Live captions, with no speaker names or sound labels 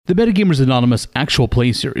The Metagamers Anonymous Actual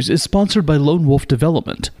Play Series is sponsored by Lone Wolf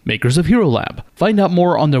Development, makers of Hero Lab. Find out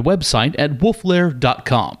more on their website at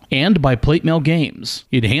wolflair.com, and by Plate Mail Games.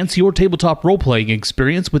 Enhance your tabletop role-playing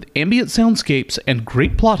experience with ambient soundscapes and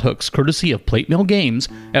great plot hooks courtesy of Plate Mail Games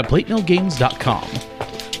at platemailgames.com.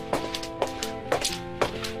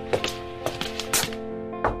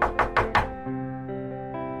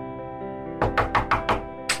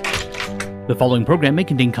 The following program may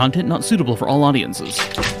contain content not suitable for all audiences.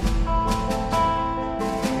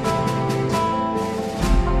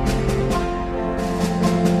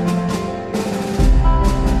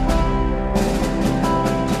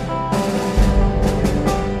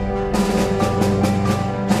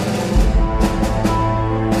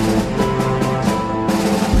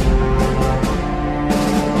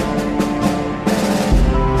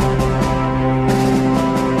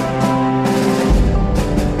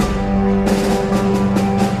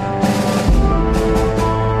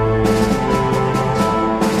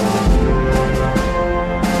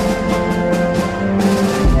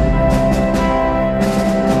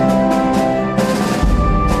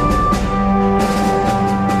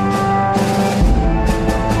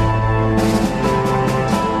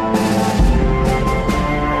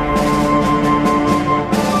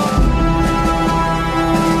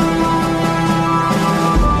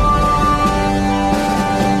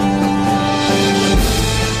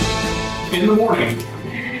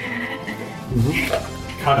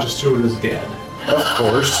 Stewart is dead. Of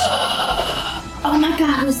course. Oh my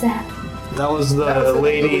god, who's that? That was the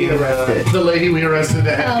lady the lady we arrested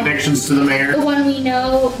that had connections to the mayor. The one we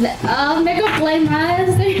know. I'm not gonna blame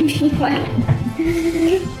us. They're be like,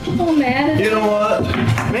 oh man. You know what?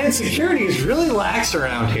 Man, security is really lax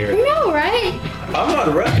around here. You know, right? I'm not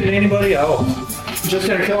arresting anybody else. Just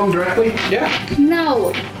gonna kill him directly? Yeah.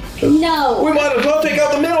 No. No. We might as well take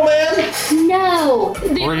out the middleman. No.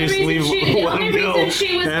 The only reason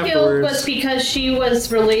she was killed was because she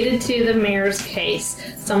was related to the mayor's case.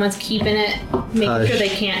 Someone's keeping it, making sure they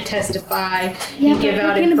can't testify and give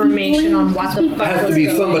out information on what the fuck Has to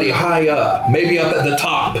be somebody high up, maybe up at the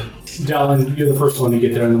top. Dallin, you're the first one to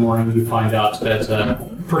get there in the morning. You find out that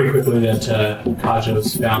pretty quickly that Kaja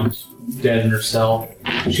was found dead in her cell.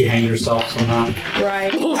 She hanged herself somehow.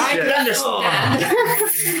 Right. I can understand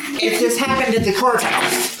if this happened at the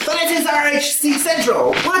courthouse, but it is RHC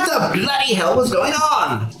Central. What the bloody hell was going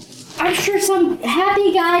on? I'm sure some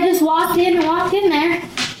happy guy just walked in there.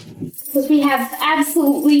 Because we have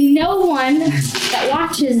absolutely no one that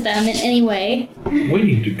watches them in any way. We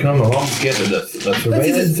need to come along together. The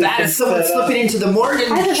surveillance. That is someone slipping into the morgue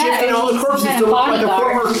and shifting all the corpses to look like a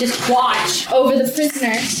former. Just watch over the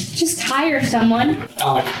prisoners. Just hire someone.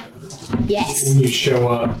 Alec, yes. when you show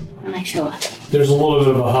up, When I show up. there's a little bit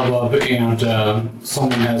of a hubbub, and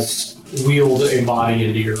someone has wheeled a body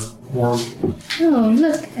into your morgue. Oh,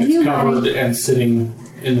 look. A new It's covered body. and sitting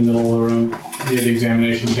in the middle of the room near the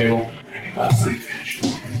examination table.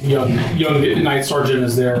 Young Night Sergeant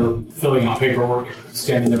is there filling out paperwork,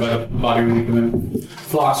 standing there by the body when you come in.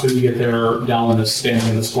 Flox, when you get there, Dallin is standing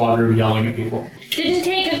in the squad room yelling at people. Didn't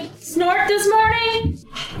take a snort this morning?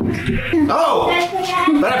 Oh,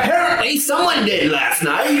 but apparently someone did last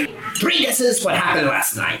night. 3 guesses what happened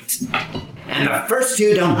last night. And the first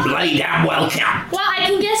 2 don't bloody damn well count. Well, I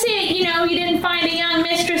can guess it. You didn't find a young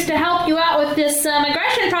mistress to help you out with this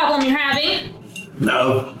aggression problem you're having.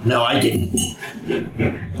 No, I didn't.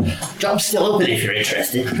 Job's still open if you're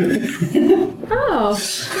interested. Oh,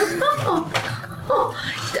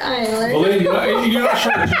 Dylan. Well, you're not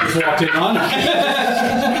sure what you just walked in on.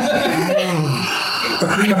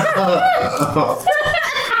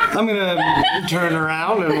 I'm gonna turn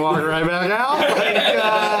around and walk right back out.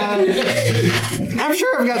 I'm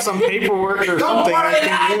sure I've got some paperwork or Don't something. worry,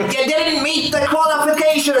 Dad. You didn't meet the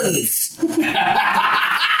qualifications.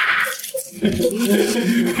 At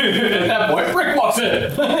that point, Rick walks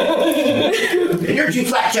in. And you're too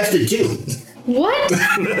flat-chested, too. What?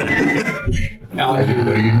 Alec,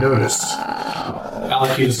 You noticed.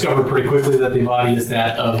 you discover pretty quickly that the body is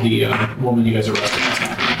that of the woman you guys arrested last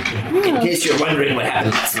night. In case you're wondering what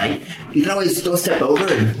happened last night, you can always go step over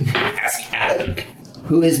and ask Alec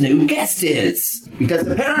who his new guest is. Because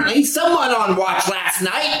apparently someone on watch last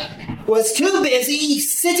night was too busy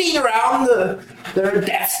sitting around their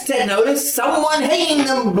desk to notice someone hanging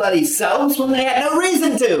them bloody selves when they had no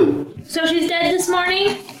reason to. So she's dead this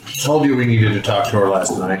morning? Told you we needed to talk to her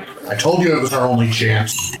last night. I told you it was our only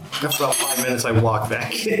chance. After about 5 minutes, I walk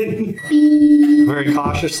back in. Very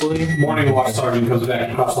cautiously. Morning Watch Sergeant comes back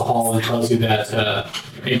across the hall and tells you that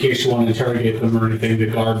in case you want to interrogate them or anything, the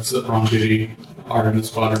guards that are on duty are in the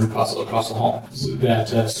squadron across the hall. So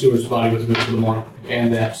that Stewart's body was moved to the morgue,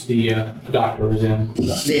 and that the doctor is in.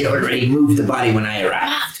 They already moved the body when I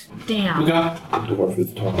arrived. Damn. Look up. The dwarf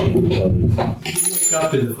is talking. Look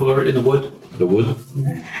up in the floor in the wood. The wood?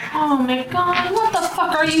 Oh my god, what the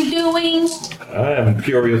fuck are you doing? I am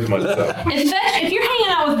curious myself. If you're hanging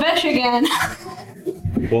out with Vesh again.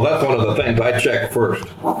 Well, that's one of the things I check first.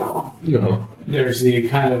 You know. There's the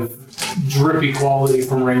kind of drippy quality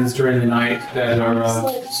from rains during the night that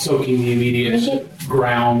are soaking the immediate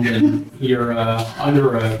ground, and you're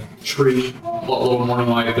under a tree. What little morning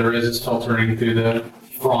light there is filtering through the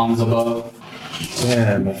fronds above.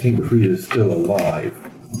 Damn, I think Creed is still alive.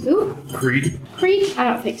 Ooh, Creed? Creed? I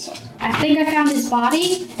don't think so. I think I found his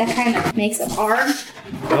body. That kind of makes it hard.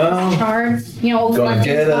 Well, Hard. You know, gonna like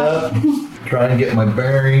get up, try and get my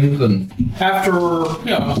bearings, and After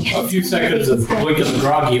a few seconds of blinking the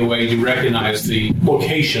groggy away, you recognize the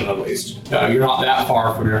location at least. You're not that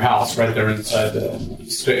far from your house, right there inside the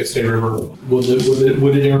State River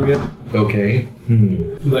wooded area. okay.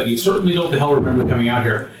 But you certainly don't the hell remember coming out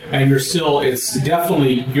here. And you're still, it's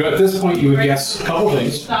definitely, you at this point you would guess a couple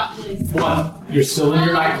things. Stop, please. One, you're still in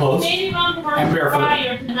your night clothes. And barefoot.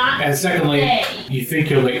 And secondly, you think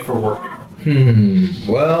you're late for work.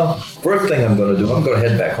 Well, first thing I'm gonna do, I'm gonna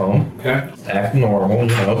head back home. Okay? Act normal,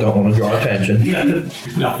 don't want to draw attention.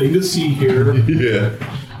 Nothing to see here. Yeah.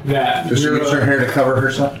 That Does she use her hair to cover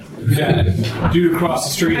herself? that dude across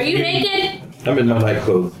the street. Are you naked? I'm in my night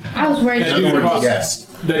clothes. I was worried. That dude across, Yes.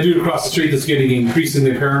 that dude across the street that's getting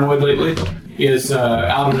increasingly paranoid lately is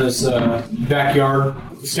out in his backyard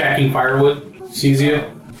stacking firewood. Sees you,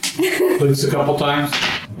 blinks a couple times,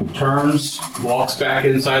 turns, walks back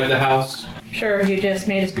inside the house. Sure, you just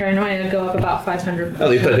made his paranoia go up about 500. At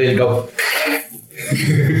least I didn't go.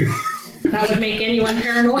 That would make anyone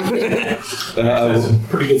paranoid. That's a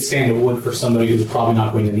pretty good stand of wood for somebody who's probably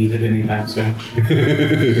not going to need it anytime soon.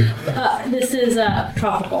 This is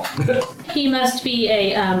tropical. He must be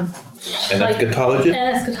An eschatologist?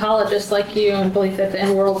 An eschatologist like you and believe that the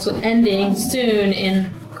end world's ending soon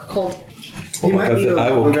in cold. He might be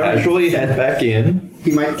I will casually head back in.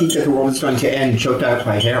 He might think that the world is going to end choked out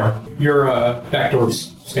by hair. Your back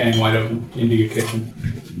door's standing wide open into your kitchen.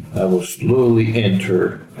 I will slowly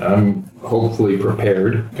enter. I'm hopefully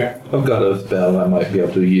prepared. Okay. I've got a spell I might be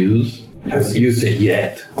able to use. I haven't used it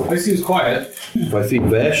yet. He seems quiet. If I see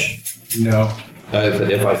Vesh, No. I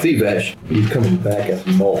said if I see Vesh, he's coming back as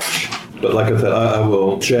mulch. But like I said, I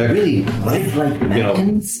will check. Really, lifelike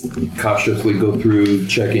mountains? Cautiously go through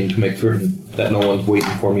checking to make certain that no one's waiting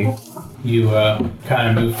for me. You kind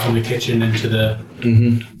of move from the kitchen into the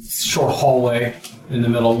short hallway in the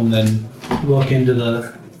middle, and then look into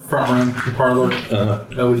the front room, the parlor.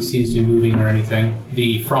 Nobody seems to be moving or anything.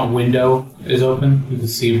 The front window is open. You can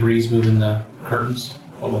see a breeze moving the curtains.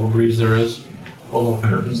 What little breeze there is. What little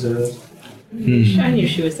curtains there is. I knew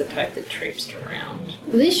she was the type that traipsed around.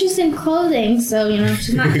 At least she's in clothing, so, you know,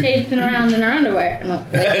 she's not traipsing around in her underwear. No.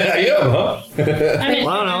 I am, huh? I mean,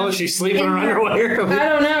 I don't know. Is she sleeping in her underwear? I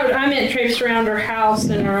don't know. I meant traipsed around her house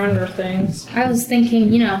and her under things. I was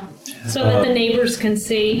thinking, you know. So that the neighbors can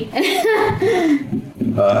see.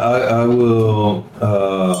 I will.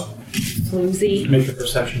 Floozy. Make a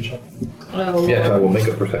perception check. Oh, Yes, I Lord. will make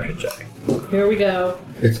a perception check. Here we go.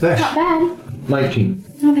 It's Vesh. Not bad. 19.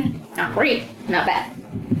 Not bad. Not great. Not bad.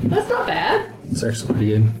 That's not bad. It's actually pretty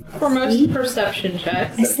good. For most perception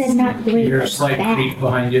checks. I said not great. Hear a but slight bad. creak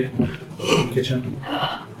behind you. Kitchen.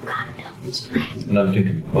 And I'm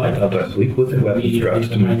thinking, why don't I sleep with it? Weapons Immediately dropped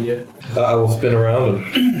to behind me. you. I will spin around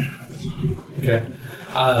and. Okay.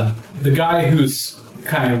 The guy who's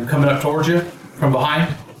kind of coming up towards you from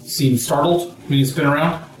behind seems startled when you spin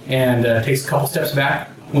around and takes a couple steps back,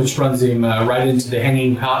 which runs him right into the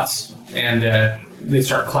hanging pots, and they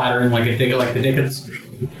start clattering like the Dickens.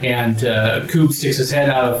 And Coop sticks his head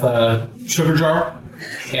out of a sugar jar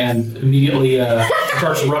and immediately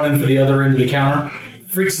starts running for the other end of the counter.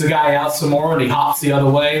 Freaks the guy out some more, and he hops the other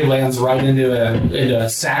way, lands right into a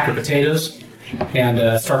sack of potatoes,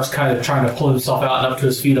 and starts kind of trying to pull himself out and up to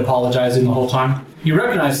his feet, apologizing the whole time. You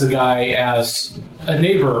recognize the guy as a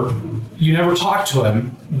neighbor. You never talk to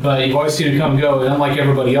him, but you've always seen him come and go, and unlike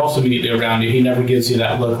everybody else immediately around you, he never gives you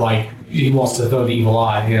that look like he wants to throw the evil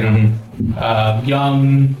eye, you know.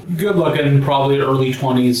 Young, good-looking, probably early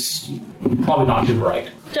 20s, probably not too bright.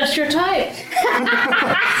 Just your type.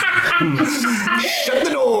 Shut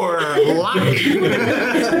the door. Lock.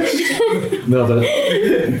 No,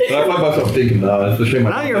 I find myself thinking, it's a shame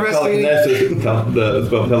Now you're resting. the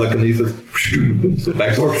spell telekinesis The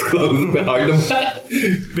back door's closed behind him.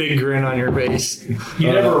 Big grin on your face.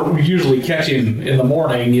 You never usually catch him in the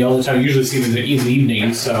morning. You know, the time you usually see him in the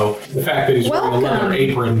evening. So the fact that he's wearing a leather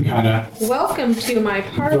apron kind of Welcome to my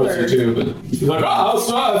goes parlor. too. But he's like,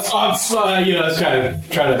 you know, it's kind of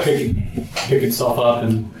trying to pick himself up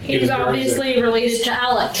and. He's obviously related to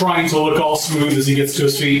Alec. Trying to look all smooth as he gets to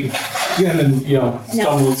his feet, and then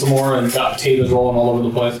stumbling some more and got potatoes rolling all over the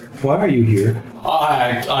place. Why are you here?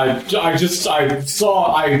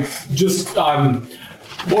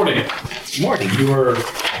 Morning. You were.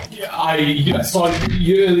 I saw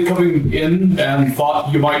you coming in and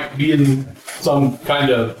thought you might be in some kind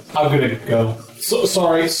of. I'm gonna go. So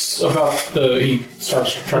sorry about the. He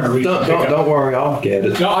starts trying to reach. Don't worry, I'll get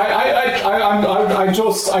it. No, I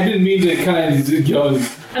didn't mean to kind of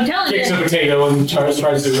I'm telling kicks you, a potato and tries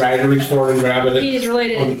to reach forward and grab it. he's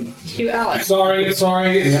related to Alec. Sorry.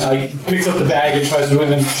 And he picks up the bag and tries to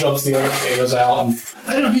and then jumps the other potatoes out. And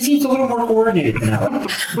I don't know, he seems a little more coordinated now.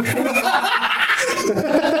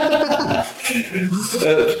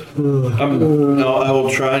 I will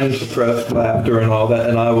try and suppress laughter and all that,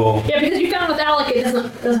 and I will. Yeah, because you found with Alec, it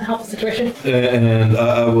doesn't help the situation. And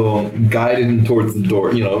I will guide him towards the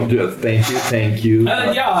door. You know, just thank you.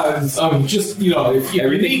 Just if you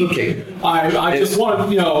Everything's need, okay. I just want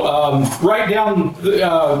to write down.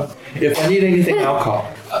 If I need anything, I'll call.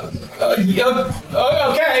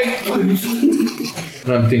 Okay.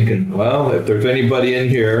 And I'm thinking, well, if there's anybody in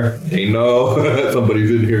here, they know somebody's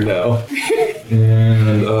in here now.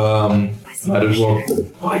 And might as well.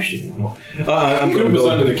 I'm going to was go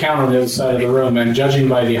under the counter on the other side of the room, and judging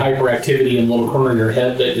by the hyperactivity in the little corner of your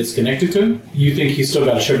head that it's connected to, you think he's still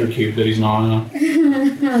got a sugar cube that he's gnawing on.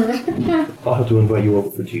 I'll have to invite you over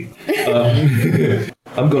for tea.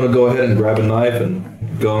 I'm going to go ahead and grab a knife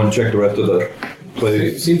and go and check the rest of the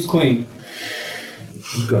place. Seems clean.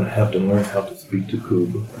 I'm going to have to learn how to speak to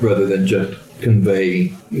Coob rather than just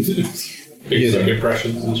convey. Basic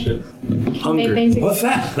impressions and shit. Hungry. What's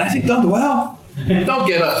that? Lassie done well. Don't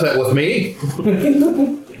get upset with me.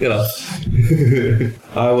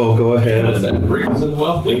 I will go ahead and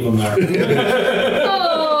well, leave him there.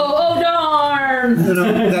 Oh darn!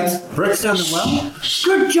 That's Brick's done well.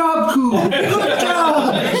 Good job, Coob. Good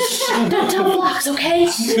job. Don't tell Fox, okay?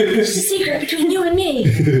 It's a secret between you and me.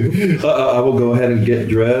 I will go ahead and get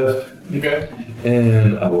dressed. Okay.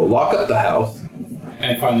 And I will lock up the house.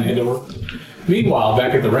 And finally head over. Meanwhile,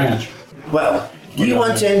 back at the ranch. Well, do you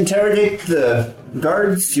want to interrogate the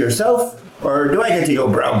guards yourself, or do I get to go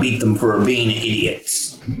browbeat them for being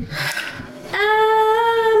idiots?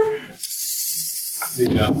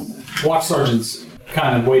 The watch sergeant's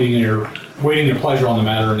kind of waiting your pleasure on the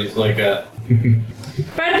matter, and he's like, Try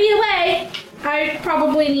to be away. I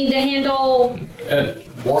probably need to handle.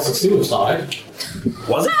 was a suicide.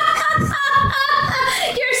 Was it?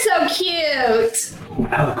 You're so cute.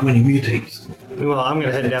 Alec, when he mutates. Well, I'm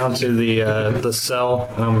gonna head down to the cell,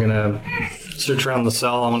 and I'm gonna search around the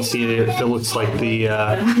cell. I want to see if it looks like the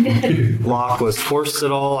lock was forced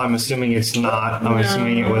at all. I'm assuming it's not. I'm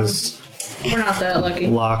assuming it was We're not that lucky.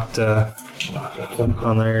 locked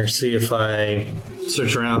on there. See if I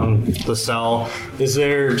search around the cell. Is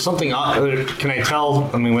there something? Can I tell?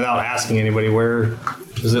 I mean, without asking anybody, where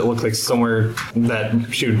does it look like somewhere that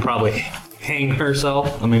she would probably hang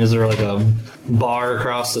herself? I mean, is there like a bar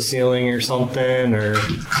across the ceiling or something, or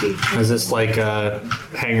is this like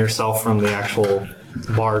hang herself from the actual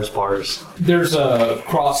bars? There's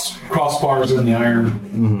crossbars in the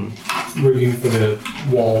iron rigging for the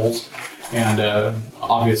walls, and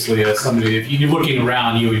obviously, somebody, if you're looking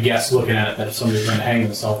around, you would guess, looking at it, that if somebody's going to hang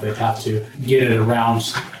themselves, they'd have to get it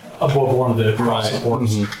around above one of the cross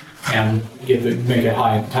supports. And make it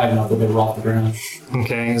high and tight enough that they were off the ground.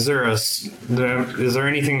 Okay. Is there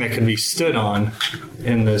anything that could be stood on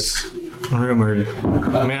in this room? Or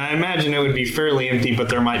I mean, I imagine it would be fairly empty, but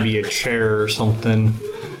there might be a chair or something.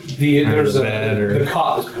 There's a bed the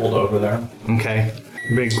cot is pulled over there. Okay.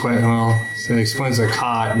 Well, so it explains the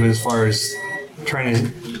cot, but as far as trying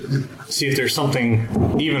to see if there's something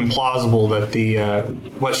even plausible that the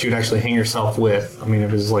what she would actually hang herself with. I mean,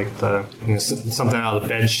 if it's like something out of the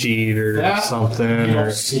bed sheet or something. You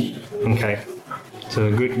don't see. Okay. So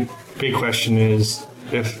the big question is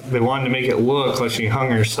if they wanted to make it look like she hung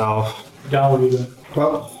herself.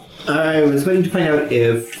 Well, I was waiting to find out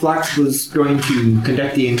if Flax was going to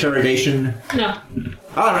conduct the interrogation. No.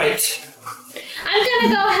 All right. I'm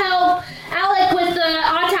gonna go help Alec with the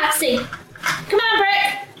autopsy. Come on,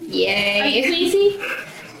 Brick. Yay. Are you queasy?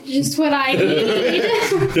 Just what I need.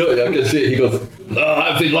 I can see it. He goes, no,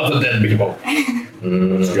 I've seen lots of dead people.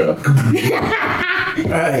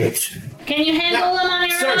 Right. Can you handle them on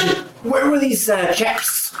your Sergeant, own? where were these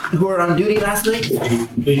chaps who were on duty last night?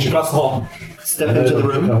 Lead you across the hall. Step into the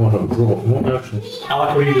room. I want to roll.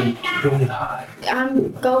 Alec, what are you doing?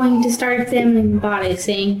 I'm going to start examining the body,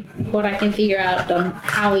 seeing what I can figure out on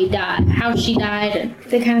how he died, how she died, and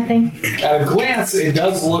that kind of thing. At a glance, it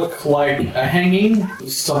does look like a hanging,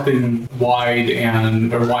 something wide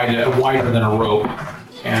and or wider than a rope,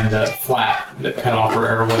 and flat that cut off her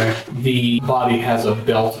airway. The body has a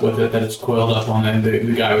belt with it that is coiled up on it.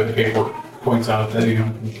 The guy with the paperwork points out that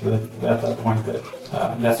at that point that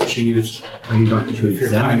that's what she used. Are you going to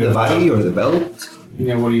examine the body or the belt?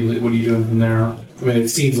 Yeah, what are you doing from there? I mean, it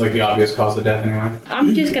seems like the obvious cause of death anyway.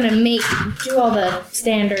 I'm just gonna do all the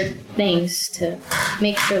standard things to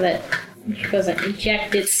make sure that she wasn't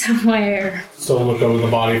ejected somewhere. So look over the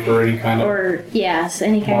body for any kind of... Or, yes,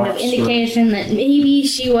 any kind of marks indication that maybe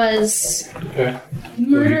she was Okay.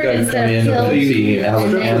 murdered instead of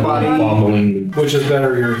killed. And fumbling. Which is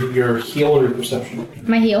better, your heel or your perception?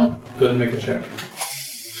 My heel. Go ahead and make a check.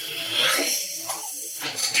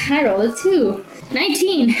 I rolled a 2.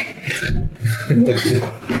 19.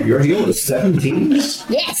 Your heel is 17?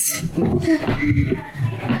 Yes.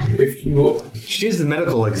 If you... She's the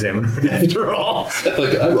medical examiner, after all.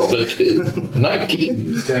 Like I rolled a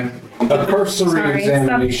 19. Okay. A cursory Sorry, it's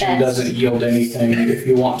not examination best. doesn't yield anything. If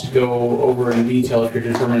you want to go over in detail, if you're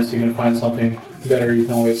determined you're going to find something better, you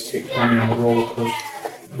can always take 20 on the roll, of course.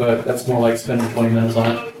 But that's more like spending 20 minutes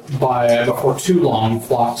on it. Before too long,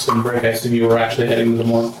 Phlox and Brick, I assume you were actually heading to the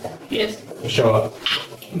morgue. Yes. Show up.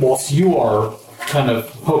 Whilst you are kind of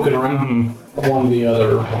poking around one of the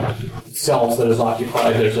other cells that is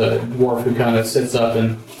occupied, there's a dwarf who kind of sits up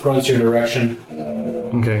and runs your direction.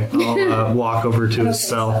 Okay, I'll walk over to his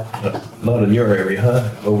cell. Not in your area, huh?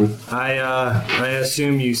 Over. I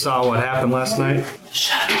assume you saw what happened last night?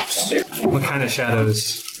 Shadows. What kind of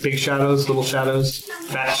shadows? Big shadows, little shadows,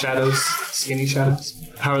 fat shadows, skinny shadows?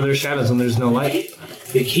 How are there shadows when there's no light?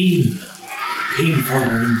 They came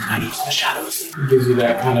further in night, the shadows. Gives you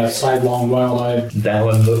that kind of sidelong, wild-eyed,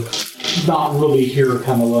 Dallin look. not really here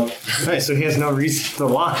kind of look. Right, so he has no reason to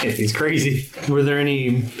lie. He's crazy. Were there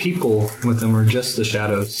any people with him or just the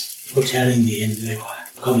shadows? For telling the end they were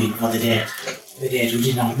coming for the dead. The dead who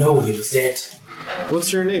did not know he was dead.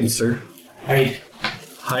 What's your name, sir? Hyde,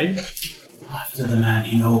 Hyde? after the man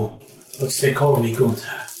you know. But they call me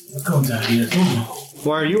Gunther. But Gunther, he doesn't know.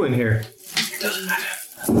 Why are you in here? Doesn't matter.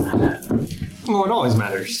 Doesn't matter. Oh, it always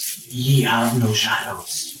matters. Ye have no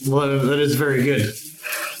shadows. Well, that is very good.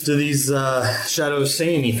 Do these shadows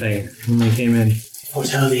say anything when they came in?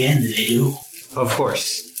 Foretell the end, they do. Of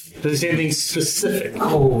course. Does it say anything specific?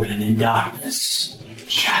 Cold and in darkness.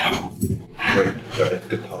 Shadow. Wait,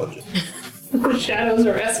 eschatologist. Shadows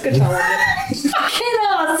are eschatologists. Fucking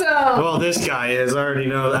awesome! Well, this guy is. I already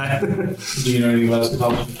know that. Do you know anything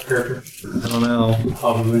about this character? I don't know.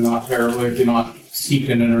 Probably not terribly, if you're not steeped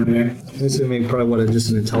in it or anything. This would make probably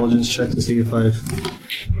just an intelligence check to see if I've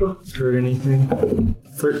heard anything.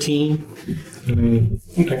 13.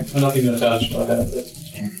 Okay, so nothing to attach about that,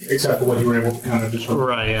 but except for what you were able to kind of describe.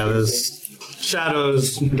 Right, yeah, there's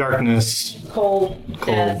shadows, darkness, Cold.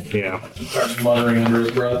 cold, yeah, Starts muttering under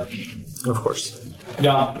his breath. of course.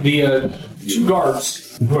 Now, the two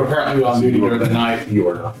guards who are apparently on duty during the night You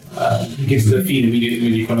are not. gets to the feet immediately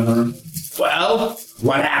when you come in the room. Well,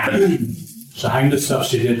 what happened? So hang the stuff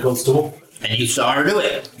she did, Constable. And you saw her do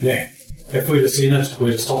it. Yeah. If we'd have seen it,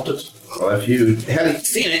 we'd have stopped it. Well, if you hadn't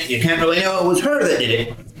seen it, you can't really know it was her that did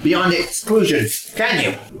it. Beyond exclusion, can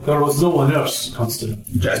you? There was no one else, Constable.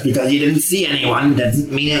 Just because you didn't see anyone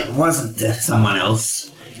doesn't mean it wasn't someone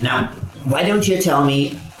else. Now, why don't you tell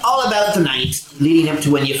me all about the night leading up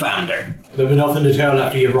to when you found her? There'd be nothing to tell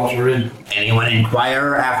after you brought her in. Anyone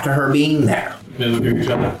inquire after her being there? They look at each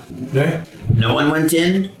other. No? No one went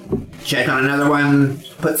in? Check on another one?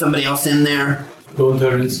 Put somebody else in there?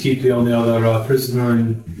 Gunther and Skeet, the only other prisoner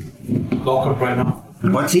in lockup right now.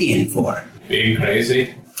 What's he in for? Being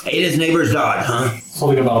crazy. Ate his neighbor's dog, huh?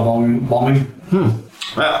 Something about a bombing.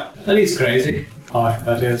 Well, That is crazy. Aye,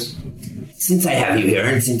 that is. since I have you here,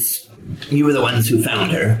 and since you were the ones who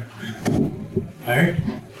found her, Hey?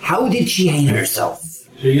 how did she hang herself?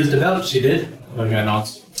 She used a belt, she did. The guy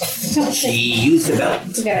nods. She used a belt.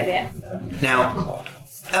 Good idea. Now,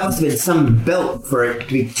 that must have been some belt for it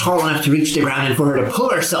to be tall enough to reach the ground and for her to pull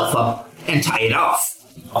herself up and tie it off.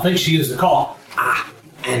 I think she used the call.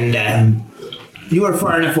 And, you were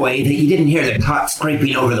far enough away that you didn't hear the cot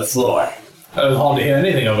scraping over the floor. It was hard to hear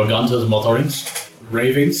anything over Gunther's mutterings.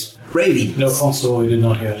 Ravings. Ravings. No Constable, we did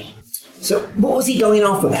not hear it. So, what was he going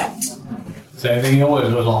off about? Same thing he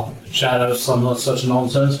always was on. Shadows, some such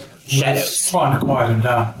nonsense. Shadows. Trying to quiet him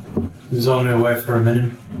down. He was only away for a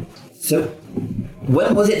minute. So,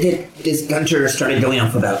 when was it that this Gunter started going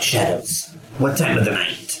off about shadows? What time of the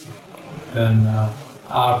night? Then,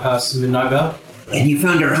 hour past the midnight bell. And you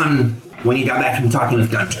found her when you got back from talking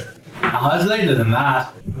with Gunter? It's later than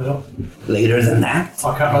that. Later than that?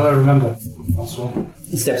 I can't really remember. That's all.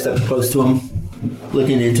 He steps up close to him,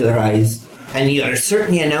 looking into their eyes. And you are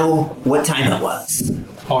certain you know what time it was?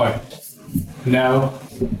 Hi. No.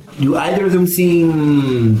 Do either of them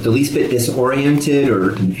seem the least bit disoriented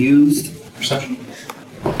or confused? Perception.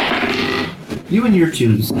 You and your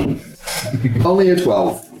twos. Only a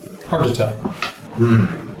 12. Hard to tell.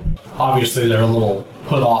 Obviously, they're a little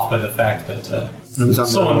put off by the fact that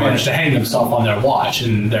someone managed to hang themselves on their watch,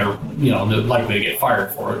 and they're likely to get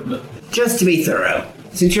fired for it. But. Just to be thorough,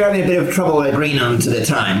 since you're having a bit of trouble agreeing on to the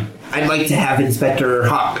time, I'd like to have Inspector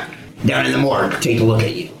Hawk down in the morgue take a look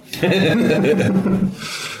at you. In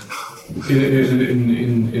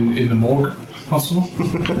the morgue hospital?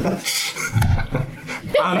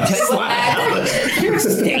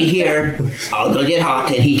 Stay here. I'll go get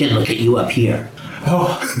Hawk and he can look at you up here.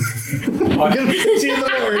 Oh.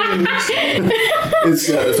 Is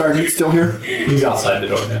Sergeant still here? He's outside the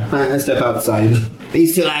door now. I step outside.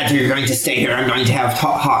 These two lads are going to stay here. I'm going to have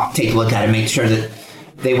Hawk take a look at it, make sure that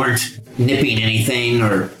they weren't nipping anything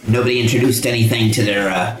or nobody introduced anything to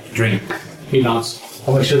their drink. He nods.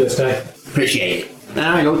 I'll make sure they stay. Appreciate it. And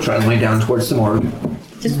I go trundling down towards the morgue.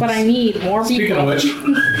 Just what I need. More people. Speaking of which,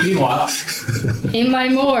 meanwhile, in my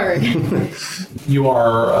morgue. You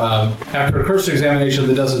are, after a cursory examination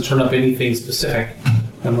that doesn't turn up anything specific,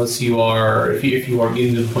 unless you are, if you are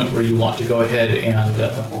getting to the point where you want to go ahead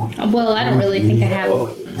and... well, I don't really think I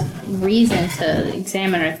have reason to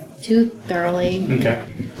examine her too thoroughly. Okay.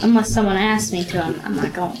 Unless someone asks me to, I'm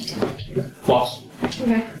not going to. Floss.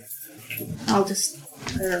 Okay. I'll just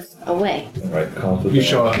put her away. You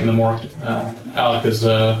show up in the morgue. Alec is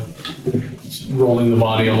rolling the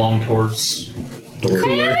body along towards the cooler.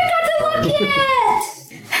 I haven't got to look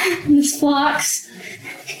yet! Miss Phlox,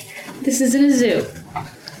 this isn't a zoo.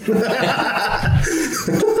 I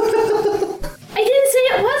didn't say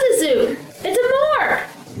it was a zoo. It's a morgue.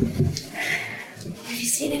 Have you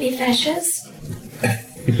seen any fishes?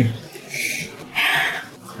 Did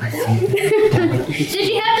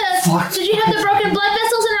you have the broken blood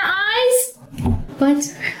vessels in her eyes?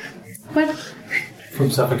 What? From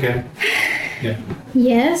suffocating? Yeah.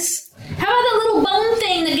 Yes. How about the little bone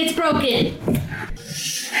thing that gets broken?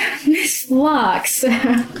 Miss Phlox.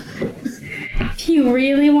 If you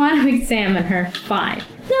really want to examine her, fine.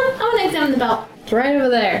 No, I want to examine the belt. It's right over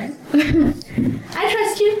there. I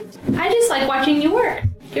trust you. I just like watching you work.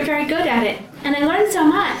 You're very good at it. And I learned so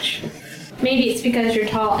much. Maybe it's because you're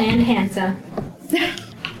tall and handsome.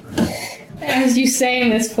 As you say,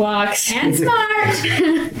 Miss Phlox. And smart.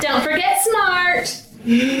 Don't forget smart.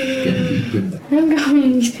 I'm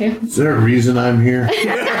going to. Is there a reason I'm here?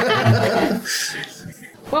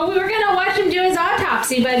 Well, we were going to watch him do his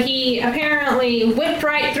autopsy, but he apparently whipped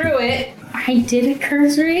right through it. I did a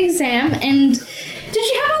cursory exam, and... Did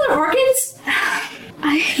she have other organs?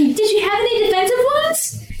 Did she have any defensive wounds?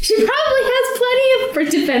 She probably has plenty of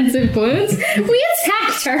defensive wounds. We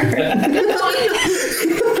attacked her. But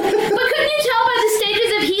couldn't you tell by the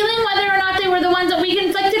stages of healing whether or not they were the ones that we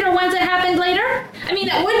inflicted or ones that happened later? I mean,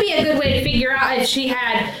 that would be a good way to figure out if she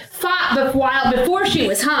had fought before she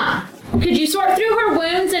was hung. Could you sort through her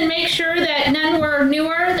wounds and make sure that none were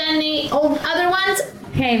newer than the other ones?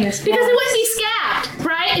 Hey, Miss Phlox. Because it wouldn't be scabbed,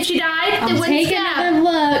 right? If she died, it wouldn't take scab. another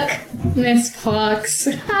look, Miss Phlox.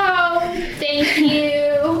 Oh, thank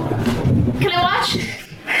you. Can I watch?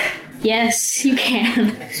 Yes, you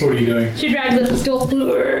can. So what are you doing? She dragged the stool. I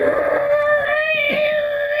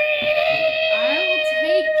will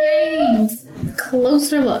take a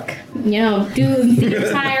closer look. Do the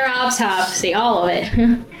entire autopsy, all of it.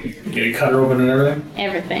 Get a cutter open and everything?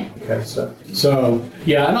 Everything. Okay, so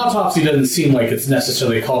yeah, an autopsy doesn't seem like it's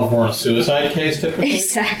necessarily called for in a suicide case typically.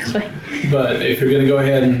 Exactly. But if you're going to go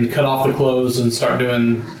ahead and cut off the clothes and start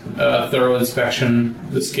doing a thorough inspection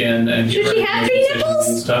of the skin and Should she have 3 nipples?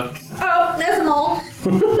 And stuff, Oh, that's a mole.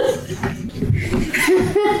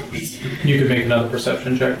 you could make another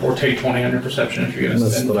perception check or take 20 on your perception if you're going to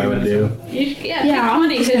That's what I would do. Yeah,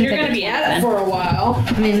 20 because you're going to be at it for a while.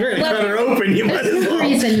 I mean, You're going to cut her open, you might as there's no well.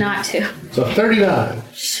 reason not to. So 39.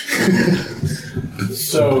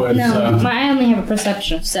 So it's... No, I only have a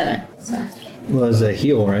perception of 7. So Well, it's a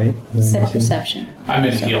heal, right? set perception. I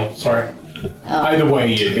meant heal, sorry. Either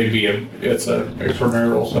way, it's an extraordinary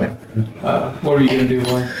roll. So, what are you going to do,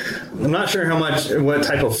 Lauren? I'm not sure what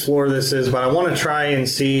type of floor this is, but I want to try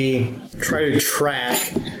to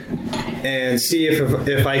track and see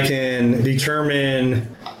if I can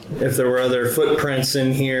determine if there were other footprints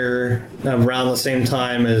in here around the same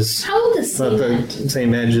time as How old is the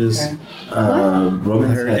same edges.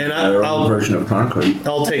 Romans had And their own version of concrete.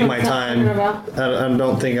 I'll take my time. I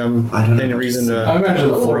don't think I'm any reason to. I imagine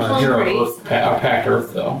the floor run. is earth, packed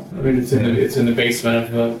earth, though. I mean, it's in the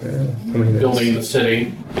basement of the building in the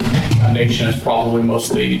city. Foundation is probably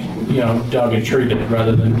mostly, dug and treated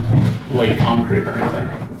rather than laid concrete or anything.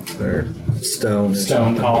 Or stone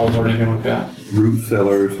cobbles or anything like that. Root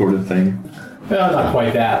cellar sort of thing. Well, not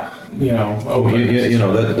quite that. That's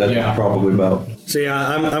probably about. So yeah,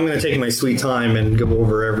 I'm going to take my sweet time and go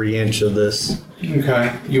over every inch of this.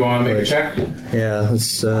 Okay. You want to make a check? Yeah,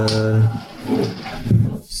 let's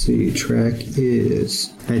see. Track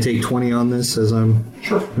is. Can I take 20 on this as I'm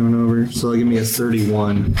going over? So it'll give me a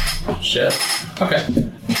 31. Shit. Okay.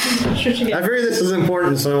 Should she I figure this is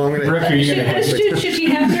important, so I'm going to. Rick, are you going to should she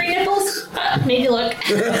have 3 nipples? Maybe look.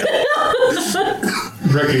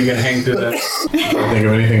 Rick, are you going to hang through that? I can't think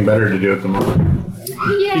of anything better to do at the moment.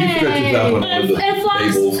 Yay! He stretches out on one of the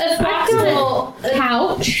tables. A flexible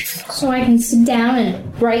couch so I can sit down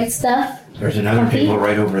and write stuff. There's another table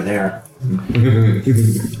right over there.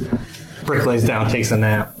 Brick lays down, takes a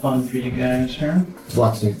nap. Fun for you guys, huh?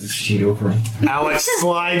 Lots of this sheet over. Alex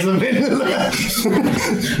slides him into the.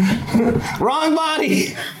 Wrong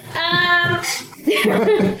body!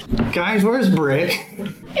 Guys, where's Brick?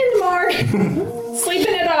 in the morgue,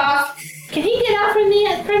 sleeping it off. Can he get out from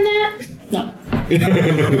that? No.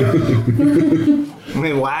 I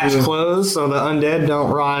mean, latch closed so the undead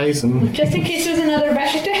don't rise and. Just in case there's another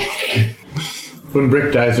rush attack. When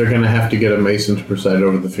Brick dies, they're going to have to get a mason to preside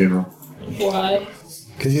over the funeral. Why?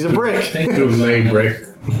 Because he's a brick. To lay Brick.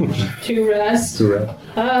 To rest. To rest.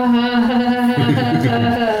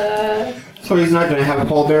 So he's not going to have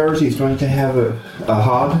pallbearers, he's going to have a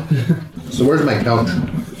hod. So where's my couch?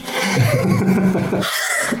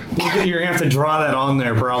 You're going to have to draw that on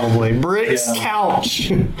there probably. Brick's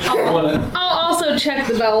couch. I'll also check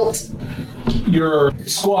the belt. Your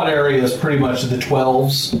squad area is pretty much the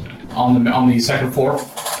 12s on the second floor.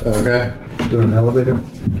 Okay. Doing an elevator?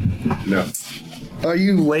 No. Are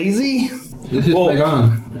you lazy? This is big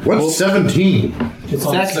on. What's 17? It's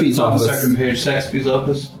on Saxby's the office. second page. Saxby's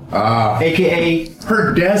office. AKA.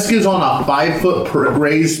 Her desk is on a 5-foot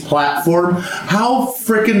raised platform. How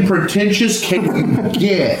frickin' pretentious can you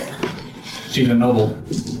get? She's a noble.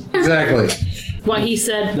 Exactly. What he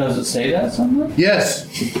said. Does it say that somewhere? Yes.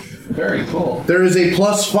 Very cool. There is a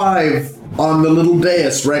 +5 on the little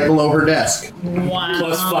dais right below her desk. Wow.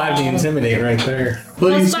 +5 to intimidate right there.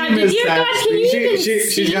 But you +5. see Miss Dear God, can you even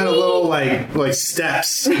She's got a little like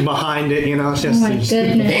steps behind it, It's just. Oh my goodness.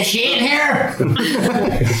 Is she in here?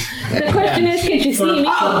 The question is, can you see me?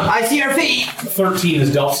 Oh, I see her feet. 13 is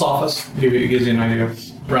Delph's office. Gives you an idea.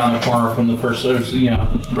 Around the corner from the first,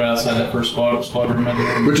 right outside that first squadron.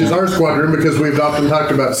 Which is our squadron because we've often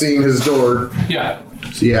talked about seeing his door. Yeah.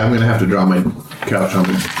 So yeah, I'm going to have to draw my couch on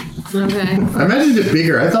me. Okay. I imagined it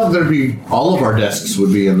bigger. I thought there'd be all of our desks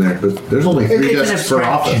would be in there, but there's only 3 desks per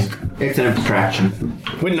office. It's an abstraction.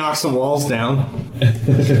 We knock some walls down.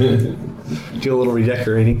 Do a little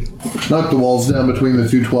redecorating. Knock the walls down between the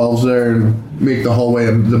 2 12s there and make the hallway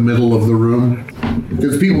in the middle of the room.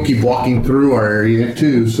 Because people keep walking through our area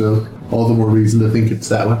too, so all the more reason to think it's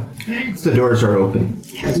that way. The doors are open.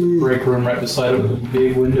 There's a break room right beside it with a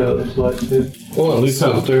big window that's like too. Well, at least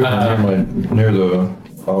upstairs near the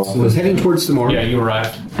office. Was heading towards the morgue. Yeah, you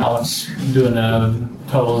arrived. Alex doing a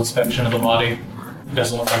total inspection of the body.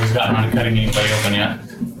 Doesn't look like he's gotten around to cutting anybody open yet.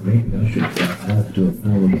 Maybe I should have to do a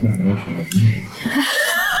full examination of me.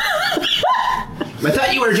 I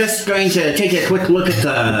thought you were just going to take a quick look at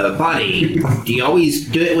the body. Do you always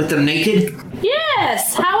do it with them naked?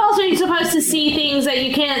 Yes. How else are you supposed to see things that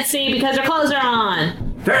you can't see because your clothes are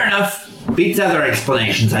on? Fair enough. Beats other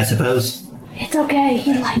explanations, I suppose. It's okay.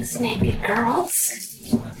 He likes naked girls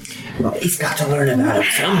Well, he's got to learn about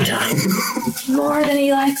it sometime. more than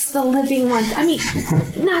he likes the living ones. I mean,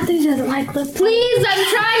 not that he doesn't like the. Please, I'm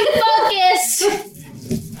trying to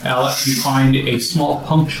focus. Alex, you find a small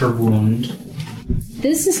puncture wound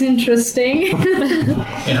This is interesting. in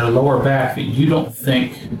her lower back that you don't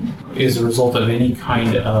think is a result of any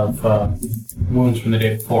kind of wounds from the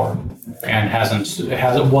day before, and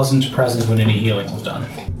wasn't present when any healing was done.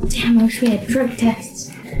 Damn, I wish we had drug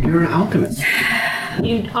tests. You're an alchemist.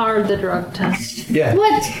 You are the drug test. Yeah.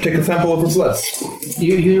 What? Take a sample of her blood.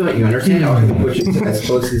 You understand alchemy, which is as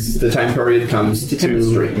close as the time period comes to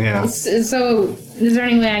chemistry. Yeah. So, is there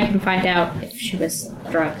any way I can find out if she was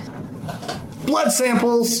drugged? Blood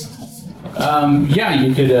samples. Yeah,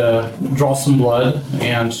 you could draw some blood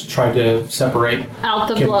and try to separate Out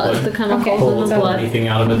the Get blood, blood. the chemicals pull in the blood. anything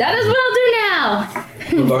out of it. That is what I'll do now.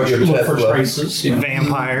 Larger Look test for blood. traces. You know.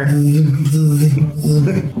 Vampire. You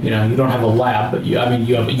know, you don't have a lab, but you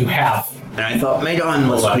have. And I thought Madon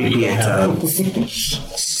was creepy at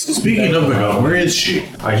Speaking of Madonna, where is she?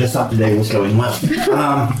 I just thought the day was going well.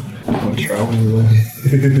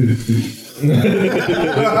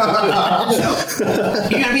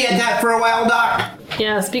 You gonna be at that for a while, Doc?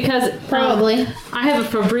 Yes, because Probably. I have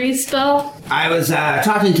a Febreze spell. I was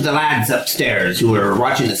talking to the lads upstairs who were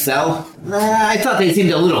watching the cell. I thought they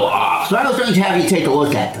seemed a little off, so I was going to have you take a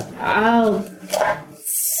look at them. Oh,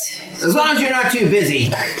 As long as you're not too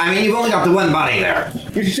busy. I mean, you've only got the one body there.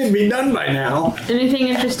 You should be done by now. Anything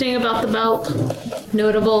interesting about the belt?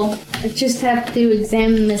 Notable? I just have to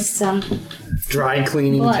examine this Dry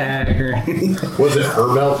cleaning Blood. tag or Was it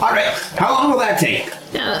her belt? All right, how long will that take?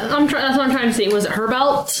 Yeah, that's what I'm trying to see. Was it her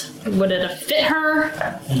belt? Would it have fit her?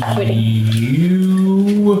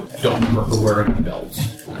 You don't remember wearing a belt.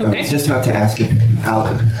 I was just about to ask you, Al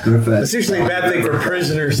Griffith. It's usually a bad thing for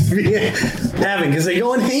prisoners to be having because they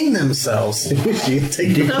go and hang themselves. You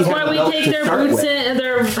take That's why we take their boots and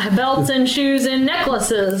their belts and shoes and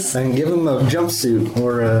necklaces. and give them a jumpsuit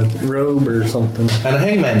or a robe or something. And a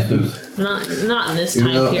hangman's suit. Not in this You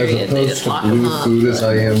time know, as period. They opposed just to lock them blue up. food as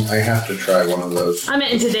I am, I have to try one of those. I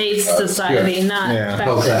meant in today's society, not Yeah. back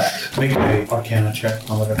How's then. that? Make a Arcana check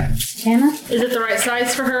on whatever. Hannah? Is it the right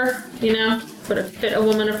size for her? You know, would it fit a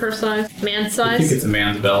woman of her size, man's I think size? it's a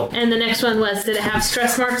man's belt. And the next one was, did it have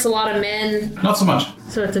stress marks? A lot of men, Not so much.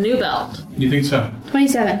 so it's a new belt. You think so?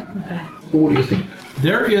 27. What do you think?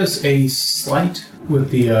 There is a slight with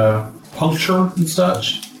the puncture and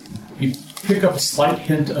such. You pick up a slight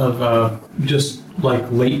hint of just like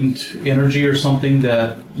latent energy or something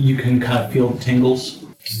that you can kind of feel tingles.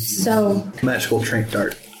 So, Magical trank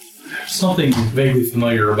dart. Something vaguely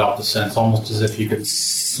familiar about the scent, almost as if you could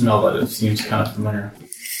smell it. It seems kind of familiar.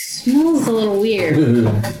 smells a little weird.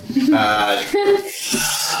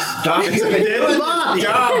 Doc, you've been doing this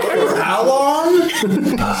job for how long?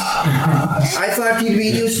 I thought you'd be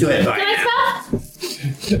used to it by Can I now.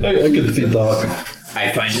 stop? I can see Doc.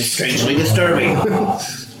 I find it strangely disturbing.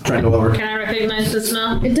 Trying to lower. Can I recognize the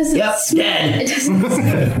smell? It doesn't Yep, smell. dead. It doesn't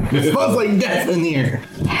It smells like death in here.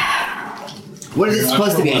 What is it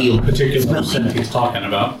supposed to be? You Particular scent he's talking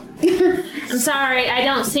about. I'm sorry, I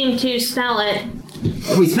don't seem to smell it.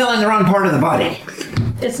 we smell in the wrong part of the body.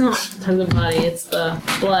 It's not the body, it's the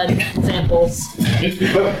blood samples.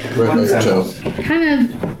 Right on your toe.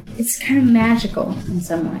 it's kind of magical in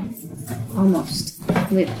some way. Almost.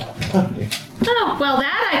 With Oh, well,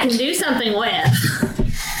 that I can do something with.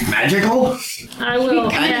 Magical? I will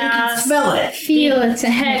I can cast smell it. feel it.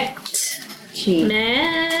 Detect Gee.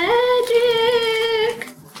 Magic.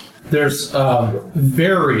 There's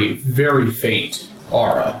very, very faint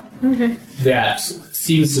aura that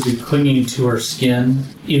seems to be clinging to her skin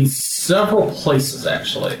in several places,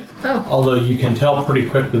 actually. Oh. Although you can tell pretty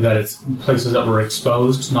quickly that it's places that were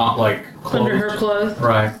exposed, not like closed. Under her clothes.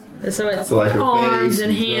 Right. So it's So like her arms face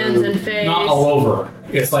and and hands and face. Not all over.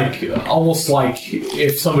 It's like almost like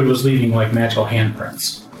if somebody was leaving like magical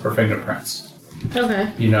handprints or fingerprints.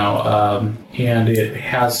 Okay. You know, and it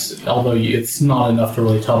has, although it's not enough to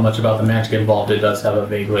really tell much about the magic involved, it does have a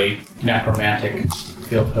vaguely necromantic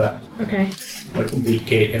feel to it. Okay. Like Leap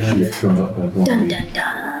Gate energy. Dun dun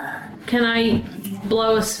dun. Can I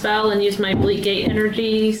blow a spell and use my Bleak Gate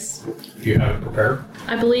energies? Do you have it prepared?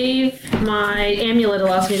 I believe my amulet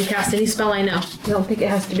allows me to cast any spell I know. I don't think it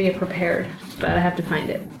has to be a prepared, but I have to find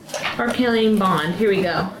it. Arcane Bond. Here we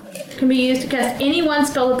go. Can be used to cast any one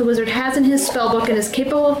spell that the wizard has in his spellbook and is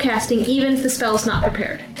capable of casting even if the spell is not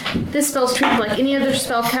prepared. This spell is treated like any other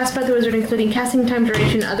spell cast by the wizard, including casting time,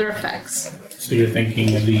 duration, and other effects. So you're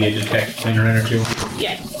thinking of the detect cleaner energy?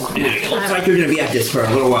 Yeah. It looks like you're going to be at this for a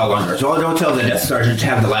little while longer, so don't tell the Death Sergeant to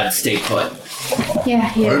have the lads stay put.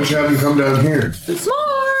 Yeah, Why yeah. don't you have him come down here? Smart!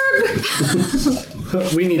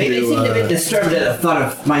 We need They seem a bit to disturbed at the thought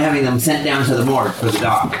of my having them sent down to the morgue for the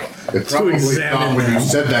doc. It probably examine thought when you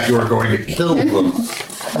said that you were going to kill them.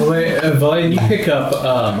 Valeen, you pick up,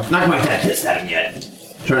 Not quite that pissed at him yet.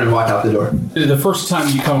 Trying to walk out the door. the first time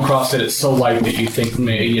you come across it, it's so light that you think,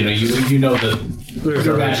 you know that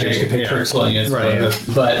your imagination can picture it slowing it. Right.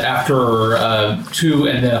 But after two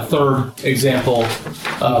and then a third example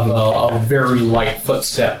of a very light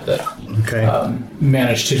footstep that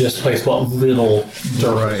managed to displace what little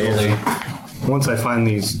dirt was really. Once I find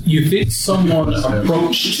these, You think someone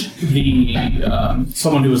approached the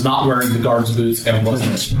someone who was not wearing the guard's boots and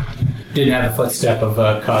wasn't didn't have the footstep of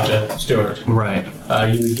Kaja Stewart. Right.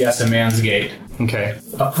 You would guess a man's gait. Okay.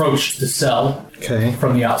 Approached the cell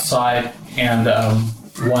from the outside, and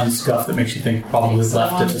one scuff that makes you think probably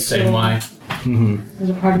left it the same way. There's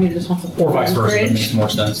a part of me that just wants to Or vice versa. It makes more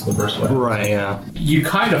sense the first way. Right, yeah. You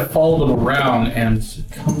kind of follow them around and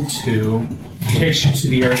come to... takes you to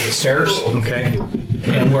the area of the stairs. Okay.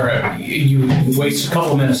 And where you waste a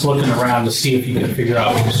couple minutes looking around to see if you can figure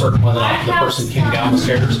out for certain whether or not the person came down the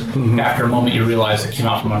stairs. After a moment, you realize it came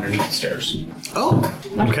out from underneath the stairs. Oh,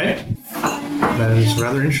 okay. That is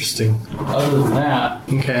rather interesting. Other than that,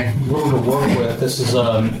 okay, a little to work with. This is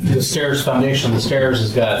the stairs foundation. The stairs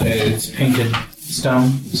has got it's painted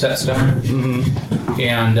stone, set stone,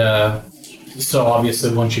 and so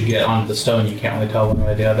obviously once you get onto the stone, you can't really tell one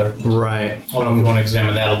way or the other. Right. I don't know if you want to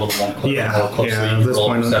examine that a little more closely. Yeah, You this roll a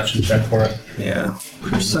point perception check for it. Yeah.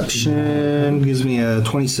 Perception gives me a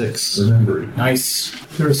 26. Nice.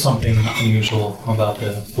 There's something unusual about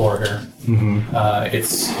the floor here.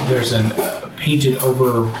 There's a painted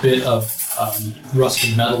over bit of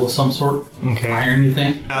rusted metal of some sort. Okay. Iron, you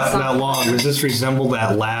think? That long. Does this resemble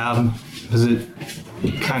that lab? Does it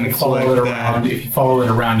kind of follow it around? If you follow it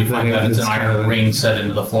around, you find that it's an iron ring set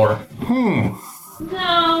into the floor. No,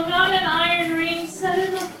 not an iron ring set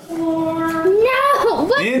in the floor. No!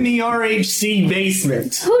 What? In the RHC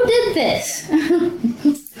basement. Who did this? Who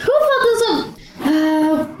thought this up?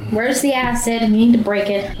 Where's the acid? We need to break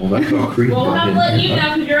it. Well, that's all creepy. Well, I'm letting you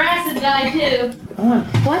know because your acid died too.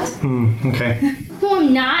 What? Okay. No,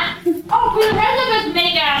 I'm not. Oh, for the rest of us,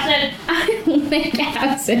 make acid. I don't make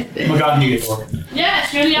acid. Oh my god, you get to work.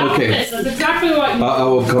 Yes, you're the opposite. Okay. That's exactly what you I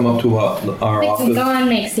will come up to our Fixing office. gone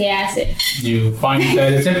makes the acid. You find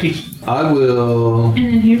that it's empty. I will And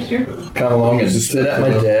then here's your... come along and just sit at my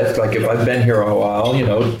desk. Like if I've been here a while, I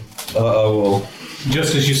will.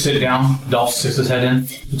 Just as you sit down, Dolph sticks his head in,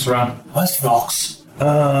 looks around. Where's Fox?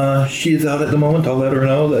 She's out at the moment. I'll let her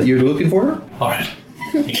know that you're looking for her. All right.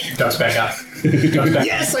 He ducks back out. Ducks back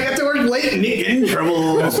Yes, I got to work late and get in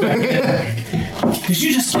trouble. Did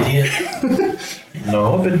you just get here?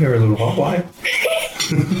 No, I've been here a little while. Why?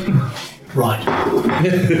 Right.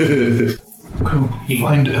 He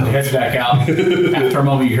heads back out. After a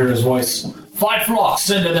moment, you hear his voice. 5 flocks,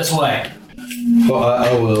 send it this way. Well,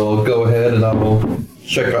 I will go ahead and I will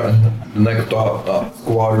check on the next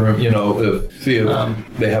squadron, see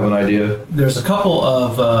if they have an idea. There's a couple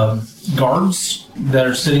of guards that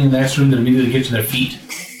are sitting in the next room that immediately get to their feet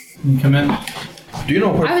and come in. Do you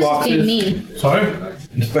know where I was Fox just being is? mean. Sorry?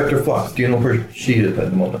 Inspector Fox, do you know where she is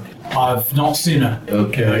at the moment? I've not seen her.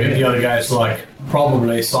 Okay. The other guy's like,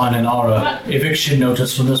 probably signing our eviction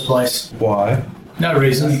notice from this place. Why? No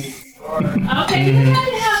reason. Okay, you have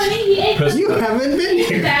to have an EVA. You haven't been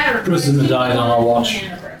here. Prison that died on our watch.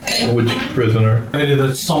 Which prisoner? Maybe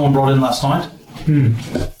that someone brought in last night.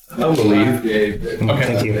 I believe. Okay.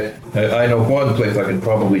 Thank you. I know one place I can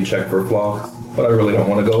probably check for Fox, but I really don't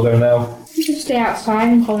want to go there now. You should stay outside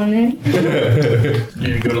and call him in.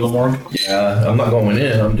 You go to the morgue? Yeah, I'm not going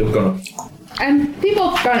in. I'm just gonna. And people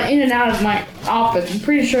have gone in and out of my office. I'm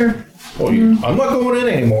pretty sure. I'm not going in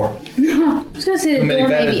anymore. I was gonna say the Many door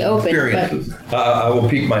bad may be open, experiences. I will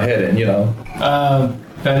peek my head in.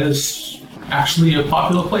 That is actually a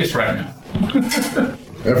popular place right now.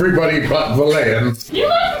 Everybody but Valan. You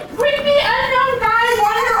let the creepy unknown guy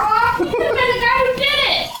wander off. You're the guy who did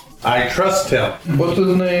it. I trust him. What's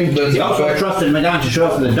his name? He also trusted Madame to show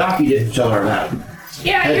up in the dock. He didn't tell her about it.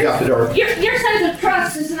 Yeah, Head out the door. your sense of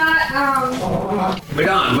trust is not,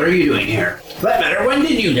 Madame, what are you doing here? For that matter, when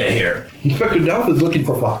did you get here? Inspector Delph is looking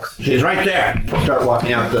for Fox. She's right there. Start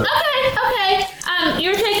walking out the... Okay.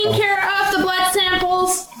 You're taking care of the blood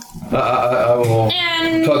samples. I will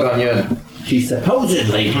And- tug on you. She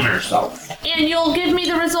supposedly hung herself. And you'll give me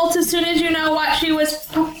the results as soon as you know what she was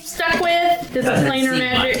stuck with. Does it planar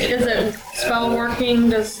magic? Is it spell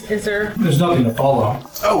working? Is there? There's nothing to follow.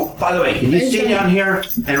 Oh, by the way, can you stay down here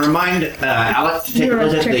and remind Alec to take a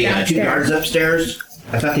look at the 2 guards upstairs?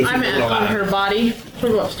 I thought they I meant on her body.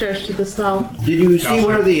 We'll go upstairs to the cell. Did you see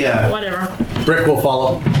where the Whatever. Brick will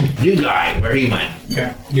follow. new guy, where he went?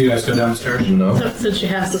 Okay. You guys go downstairs? No. Since she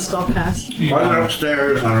has the spell cast. One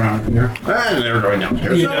upstairs, one around here. And they're going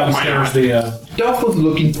downstairs. You So, downstairs, the Delph was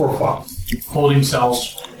looking for Fox. holding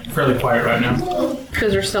cells fairly quiet right now.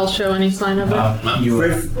 Does her cell show any sign of it? You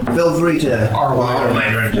feel free to are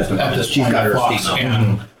remind just at this she's point got her Fox steam up.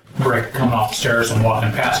 and Brick coming off the stairs and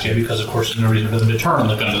walking past you because, of course, there's no reason for them to turn and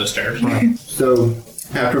look under the stairs. So,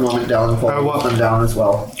 after a moment, Dallin follows them down as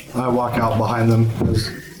well. I walk out behind them. 'Cause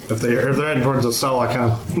if they're heading towards the cell, I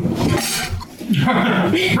kind of...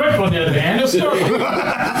 Brick, on the other hand, is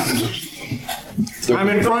I'm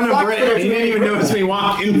in front of Britt. He didn't even notice me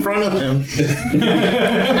walk in front of him.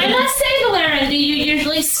 I must say, Valerian, do you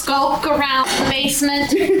usually skulk around the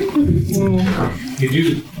basement? You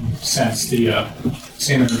do sense the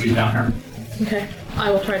same energy down here. Okay. I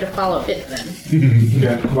will try to follow it then.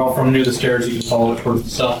 Yeah. Well, from near the stairs, you can follow it towards the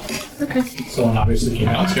cell. Okay. Someone obviously came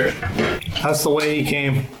downstairs. That's the way he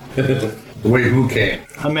came. The way who came?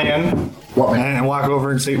 A man. What man? And walk over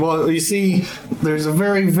and say, well, you see, there's a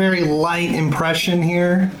very, very light impression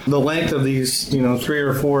here. The length of these, 3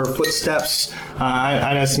 or 4 footsteps,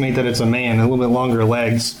 I'd estimate that it's a man, a little bit longer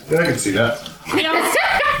legs. Yeah, I can see that.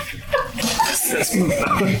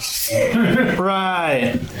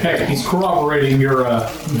 Right. Heck, he's corroborating your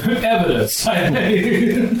evidence. Do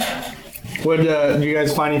you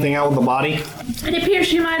guys find anything out with the body? It appears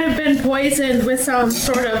she might have been poisoned with some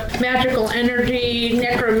sort of magical energy,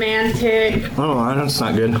 necromantic, Oh, that's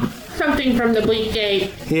not good. something from the Bleak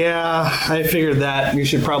Gate. Yeah, I figured that. You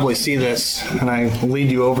should probably see this. And I lead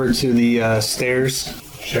you over to the stairs.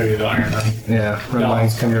 Show you the iron ring. Yeah, red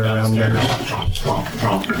line's coming around there.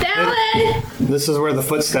 Dallin! This is where the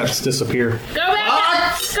footsteps disappear. Go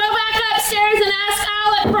back upstairs and ask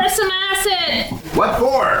Alec for some acid. What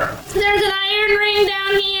for? There's an iron ring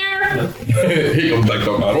down here. He comes back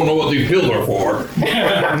up. I don't know what these pills are for.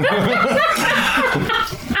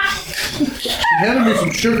 He handed me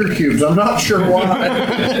some sugar cubes. I'm not sure why.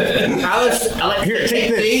 Alex, here,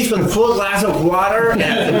 take these with a full glass of water and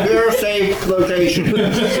a very safe location.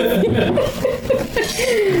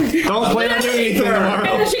 Don't plan on doing anything tomorrow. And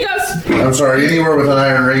then she goes, I'm sorry, anywhere with an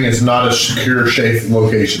iron ring is not a secure, safe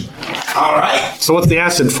location. All right. So what's the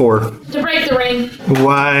acid for? to break the ring.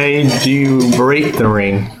 Why do you break the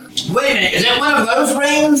ring? Wait a minute, is that one of those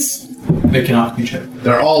rings? They cannot be checked.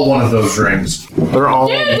 They're all one of those rings. They're all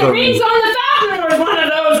Dude, the rings on the fountain was one of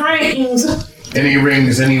those rings. Any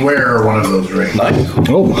rings anywhere are one of those rings.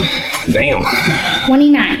 Oh, damn.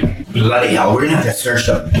 29. Bloody hell, we're gonna have to search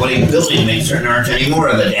the bloody building to make certain there aren't any more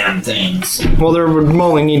of the damn things. Well, there would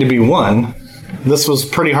only need to be one. This was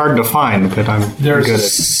pretty hard to find, but I'm There's good a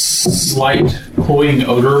slight cloying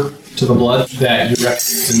odor to the blood that you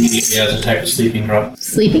recognize immediately as a type of sleeping drug.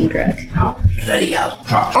 Sleeping drug. Bloody hell.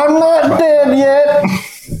 I'm not dead yet.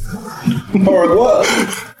 Or it was.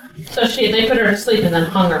 So they put her to sleep and then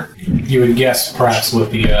hung her. You would guess perhaps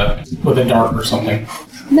with the dart or something.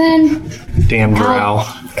 Then Damn drow.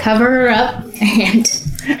 I'll cover her up and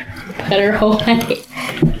put her away.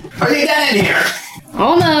 Are you done in here?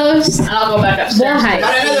 Almost. And I'll go back upstairs. Why?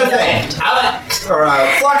 Got another thing.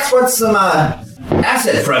 Flux wants some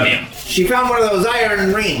acid from you. She found one of those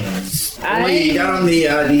iron rings. We got on the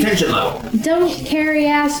detention level. Don't carry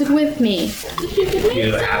acid with me. Do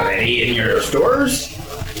you have any in your stores?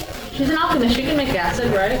 She's an alchemist. She can make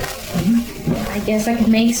acid, right? I guess I could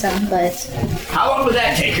make some, but How long would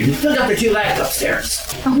that take? You still got the 2 lads upstairs.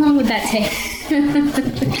 how long would that take?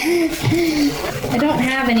 I don't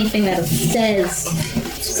have anything that says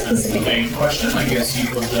specific. Main question. I guess you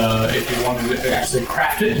could, if you wanted to actually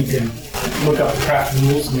craft it, you can look up the craft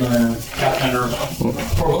rules in the Pathfinder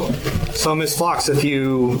book. So, Miss Fox, if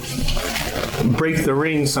you break the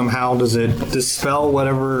ring somehow, does it dispel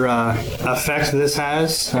whatever effect this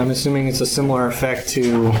has? I'm assuming it's a similar effect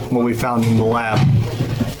to what we found in the lab.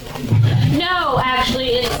 No, actually,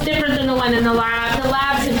 it's different than the one in the lab. The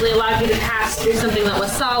lab simply allowed you to pass through something that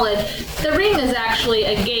was solid. The ring is actually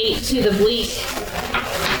a gate to the bleak.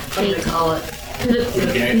 What do you call it? To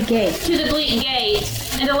the Gate. To the bleak gate.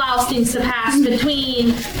 It allows things to pass between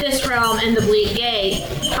this realm and the bleak gate.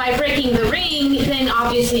 By breaking the ring, then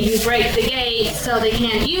obviously you break the gate, so they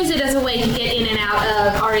can't use it as a way to get in and out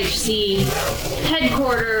of RHC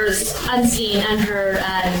headquarters, unseen, unheard,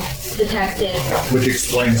 undetected. Which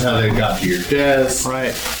explains how they got to your desk.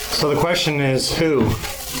 Right. So the question is who?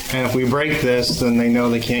 And if we break this, then they know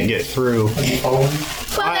they can't get through. Well,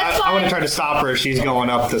 that's I why want to try to stop her if she's going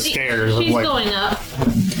up the stairs. she's Like, going up.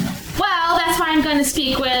 Well, that's why I'm going to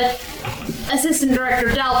speak with Assistant Director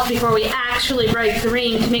Delph before we actually break the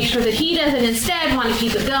ring to make sure that he doesn't instead want to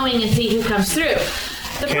keep it going and see who comes through.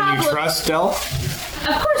 can you trust Delph?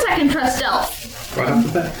 Of course I can trust Delph. Right off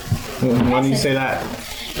the bat. Why do you say that?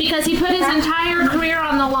 Because he put his entire career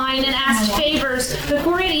on the line and asked favors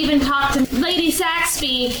before he'd even talked to Lady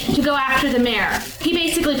Saxby to go after the mayor. He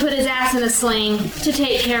basically put his ass in a sling to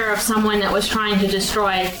take care of someone that was trying to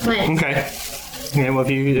destroy Flint. Okay. Yeah, well,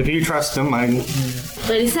 if you trust him,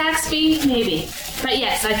 Lady Saxby, maybe. But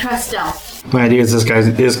yes, I trust Delph. my idea is this guy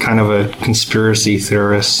is kind of a conspiracy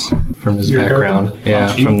theorist from his background.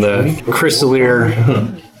 Yeah, from the Chrysalier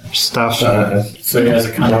stuff. So he has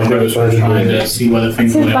a kind of approach for trying to see whether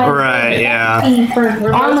things will happen. Right, yeah. For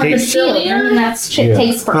armor to shield, and that shit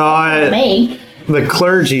takes forever to make. The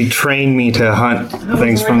clergy trained me to hunt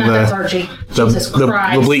things from the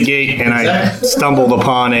Bleak Gate, and I stumbled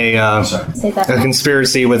upon a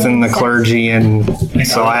conspiracy within the clergy, and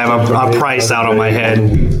so I have a price out on my head.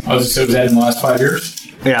 Oh, so was that in the last 5 years?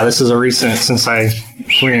 Yeah, this is a recent since I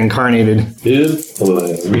reincarnated.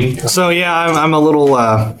 So yeah, I'm a little,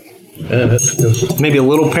 maybe a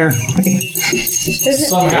little paranoid.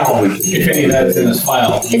 Somehow, if any of that is in this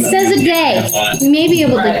file. It says a day. We may be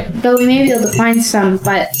able to, though we may be able to find some,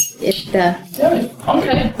 but if the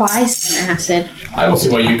bison acid. I don't see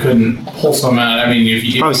why you couldn't pull some out. I mean, if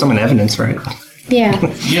you probably some in evidence, right? Yeah.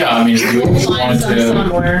 Yeah, I mean, if you wanted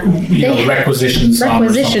to, requisition some.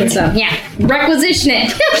 Requisition some, yeah. Requisition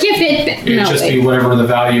it. Give it. It'd just be whatever the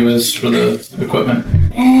value is for the equipment.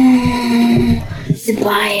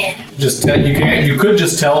 Supply it. Just you could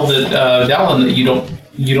just tell that Dallin that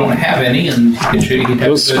you don't have any, and he'd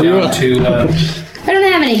have to go down to. I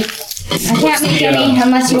don't have any. I can't make any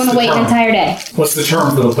unless you want to wait an entire day. What's the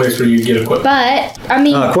term for the place where you get equipment? But I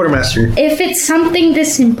mean, quartermaster. If it's something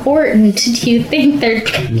this important, do you think they're?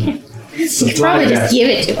 You'd probably just give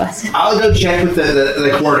it to us. I'll go check with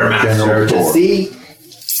the quartermaster to see.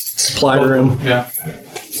 Supply room. Yeah.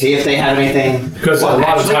 See if they have anything. Because a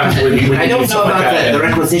lot of times when you I don't know about the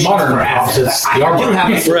requisition modern for houses, I do have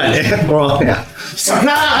a right. Well, yeah.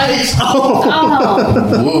 Surprise!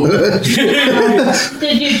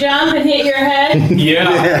 Did you jump and hit your head?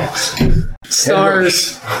 Yeah.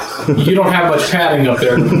 Stars. You don't have much padding up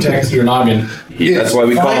there to protect your noggin. That's why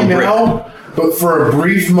we call them brick. now, but for a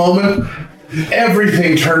brief moment,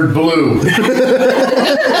 everything turned blue.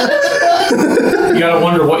 You gotta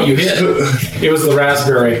wonder what you hit. It was the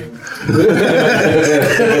raspberry.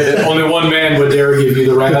 Only one man would dare give you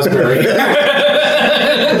the raspberry.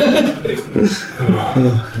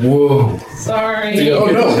 Whoa. Sorry. Oh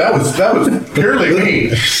no, that was purely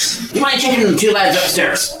me. You mind checking the two lads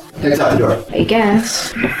upstairs? Heads out the door. I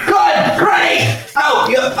guess. Good! Great! Oh,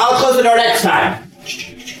 I'll close the door next time.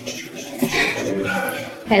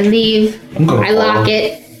 I leave. I lock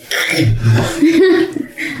it.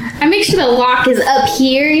 I make sure the lock is up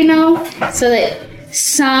here, you know, so that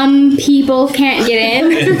some people can't get in.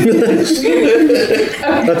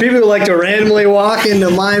 The people who like to randomly walk into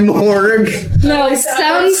my morgue. No,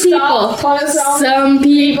 some people. Some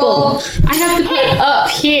people. I have to put it up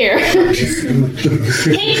here.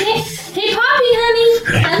 Hey, Poppy, honey,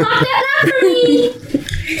 unlock that lock for me.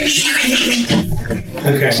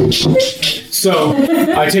 Okay. So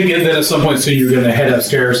I take it that at some point soon you're going to head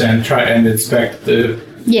upstairs and try and inspect the.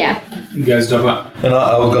 Yeah. You guys don't. And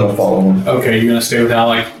I was going to follow him. Okay, you're going to stay with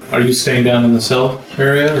Alec. Are you staying down in the cell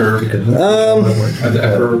area, or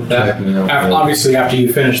obviously after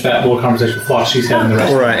you finish that little conversation with Phlox, she's heading the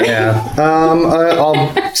rest. Right. Yeah. I'll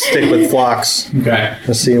stick with Phlox. Okay.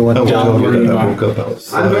 Let's see what. I'm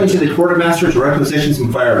going to the quartermaster to requisition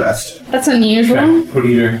some fire rest. That's unusual. Okay. What are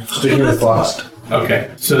you doing? Sticking with Phlox.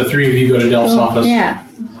 Okay, so the three of you go to Del's office. Yeah.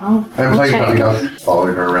 I'm playing nothing else,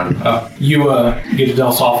 following her around. You get to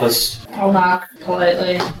Del's office. I'll knock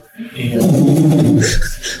politely.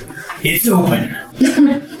 It's open.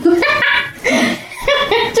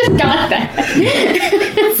 Just got that.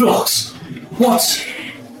 Phlox, what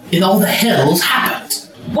in all the hell's happened?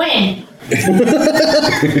 When?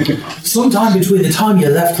 Sometime between the time you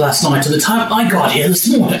left last night and the time I got here this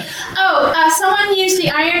morning. Oh, someone used the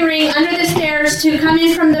iron ring under the stairs to come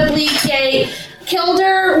in from the Bleak Gate, killed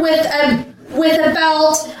her with a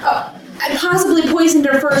belt, possibly poisoned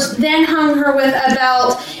her first, then hung her with a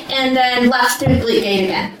belt, and then left through the Bleak Gate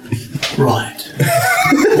again. Right.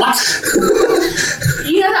 What?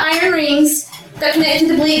 You know the iron rings that connect to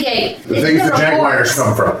the Bleak Gate? The things the Jaguars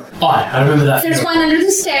come from. I remember that. There's one under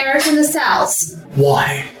the stairs in the cells.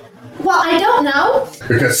 Why? Well, I don't know.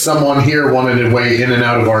 Because someone here wanted to way in and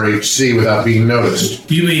out of our HC without being noticed.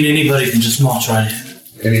 You mean anybody can just march right in?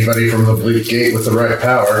 Anybody from the Bleak Gate with the right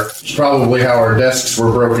power. It's probably how our desks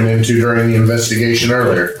were broken into during the investigation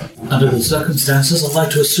earlier. Under the circumstances, I'd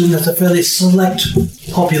like to assume that's a fairly select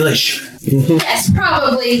population. Yes,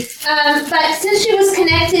 probably. But since she was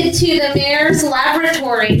connected to the mayor's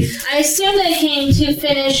laboratory, I assume they came to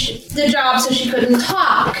finish the job so she couldn't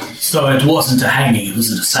talk. So it wasn't a hanging, it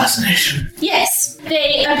was an assassination. Yes.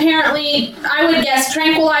 They apparently, I would guess,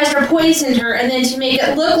 tranquilized or poisoned her, and then to make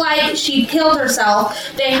it look like she'd killed herself,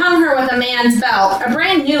 they hung her with a man's belt, a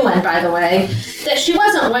brand new one, by the way, that she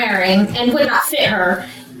wasn't wearing and would not fit her,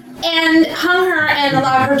 and hung her and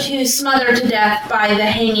allowed her to smother to death by the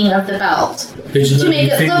hanging of the belt. Did you To know make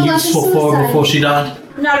it anything look like a useful for her suicide. before she died?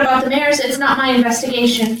 not about the mares. It's not my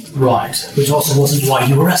investigation. Right. Which also wasn't why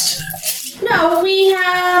you arrested her. No, we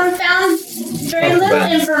have found very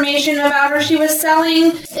little information about her. She was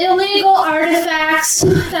selling illegal artifacts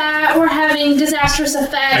that were having disastrous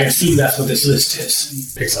effects. I assume that's what this list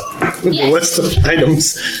is. Picks up. The list of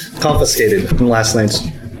items confiscated in last night's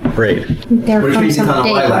raid. Which means you found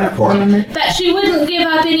a lilac for him. That she wouldn't give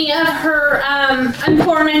up any of her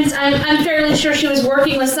informants. I'm fairly sure she was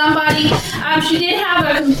working with somebody. She did have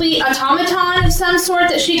a complete automaton of some sort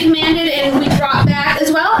that she commanded and we brought back,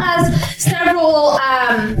 as well as several,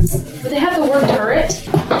 would they have the word turret?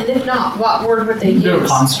 And if not, what word would they use? There were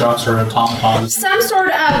constructs or automatons. Some sort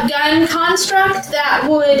of gun construct that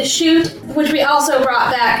would shoot, which we also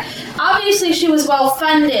brought back. Obviously, she was well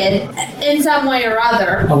funded in some way or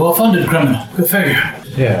other. A well-funded criminal. Good figure.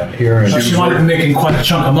 Yeah, here. She might have been making quite a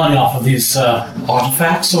chunk of money off of these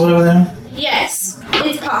artifacts or whatever they are. Yes,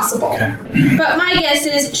 it's possible. Okay. But my guess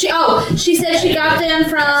is she said she got them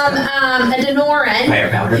from a Denoran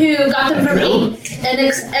who got them from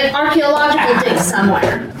an archaeological dig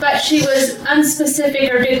somewhere. But she was unspecific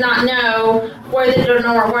or did not know where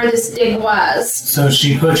this dig was. So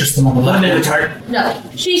she purchased them on the level. No,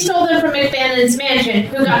 she stole them from McFadden's mansion,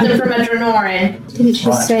 who got them from a Denoran. Didn't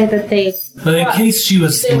she say that they... But in case she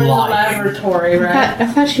was They were in the lying. laboratory, right? I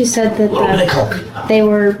thought she said that they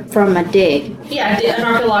were from a dig. Yeah, an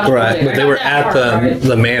archaeological dig. Right, but they were at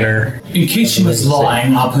the manor. In case she was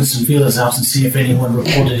lying, I'll put some feelers out and see if anyone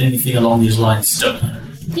reported anything along these lines stolen.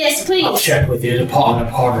 Yes, please. I'll check with the Department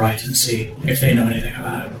of Cartwright and see if they know anything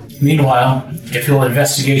about it. Meanwhile, if your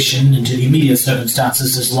investigation into the immediate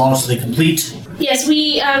circumstances is largely complete... Yes,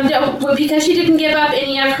 we don't, because she didn't give up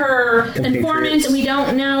any of her informants. We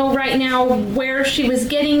don't know right now where she was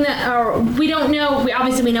getting them, or we don't know.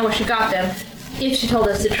 Obviously, we know where she got them, if she told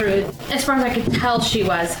us the truth. As far as I could tell, she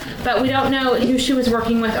was, but we don't know who she was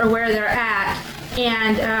working with or where they're at.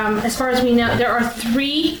 And as far as we know, there are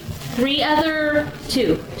two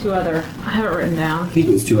other. I have it written down. I think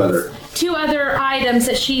it was two other items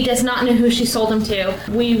that she does not know who she sold them to.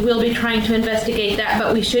 We will be trying to investigate that,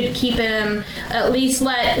 but we should keep him, at least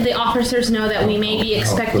let the officers know that we may be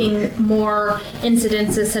expecting more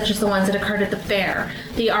incidences such as the ones that occurred at the fair.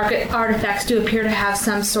 The artifacts do appear to have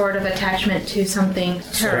some sort of attachment to something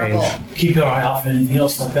terrible. Keep your eye out for anything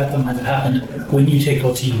else like that might have happened when you take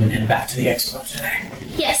your team and head back to the expo today.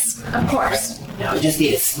 Yes, of course. Now we just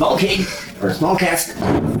need a small keg or a small cask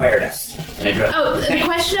of fire dust. Oh, the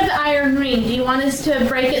question of the iron ring. Do you want us to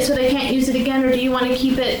break it so they can't use it again, or do you want to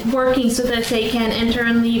keep it working so that they can enter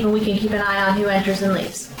and leave and we can keep an eye on who enters and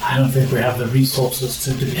leaves? I don't think we have the resources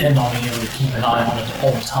to depend on being able to keep an eye on it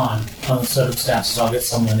all the time. Under the circumstances, I'll get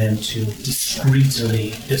someone in to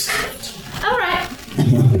discreetly disable it. All right.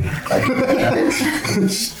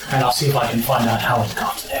 And I'll see if I can find out how it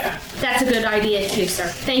got there. That's a good idea too, sir.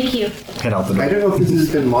 Thank you. Head out the door. I don't know if this has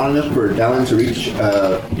been long enough for Dallin to reach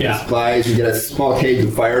supplies and get a small keg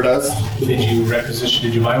of fire dust. Did you requisition?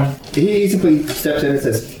 Did you buy one? He simply steps in and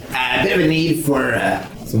says, A bit of a need for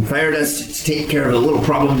some fire dust to take care of a little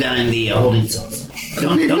problem down in the holding cells.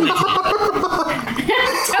 Don't mention it.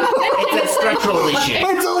 It's a structural issue.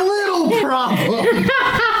 It's a little problem.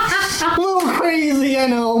 A little crazy, I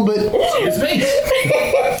know, but... Excuse me?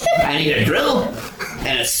 I need a drill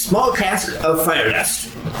and a small cask of fire dust.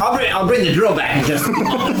 I'll bring the drill back in just a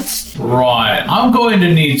moment. Right. I'm going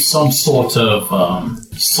to need some sort of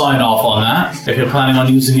sign off on that. If you're planning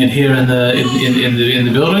on using it here in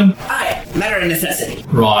the building. Aye, matter of necessity.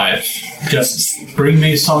 Right. Just bring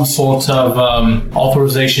me some sort of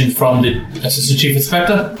authorization from the Assistant Chief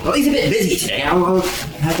Inspector. Well, he's a bit busy today. I'll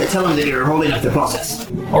have to tell him that you're holding up the process.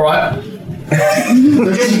 All right. So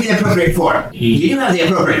just give me the appropriate form. You do have the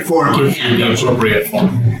appropriate form on hand. The appropriate form.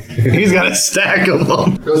 He's got a stack of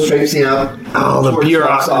them. goes traipsing up. Oh, the towards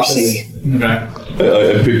Flock's bureaucracy. Okay.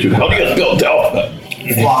 I pictured how do you go down?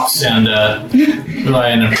 Flox and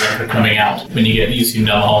Ryan and Rick are coming out when you see them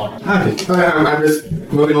down the hall. Okay. I'm just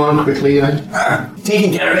moving along quickly.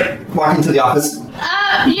 Taking care of it. Walking to the office.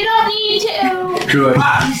 You don't need to. Good.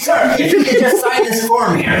 Sir, if you could just sign this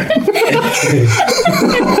form here.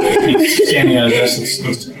 He's standing at a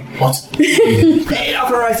desk. What? It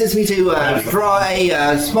authorizes me to draw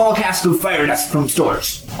a small cask of fire dust from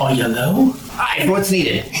stores. Are you low? Aye, for what's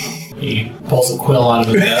needed. He pulls a quill out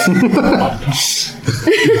of his desk.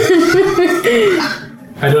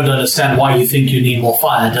 I don't understand why you think you need more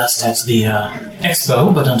fire dust at the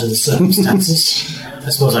expo, but under the circumstances, I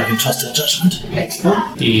suppose I can trust your judgment.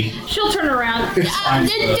 Expo? She'll turn around. No!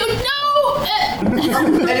 And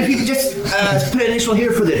if you could just put an initial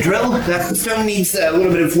here for the drill, that stone needs a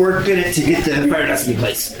little bit of work in it to get the fire dust in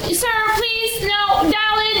place. Sir, please, no,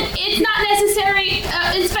 Dallin, it's not necessary.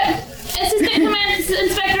 Assistant Command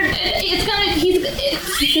Inspector, it's gonna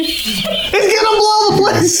blow the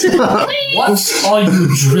place up. What are you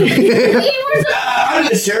drinking? Under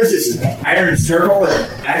the stairs is an iron circle that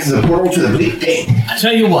acts as a portal to the bleak pit. I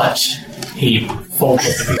tell you what, he folds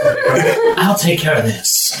it. I'll take care of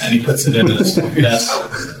this. And he puts it in his desk.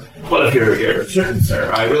 Well, if you're certain,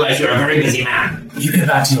 sir, I realize you're a very busy man. You get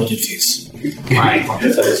back to your duties. Right.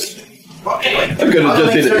 Well, anyway, I'll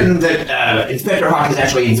make certain that Inspector Hawk has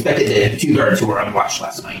actually inspected the 2 guards who were on watch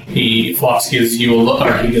last night. Flox gives you a look,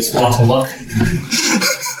 or he gives Flox a look.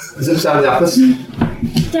 Is it sound the opposite?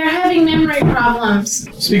 They're having memory problems.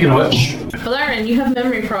 Speaking of which, Valerian, you have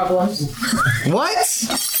memory problems. What?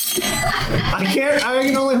 I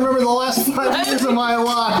can only remember the last 5 years of my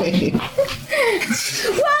life.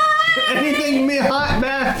 What? Anything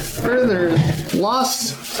back further.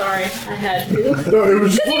 Lost. Sorry, I had to. No, it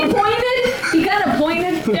was. Because he pointed. He kind of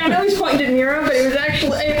pointed. Yeah, I know he's pointing at Nero, but it was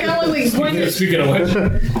actually. It kind of looked like he pointed. Speaking of which,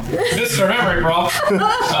 Mr. Memory Prop,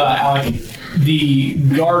 Alec, the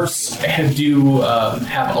guards do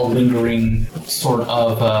have a lingering sort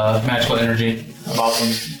of magical energy about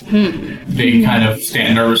them. They kind of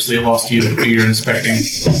stand nervously whilst you're inspecting.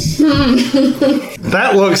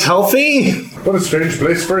 That looks healthy. What a strange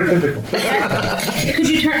place for a tentacle. Could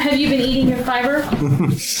you turn? Have you been eating your fiber?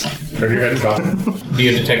 Turn your head, Scott. Do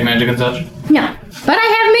you detect magic and such? No. But I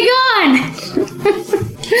have Megan!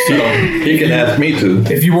 So He can ask me to.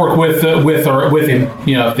 if you work with him, if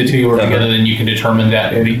the two work together, then you can determine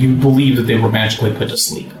that you believe that they were magically put to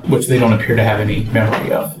sleep, which they don't appear to have any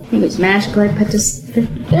memory of. He was magically put to sleep.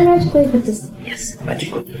 They're magically put to sleep. Yes,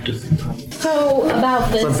 magically put to sleep. So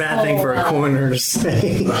about this. It's a bad thing for a coroner to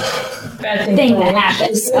say. Bad Thing that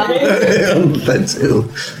happens. That too.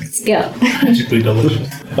 Let's go. Magically delicious.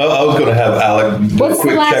 I was going to have Alec do a What's the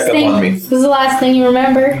quick last checkup thing? on me. What's the last thing you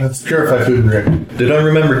remember? Let's purify food and drink. Did I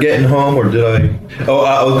remember getting home, or did I? Oh,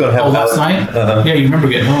 I was going to have. Last night? Uh-huh. Yeah, you remember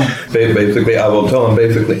getting home. Basically, I will tell him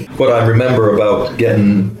basically what I remember about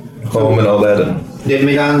getting home and all that. And Did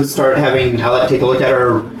Megan start having Alec take a look at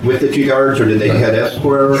her with the 2 guards, or did they head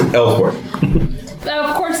elsewhere? elsewhere.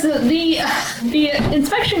 Of course, the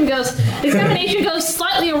examination goes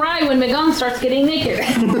slightly awry when Megan starts getting naked.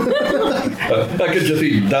 I could just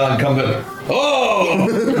see Don come in. Oh!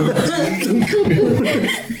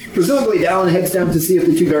 Presumably, Dallin heads down to see if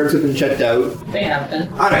the 2 guards have been checked out. They have been.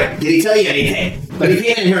 Alright, did he tell you anything? But he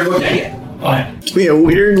came in here and looked at you. Alright, Give me a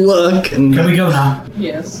weird look. And can we go now?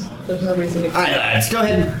 Yes. There's no reason to. Alright, lads, go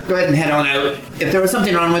ahead and head on out. If there was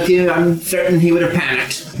something wrong with you, I'm certain he would have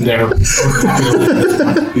panicked. There.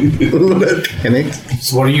 Panicked.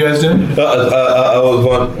 So what are you guys doing? I was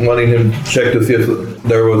wanting him to check to see if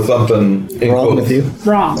there was something Wrong with you?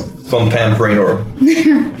 Wrong. some tampering or.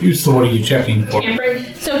 So what are you checking for?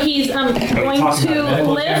 So he's going to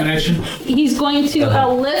lift. He's going to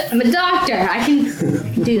lift. I'm a doctor. I can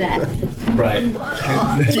do that. Right.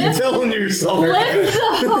 You're telling yourself. Lift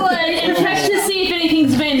the hood and check to see if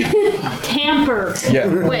anything's been tampered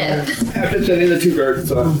with. After sending the 2 guards,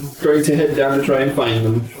 I'm going to head down to try and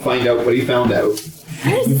find out what he found out.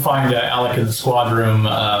 You find Alec in the squad room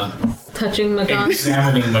Touching Magan.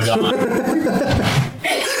 examining Magan.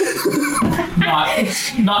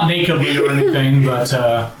 not nakedly or anything, but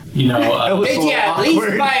Did you at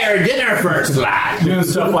least buy her dinner first, lad? doing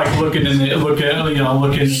stuff like looking,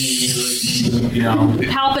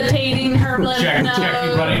 Palpitating her lymph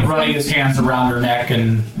nodes. running his hands around her neck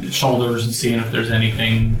and shoulders and seeing if there's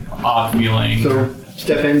anything odd feeling. So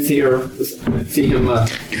step in, see him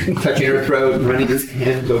touching her throat and running his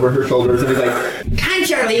hands over her shoulders, and he's like, Can't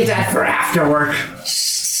you leave that for after work?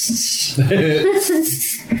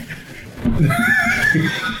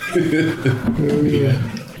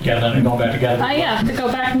 Yeah, then we're going back together. Yeah, to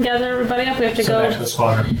go back and gather everybody up. We have to So go back to the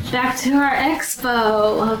squadron. back to our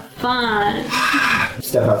expo of fun.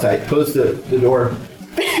 step outside, close the door.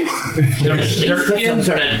 Some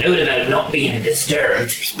sort of note about not being disturbed. You're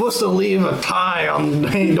supposed to leave a tie on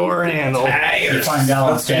the door handle. You find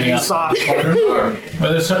Alec standing outside the squadron.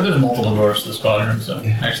 Well, there's multiple doors to the squadron, so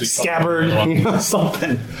actually Scabbard,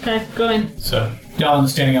 something. Okay, go in. So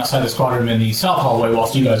Dallin's standing outside the squadron in the south hallway,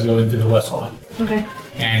 whilst you guys go into the west hallway. Okay.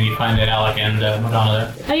 And you find that Alec and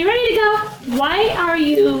Madonna there. Are you ready to go? Why are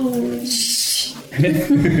you...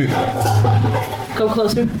 Go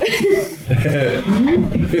closer.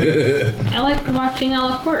 Alec watching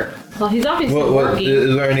Alec work. Well, he's obviously What working.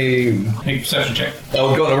 is there any? Make a perception check. I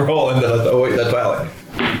was going to roll and then I thought, oh wait, that's Alec.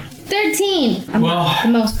 13. I'm Well, the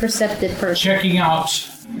most perceptive person. checking out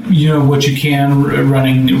you know what you can,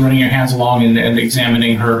 running your hands along and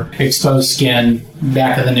examining her exposed skin,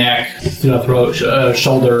 back of the neck, throat,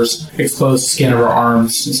 shoulders, exposed skin of her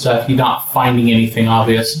arms and stuff. You're not finding anything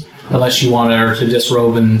obvious. Unless you want her to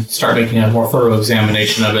disrobe and start making a more thorough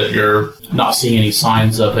examination of it, you're not seeing any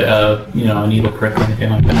signs of a needle prick or anything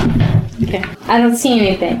like that. Okay. I don't see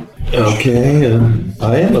anything. Okay,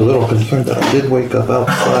 I am a little concerned that I did wake up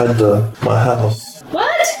outside my house.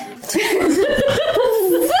 What?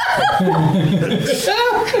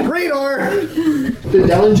 Radar! Did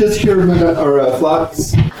Dylan just hear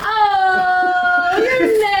Flux? Oh,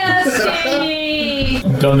 you're nasty.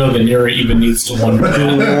 Don't know that Nira even needs to wonder.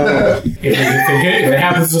 if it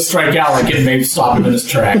happens to strike out, like it may stop him in his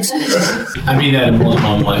tracks. I mean that in more than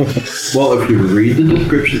one way. Well, if you read the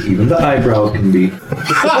description, even the eyebrows can be.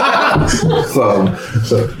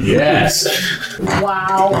 so yes.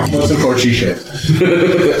 Wow. Most of course she should.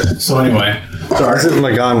 So anyway. Sorry, this is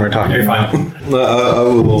Magan we're talking You're about. fine.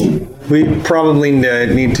 We probably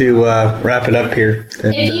need to wrap it up here.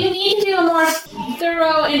 If you need to do a more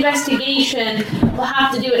thorough investigation, we'll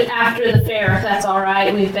have to do it after the fair, if that's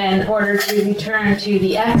alright. We've been ordered to return to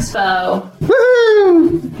the expo.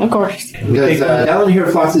 Woohoo! Of course. Does Dylan hear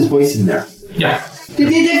Flux's voice in there? Yeah.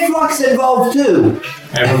 Did you get Flux involved too?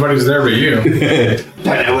 Everybody's there but you.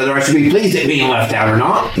 Don't know whether I should be pleased at being left out or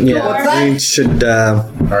not. Yeah, we should.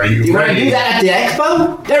 Are you You want to ready? do that at the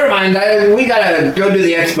expo? Never mind. We gotta go do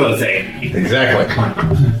the expo thing. Exactly.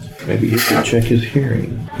 maybe you should check his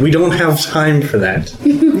hearing. We don't have time for that.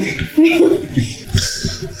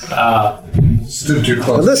 Stood too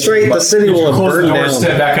close. At this rate, the city will have Close the burned door, down.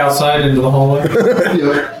 step back outside into the hallway.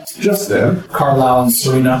 Yep. Just then. Carlisle and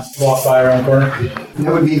Serena walk by around the corner.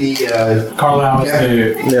 That would be the Carlisle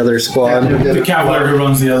is The other squad. the cavalier who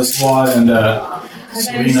runs the other squad, and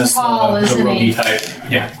Serena's Paul, the isn't roguey he? type.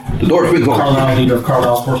 Yeah. The door's been closed. Carlisle, leader of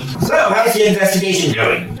Carlisle's force. So, how's the investigation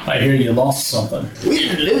going? I hear you lost something. We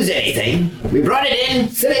didn't lose anything. We brought it in,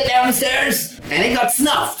 set it downstairs, and it got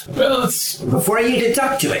snuffed. Well, it's Before you could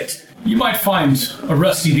talk to it. you might find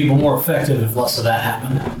arresting people more effective if less of that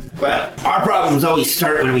happened. Well, our problems always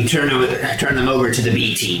start when we turn them over to the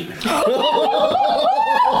B team.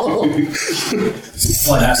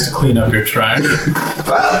 One has to clean up your trash.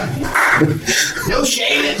 Well, no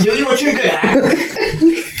shame in doing what you're good at.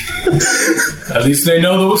 At least they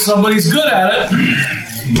know that somebody's good at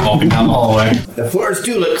it. Walking down the hallway. The floors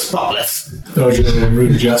do look spotless. Throws you a little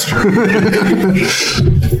rude gesture.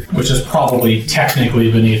 Which is probably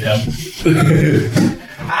technically beneath him.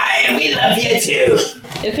 Hi, and we love you too.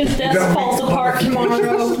 If his desk falls apart tomorrow,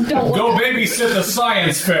 don't Go babysit the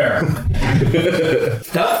science fair.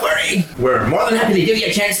 Don't worry. We're more than happy to give you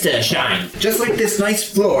a chance to shine. Just like this nice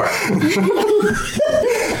floor. Did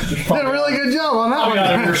a really good job on that I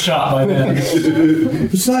got a shot by then.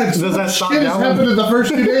 Besides, Does that stop shit has down? happened in the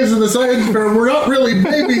first 2 days of the science fair. We're not really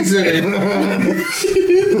babysitting.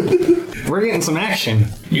 We're getting some action.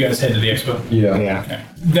 You guys head to the expo. Yeah. Okay.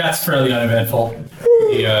 That's fairly uneventful.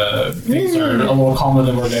 The things are a little calmer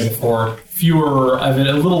than were the day before. Fewer, a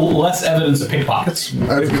little less evidence of pickpockets.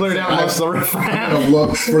 I've Cleared out most of the riffraff. I've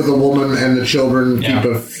looked for the woman and the children. Yeah.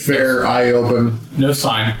 Keep a fair eye open. No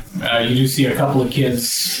sign. You do see a couple of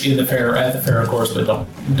kids at the fair, of course, but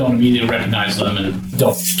don't immediately recognize them and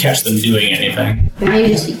don't catch them doing anything. They may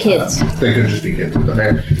just be kids. They could just be kids at the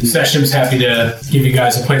fair. Session's happy to give you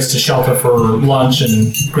guys a place to shelter for lunch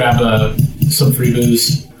and grab some free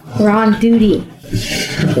booze. We're on duty.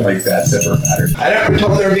 Like that's ever mattered. I don't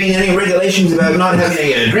recall there being any regulations about not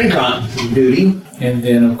having a drink on duty. And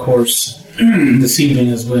then, of course, this evening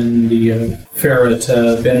is when the fair at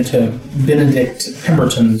Benedict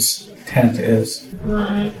Pemberton's tent is.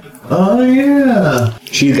 Right. Oh yeah.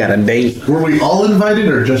 She's got a date. Were we all invited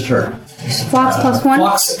or just her? Fox plus one.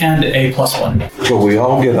 Flux and a +1. So we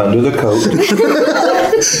all get under the coat.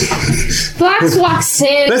 Fox walks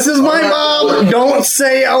in. This is my mom. Don't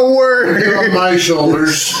say a They're word. on my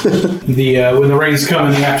shoulders. When the rains come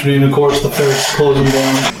in the afternoon, of course, the fair's closing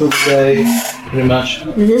down for the day, pretty much.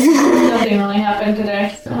 Nothing really happened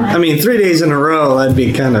today. I mean, 3 days in a row, that'd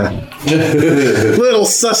be kind of little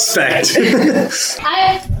suspect.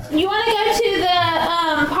 You want to go to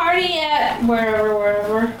the party at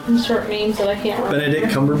wherever. Short names that I can't remember.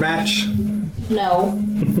 Benedict Cumberbatch. No.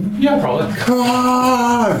 Yeah, probably.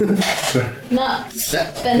 Not.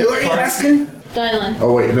 Who are you asking? Dylan.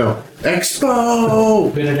 Oh wait, no.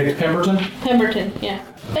 Expo. Benedict Pemberton? Pemberton, yeah.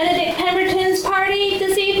 Benedict Pemberton's party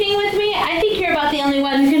this evening with me? I think you're about the only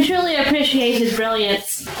one who can truly appreciate appreciate his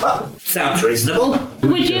brilliance. Well, sounds reasonable.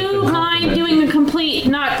 Would you mind doing a complete,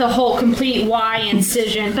 not the whole complete Y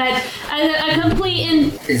incision, but a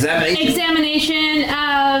complete examination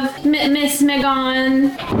of Miss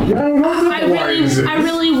Megan? I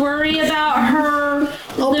really worry about her.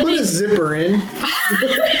 I'll put a zipper in.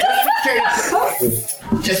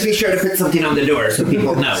 Just be sure to put something on the door so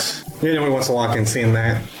people know. Nobody wants to walk in seeing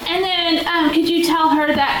that. And then, could you tell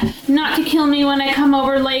her that not to kill me when I come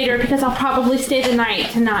over later because I'll probably stay the night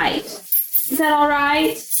tonight. Is that all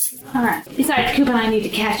right? All right. Besides, Coop and I need to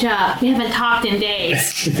catch up. We haven't talked in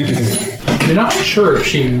days. You're not sure if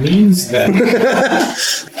she means that.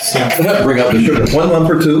 Bring up the sugar. 1 lump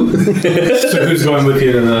or 2. So who's going with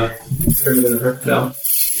you to the no?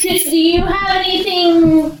 Do you have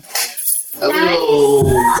anything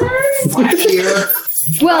nice here?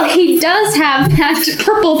 Well, he does have that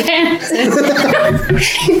purple pants and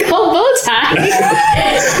gold bow tie.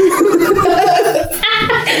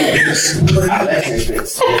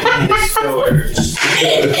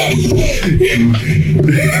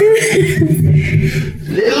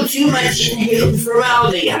 Little too much inhaled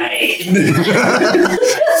formaldehyde.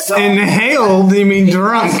 Inhaled? You mean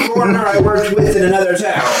drunk? The coroner I worked with in another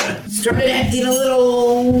town started acting a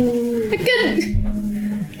little.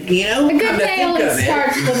 You know, a good day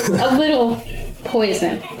starts with a little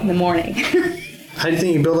poison in the morning. How do you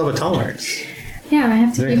think you build up a tolerance? Yeah, I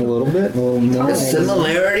have to drink a little bit, a little more. The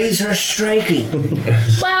similarities are striking.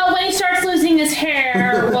 Well, when he starts losing his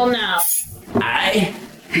hair, we'll know. I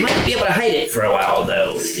might be able to hide it for a while,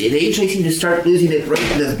 though. They usually seem to start losing it right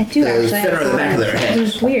in the center of the back of their head. It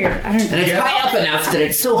was weird. I don't know. And it's high up enough that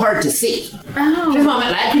it's so hard to see. Oh. Just a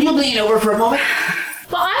moment, lad. Could you lean over for a moment?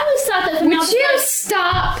 Well, I always thought that. Would you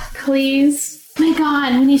stop, please? My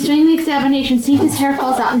God, when he's doing the examination, see if his hair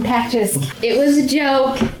falls out in patches. It was a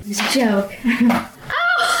joke. It was a joke.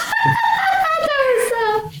 Oh! That was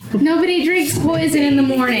so. Nobody drinks poison in the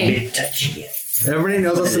morning. Everybody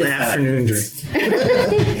knows it's an afternoon drink.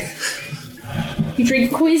 You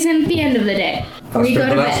drink poison at the end of the day. Or you go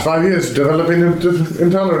to the last bed. 5 years developing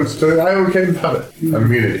intolerance to iocane powder.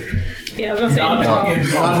 Immunity. Yeah, I was gonna say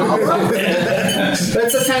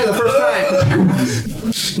That's the kind of the first time.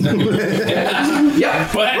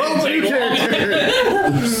 Yeah,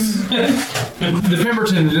 the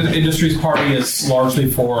Pemberton Industries Party is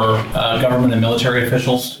largely for government and military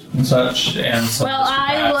officials and such. And well,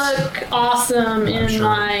 I look awesome in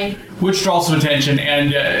my. Which draws some attention,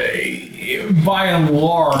 and by and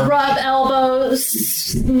large, rub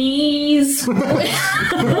elbows, knees.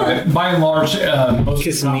 By and large, most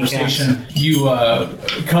of the conversation you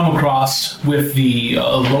come across with the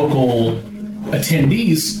local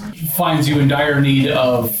attendees finds you in dire need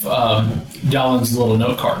of Dallin's little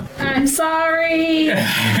note card. I'm sorry.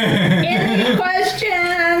 Any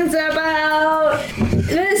questions about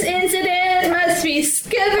this incident must be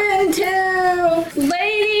given to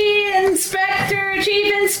Lady Inspector,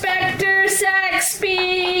 Chief Inspector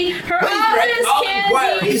Saxby. Her office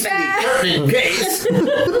can be found.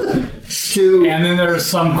 And then there's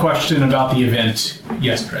some question about the event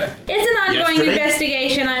yesterday. It's an ongoing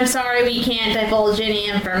investigation. I'm sorry we can't divulge any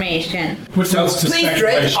information. Which goes to please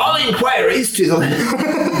direct all inquiries to the.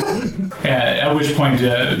 At which point,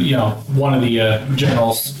 one of the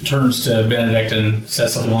generals turns to Benedict and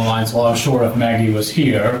says something along the lines, well, I'm sure if Maggie was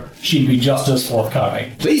here, she'd be just as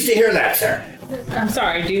forthcoming. Pleased to hear that, sir. I'm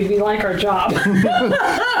sorry, dude. We like our job.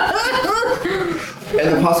 And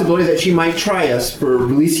the possibility that she might try us for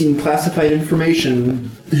releasing classified information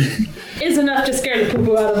is enough to scare the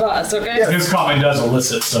poo-poo out of us, okay? Yeah. This comment does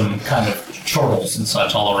elicit some kind of chortles and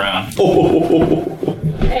such all around.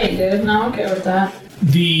 Hey, dude. No, I'm okay with that.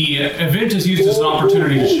 The event is used as an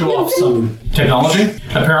opportunity to show off some technology.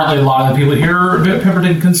 Apparently, a lot of the people here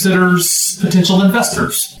Pemberton considers potential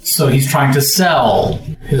investors. So he's trying to sell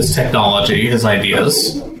his technology, his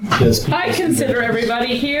ideas. I consider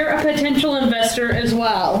everybody here a potential investor as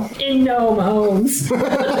well in gnome homes.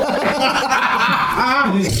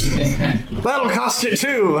 That'll cost you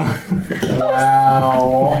too.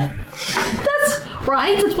 Wow. That's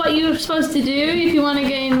right. That's what you're supposed to do if you want to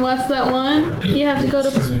gain less than one. You have to go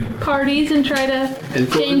to parties and try to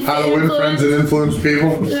gain how to win friends and influence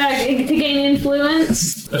people. To gain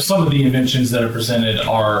influence. Some of the inventions that are presented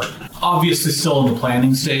are obviously still in the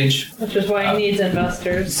planning stage. Which is why he needs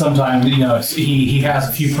investors. Sometimes, he has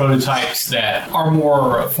a few prototypes that are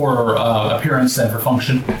more for appearance than for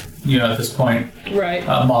function. At this point, right?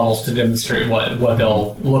 Models to demonstrate what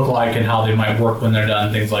they'll look like and how they might work when they're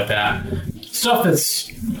done, things like that. Stuff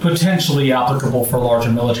that's potentially applicable for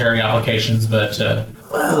larger military applications, but...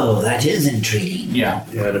 Well, that is intriguing. Yeah.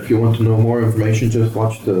 Yeah, and if you want to know more information, just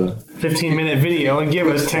watch the 15-minute video and give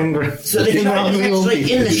us 10 grand. So the child is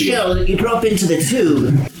actually in the shell that you drop into the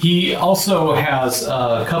tube. He also has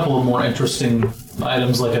a couple of more interesting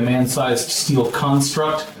items, like a man-sized steel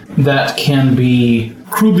construct that can be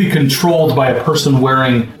crudely controlled by a person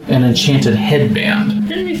wearing an enchanted headband.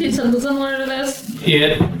 Didn't we see something similar to this?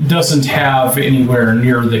 It doesn't have anywhere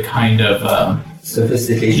near the kind of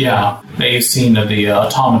sophistication. Yeah, that you've seen of the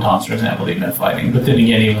automatons, for example, they've been fighting. But then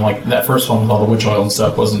again, even like that first one with all the witch oil and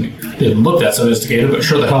stuff didn't look that sophisticated, but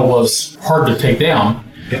sure the hell was hard to take down.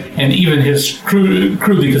 And even his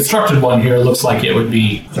crudely constructed one here looks like it would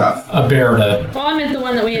be a bear to... Well, I meant the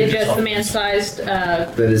one that we had just, the man-sized...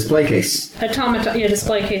 the display case. Automaton,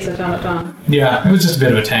 display case automaton. Yeah, it was just a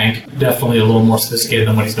bit of a tank. Definitely a little more sophisticated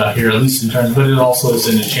than what he's got here, at least in terms... But it also is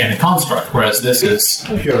an enchanted construct, whereas this is...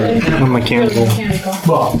 Mechanical.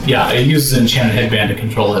 Well, yeah, it uses an enchanted headband to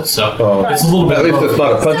control it, so it's a little bit... At least it's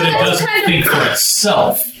not a punch. But it does think for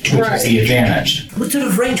itself, which is the advantage. What sort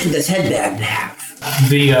of range would this headband have?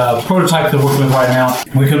 The prototype that we're working with right now,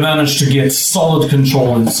 we can manage to get solid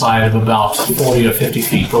control inside of about 40 or 50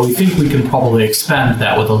 feet, but we think we can probably expand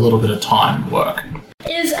that with a little bit of time and work.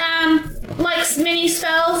 Is, like mini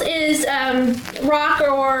spells, is, rock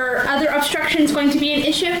or other obstructions going to be an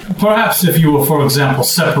issue? Perhaps if you were, for example,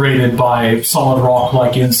 separated by solid rock,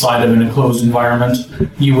 like inside of an enclosed environment,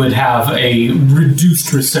 you would have a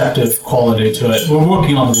reduced receptive quality to it. We're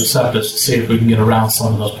working on the receptors to see if we can get around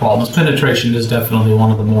some of those problems. Penetration is definitely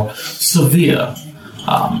one of the more severe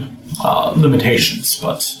limitations,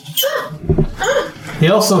 but... He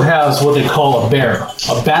also has what they call a bear,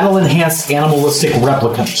 a battle-enhanced animalistic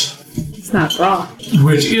replicant. It's not raw.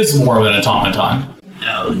 Which is more of an automaton.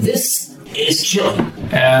 No, this is chilling.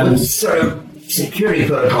 And what sort of security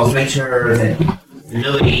protocols make sure that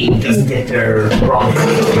nobody doesn't get their wrong.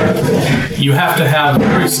 You have to have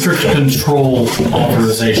very strict control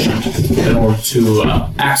authorization in order to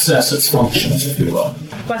access its functions, if you will.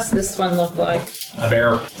 What's this one look like? A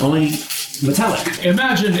bear. Only metallic.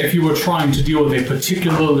 Imagine if you were trying to deal with a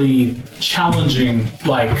particularly challenging,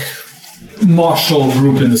 like, martial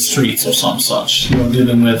group in the streets or some such. You know,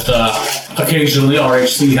 dealing with, occasionally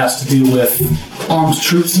RHC has to deal with armed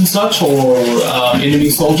troops and such, or enemy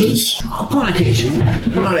soldiers. Upon occasion,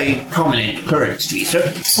 not a prominent occurrence to you,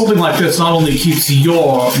 sir. Something like this not only keeps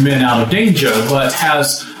your men out of danger, but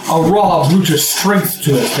has a raw, brutish strength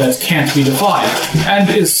to it that can't be defied, and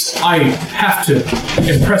is, I have to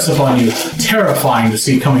impress upon you, terrifying to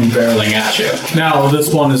see coming barreling at you. Now,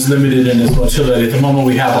 this one is limited in its motility. At the moment,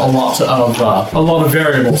 we have a lot of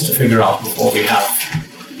variables to figure out before we have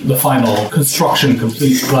the final construction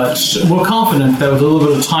complete, but we're confident that with a little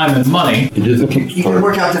bit of time and money, it is a you can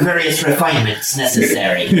work out the various refinements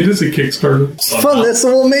necessary. It is a Kickstarter. Fun, this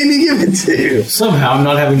will maybe give it to you. Somehow, I'm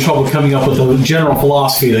not having trouble coming up with the general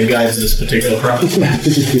philosophy that guides this particular premise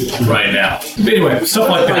right now. But anyway, stuff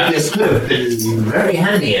like that. This could have been very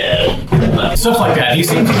handy. Stuff like that. He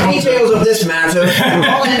seems details of this matter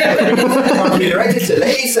are directed to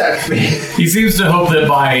Lady Saxby. He seems to hope that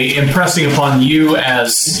by impressing upon you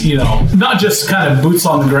as, you know, not just kind of boots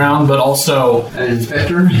on the ground, but also an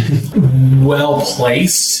inspector, well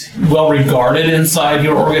placed, well regarded inside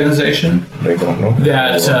your organization,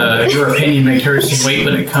 that your opinion may carry some weight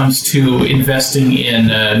when it comes to investing in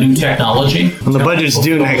new technology. And the budget's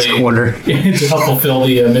due next quarter. To help fulfill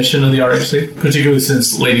the mission of the RHC, particularly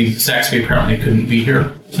since Lady Saxby apparently couldn't be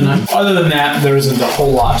here tonight. Other than that, there isn't a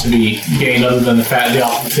whole lot to be gained other than the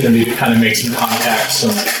opportunity to kind of make some contacts.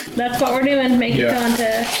 That's what we're doing, making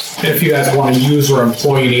contacts. If you guys want to use or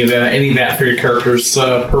employ any of that for your character's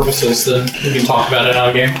purposes, then we can talk about it out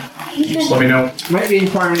of game. Just let me know. Might be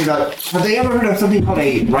inquiring about, have they ever heard of something called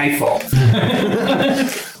a rifle?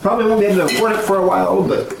 Probably won't be able to afford it for a while,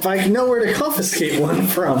 but if I know where to confiscate one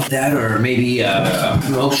from. That, or maybe a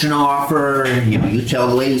promotional offer. You tell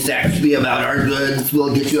the Lady Saxby about our goods,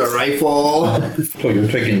 we'll get you a rifle. So you're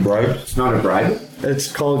taking bribes? It's not a bribe.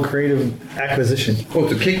 It's called creative acquisition. Oh,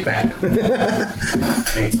 it's a kickback.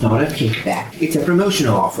 It's not a kickback. It's a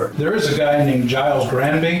promotional offer. There is a guy named Giles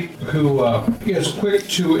Granby who is quick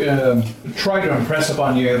to try to impress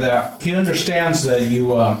upon you that he understands that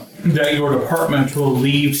that your department will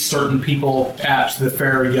leave certain people at the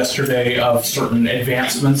fair yesterday of certain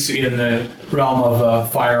advancements in the realm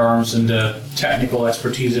of firearms and technical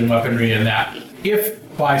expertise in weaponry, and that if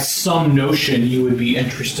by some notion you would be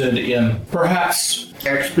interested in perhaps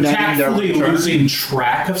tactfully losing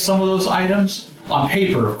track of some of those items, on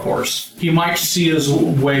paper of course, he might see his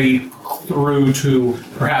way through to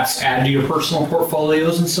perhaps add to your personal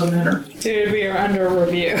portfolios in some manner. Dude, we are under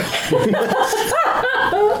review.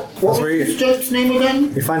 What was your student's name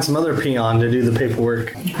again? We find some other peon to do the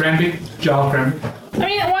paperwork. Granby? Giles Granby? I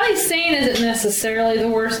mean, what he's saying isn't necessarily the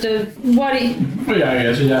worst of what he... Oh,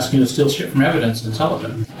 yeah, he's asking you to steal shit from evidence and tell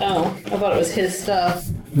it. Oh, I thought it was his stuff.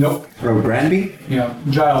 Nope. Robert Granby? Yeah,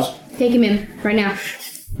 Giles. Take him in right now.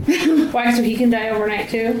 Why, so he can die overnight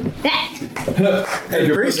too? Hey,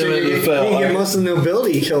 pretty sure you get most of the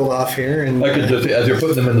nobility killed off here. And I could just, as you're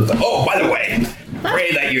putting them in the cell. Oh, by the way,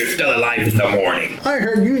 pray that you're still alive in the morning. I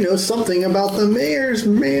heard you know something about the mayor's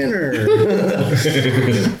manor.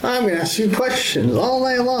 I'm going to ask you questions all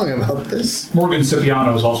night long about this. Morgan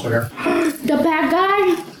Cipriano is also here. The bad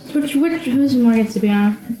guy? Who's Morgan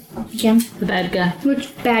Cipriano? Jim? The bad guy.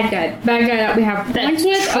 Which bad guy? Bad guy that we have points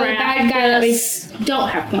with, or the bad guy that we don't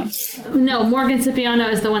have points? No, Morgan Cipriano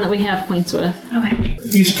is the one that we have points with. Okay.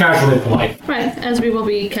 He's casually polite. Right, as we will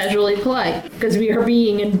be casually polite, because we are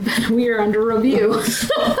we are under review.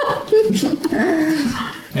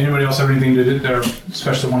 Anybody else have anything to do there,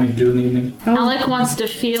 especially wanting to do in the evening? Alec wants to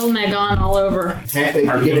feel Megan all over. Are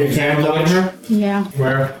you getting his hands on her? Yeah.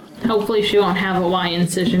 Where? Hopefully she won't have a Y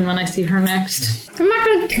incision when I see her next. I'm not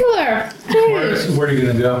gonna kill her. Where are you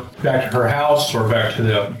going to go? Back to her house or back to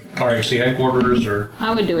the RXC headquarters? Or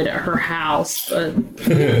I would do it at her house, but...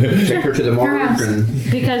 Take her to the morgue and...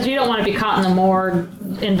 Because you don't want to be caught in the morgue,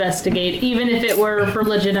 investigate. Even if it were for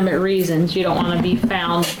legitimate reasons, you don't want to be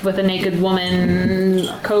found with a naked woman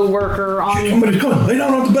co-worker on... Somebody come, lay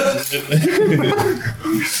down on the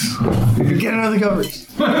bed. Get out of the covers.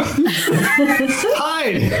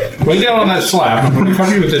 Hide. lay down on that slab. I'm going to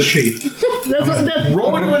cover you with this sheet. That's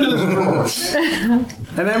Roll it into this drawer.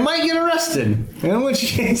 And I might get arrested. In which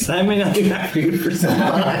case, I may not be back for you for some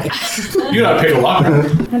time. You gotta pay a lot. I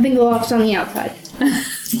think the lock's on the outside.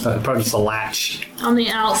 Probably just a latch. on the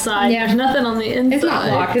outside. Yeah. There's nothing on the inside. It's not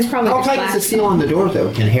locked. It's probably How just tight is the glass. seal on the door,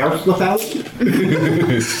 though? Can hair slip out?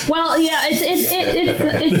 Well, yeah, it's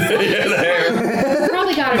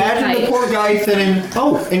Probably got it Imagine the tight. poor guy sitting,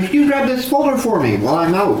 oh, and can you grab this folder for me while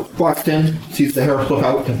I'm out? Walks in, sees the hair slip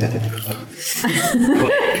out.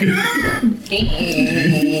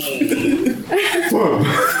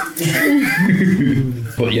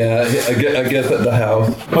 But yeah, I guess at the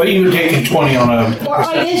house. But you would take 20 on a. Or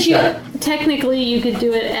I guess you technically you could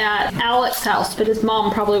do it at Alex's house, but his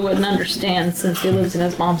mom probably wouldn't understand since he lives in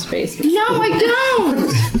his mom's basement. No, I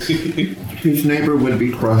don't. His neighbor would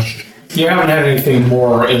be crushed. You haven't had anything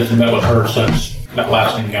more intimate with her since that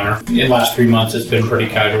last encounter. In the last 3 months, it's been pretty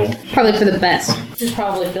casual. Probably for the best. She's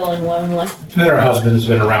probably feeling lonely. And her husband's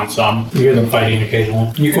been around some. You hear them fighting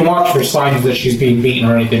occasionally. You can watch for signs that she's being beaten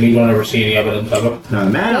or anything, but you don't ever see any evidence of it. Now,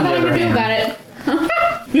 man, on the Nothing other to do hand, about it.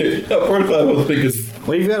 At first I was thinking,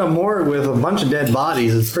 Well, you've got a morgue with a bunch of dead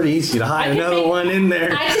bodies. It's pretty easy to hide another one in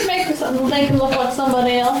there. I could make him look like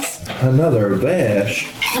somebody else. another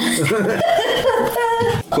bash.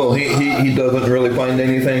 Well, he doesn't really find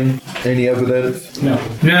anything, any evidence. No.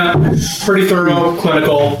 Yeah, pretty thorough,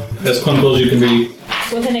 clinical, as clinical as you can be.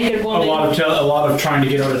 With a naked A woman. lot of trying to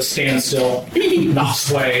get her to stand still, not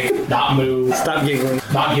sway, not move, Stop giggling.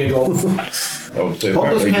 not giggle. I would say hold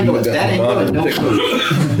this apparently candle at that angle and don't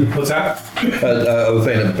move. What's that? I was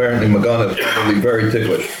saying apparently Magana is probably very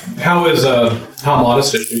ticklish. How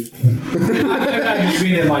modest is she? I just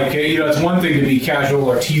mean like, it's one thing to be casual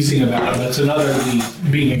or teasing about it, but it's another to be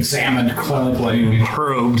being examined clinically.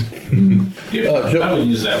 Probed. Yeah, I wouldn't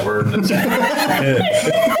use that word. That's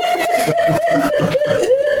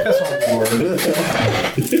not the word.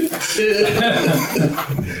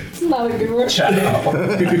 It's not a good word. Shut up. I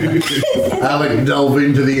like to delve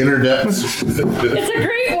into the inner depths. It's a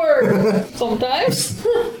great word. Sometimes.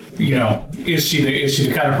 Is she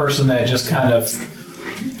the kind of person that just kind of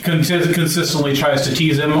consistently tries to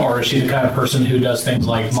tease him, or is she the kind of person who does things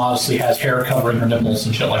like modestly has hair covering her nipples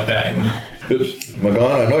and shit like that?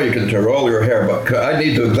 Magana, I know you can tear all your hair, but I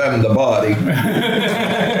need to examine the body.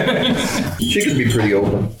 She can be pretty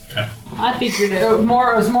open. I figured it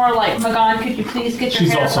was more like, Magan, could you please get your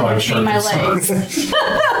She's hair also from a between my legs?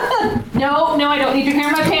 No, I don't need your hair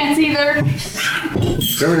in my pants either.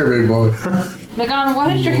 Come here, big boy. Magan,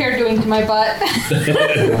 what is your hair doing to my butt?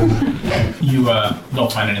 You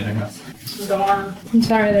don't find anything else. Darn. I'm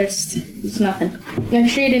sorry, there's nothing. Make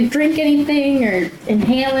sure you didn't drink anything or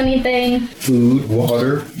inhale anything. Food,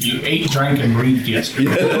 water. You ate, drank, and breathed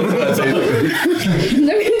yesterday. Did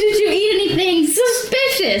you eat anything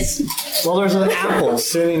suspicious? Well, there's an apple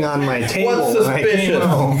sitting on my table. What's when I came suspicious?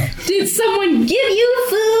 home. Did someone give you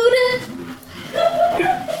food?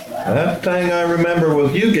 That thing I remember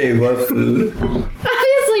was you gave us food.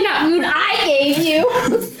 Obviously not food I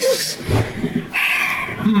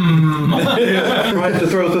trying to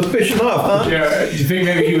throw suspicion off, huh? Yeah, you think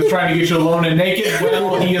maybe he was trying to get you alone and naked?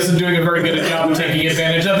 Well, he isn't doing a very good job of taking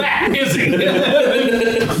advantage of that, is he?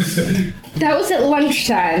 That was at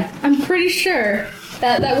lunchtime. I'm pretty sure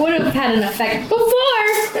that would have had an effect before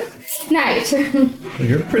night.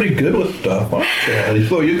 You're pretty good with stuff, aren't you?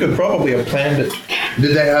 So you could probably have planned it.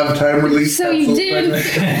 Did they have time release? So you didn't.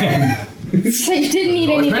 So you didn't eat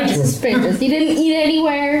anything suspicious. You didn't eat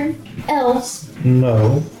anywhere else.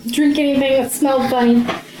 No. Drink anything that smelled funny.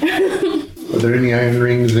 Are there any iron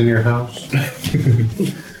rings in your house?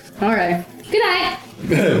 All right. Good night.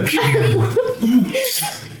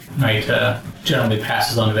 Night generally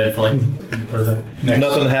passes uneventfully. For the next.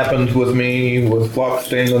 Nothing happened with me with Flock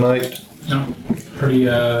staying the night. No,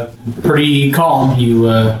 pretty calm. You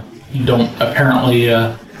don't apparently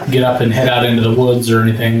get up and head out into the woods or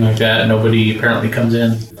anything like that. Nobody apparently comes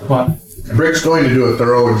in. What? Rick's going to do a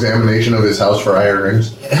thorough examination of his house for iron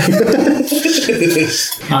rings.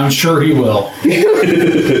 I'm sure he will.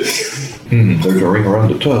 There's a ring around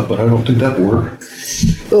the tub, but I don't think that will work.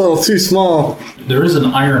 A little too small. There is an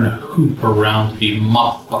iron hoop around the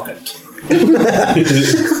mop bucket.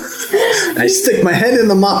 I stick my head in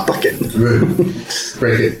the mop bucket. Good.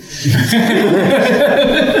 Break it.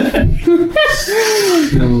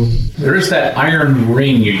 There is that iron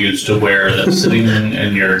ring you used to wear that's sitting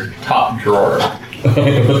in your top drawer.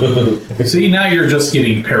 See, now you're just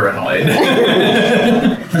getting paranoid.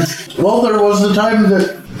 Well, there was a time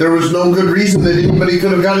that there was no good reason that anybody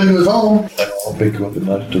could have got into his home. I'll bake you up a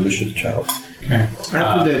nice, delicious chow. Okay.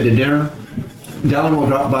 After the dinner, Dallin will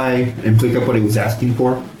drop by and pick up what he was asking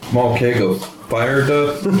for. Small keg of fire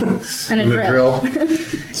dust. And a drill.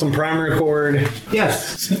 Some primary cord.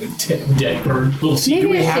 Yes. Dead bird. We'll see.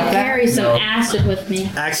 Maybe I should have that? carry some acid with me.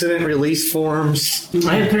 Accident release forms.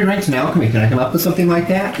 I have 3 nights in alchemy. Can I come up with something like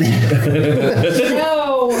that?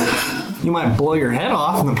 No. You might blow your head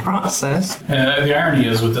off in the process. The irony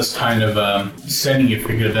is with this kind of setting, you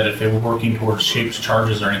figure that if they were working towards shaped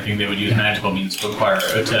charges or anything, they would use magical means to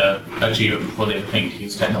achieve what they think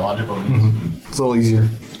is technological means. Mm-hmm. It's a little easier.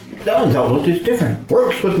 Dallin's outlook is different.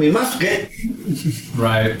 Works with me musket.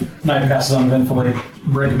 Right. Night passes uneventfully.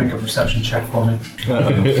 Brady, make a perception check for me.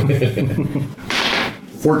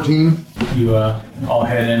 14. You all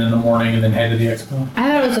head in the morning and then head to the expo.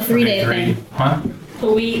 I thought it was a 3-day thing. Huh?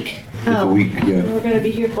 A week. It's a week, yeah. We're gonna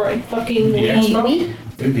be here for a fucking The week. expo?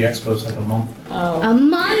 Dude, the expo's like a month. Oh. A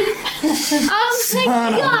month? Oh my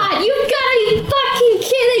god, you gotta be fucking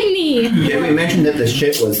kidding me! Did we mention that the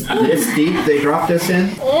shit was this deep they dropped us in?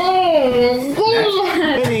 Oh,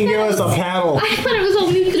 They didn't give us a paddle. I thought it was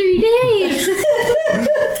only 3 days.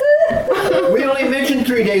 We only mentioned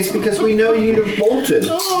 3 days because we know you'd have bolted.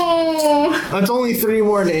 Oh. It's only 3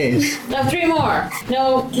 more days. No, 3 more.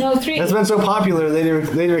 No, 3. It's been so popular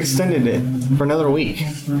they extended it for another week.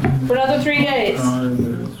 For another 3 days.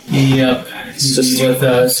 Yep. Just with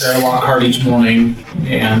Sarah Lockhart each morning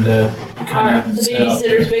and kind of The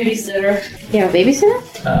babysitter's babysitter. Yeah, babysitter?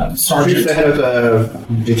 She's Sergeant the head of the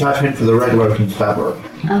detachment for the Red Alert Constabulary.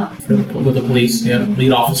 with the police. Yeah,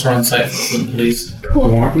 lead officer on site with the police.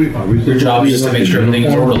 Cool. Your job is just to make sure everything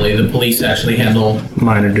is orderly. The police actually handle.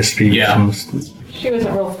 Minor disputes. Yeah. She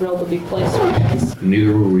wasn't real thrilled to be placed on this.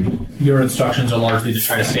 Neither were we. Your instructions are largely to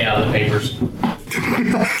try to stay out of the papers.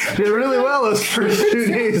 Did really well those first 2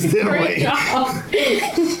 days, didn't Great we? job.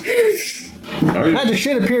 Had to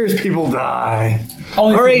shit appears people die.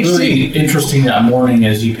 Only thing really interesting that morning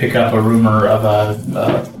is you pick up a rumor of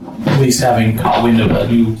police having caught wind of a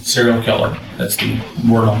new serial killer. That's the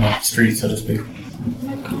word on the street, so to speak.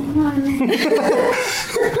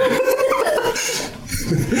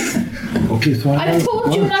 Okay, so I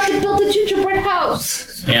told you not to build a gingerbread house.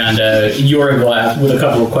 And you're able to, with a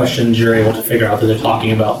couple of questions, you're able to figure out that they're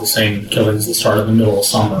talking about the same killings that started in the middle of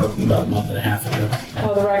summer, about a month and a half ago.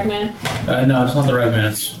 Oh, the Ragman. No, it's not the Ragman,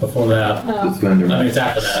 it's before that. Oh. I mean, it's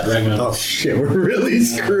after that, Ragman. Oh shit, we're really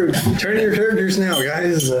screwed. Turn your characters now,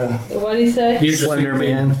 guys. What did he say? Slender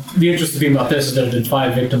Man. The interesting thing about this is there have been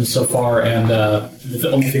 5 victims so far, and the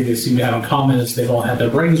only thing they seem to have in common is they've all had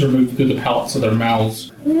their brains removed through the pallets of their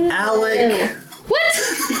mouths. Alec. What? What?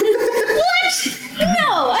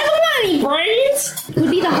 No, I don't want any brains. It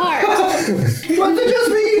would be the heart. Was it just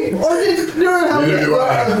me? Or did Neither do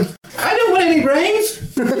I. I don't want any brains.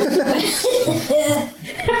 What's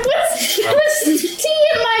tea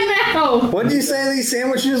in my mouth? What do you say these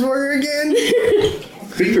sandwiches were again?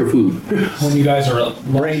 finger food. When you guys are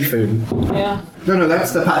brain food. Yeah. No,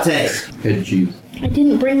 that's the pate. Head cheese. I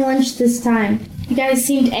didn't bring lunch this time. You guys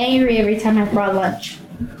seemed angry every time I brought lunch.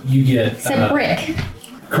 You get Except Brick.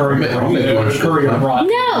 Courier brought.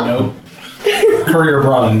 No. Nope. courier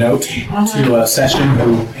brought a note to Session,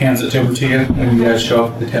 who hands it over to you when you guys show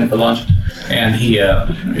up at the tent for lunch. And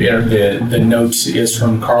the note is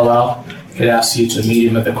from Carlisle. It asks you to meet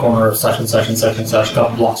him at the corner of such and such and such and such, a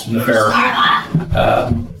couple blocks from the fair.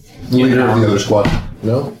 Leader of the other squad.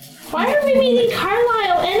 No? Why are we meeting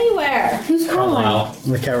Carlisle anywhere? Who's Carlisle?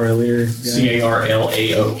 The Cavalier.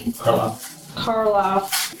 Carlao. Carlisle. Carlisle.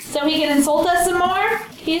 So he can insult us some more?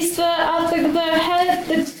 He's the head,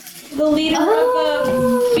 the leader of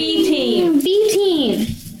the B team. B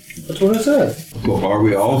team. That's what I said. So are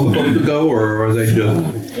we all supposed to go, or are they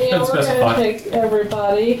just... Yeah, we're gonna take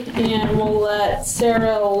everybody, and we'll let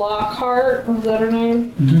Sarah Lockhart, is that her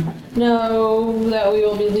name? Mm-hmm. Know that we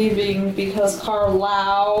will be leaving because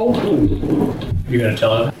Carlisle. You're gonna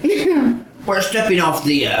tell her? We're stepping off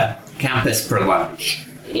the campus for lunch.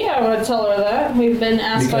 Yeah, I'm gonna tell her that. We've been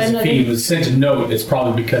asked by Because if another. he was sent a note, it's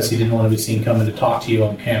probably because he didn't want to be seen coming to talk to you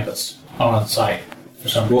on campus, on site, for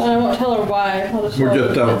some reason. I won't tell her why. I'll just We're tell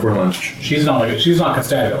just her. out for lunch. She's not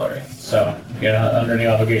constabulary, so you're not under any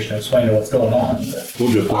obligation to explain to what's going on. But.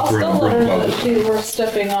 We'll just I'll walk around still and let bring her know that we're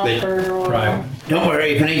stepping off her or whatever. Right. Don't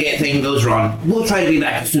worry, if anything goes wrong, we'll try to be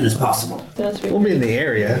back as soon as possible. We'll be in the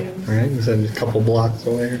area, right? We said a couple blocks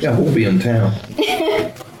away or Yeah, something. we'll be in town.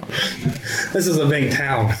 This is a big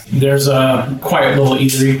town. There's a quiet little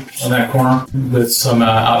eatery on that corner with some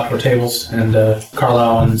outdoor tables, and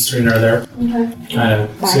Carlisle and Serena are there, kind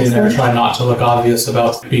of sitting there, trying not to look obvious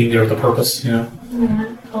about being there with a purpose. You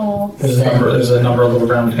know, Oh, there's a number of little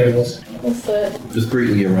round tables. what's that?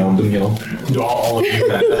 Discreetly around them, you know. Do all of you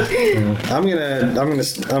that?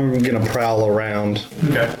 I'm gonna prowl around,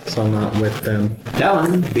 Okay. so I'm not with them.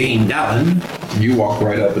 Dallin, being Dallin, You walk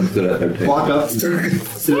right up and sit at their table. Walk up, sit at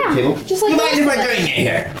the table. Just you like mind if I join you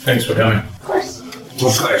here? Thanks for coming. Of course.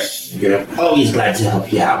 Of course. You're always glad to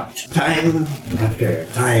help you out. Time after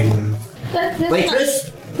time. That's Waitress?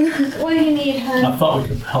 What do you need, hon? I thought we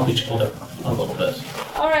could help each other a little bit.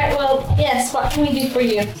 Alright, well, yes, what can we do for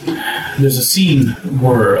you? There's a scene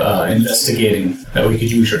we're investigating that we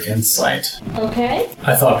could use your insight. Okay.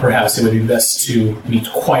 I thought perhaps it would be best to meet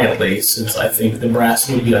quietly, since I think the brass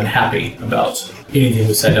would be unhappy about anything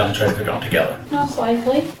we sat down and tried to figure out together. Most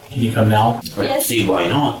likely. Can you come now? Yes. See, why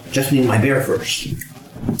not? Just need my beer first.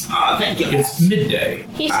 Thank you. It's midday.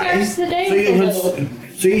 He starts the day So with you a little.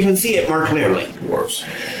 so you can see it more clearly. Dwarves.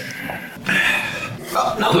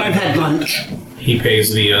 Now that I've had lunch. He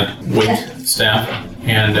pays the wait staff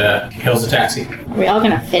and hails a taxi. Are we all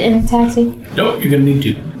gonna fit in a taxi? Nope, you're gonna need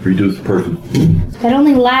to. Reduce the person. That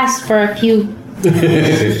only lasts for a few.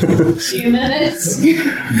 Few minutes.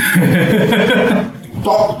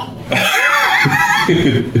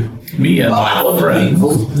 Me and my friends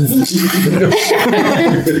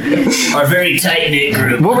are very tight-knit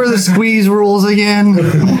group. What were the squeeze rules again?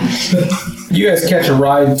 You guys catch a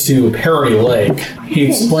ride to Perry Lake. He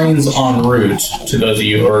explains en route to those of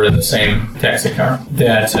you who are in the same taxi car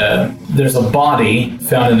that there's a body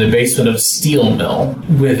found in the basement of a steel mill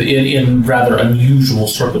in rather unusual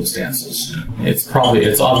circumstances. It's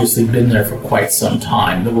obviously been there for quite some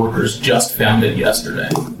time. The workers just found it yesterday,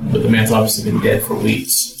 but the man's obviously been dead for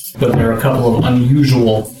weeks. But there are a couple of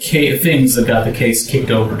unusual things that got the case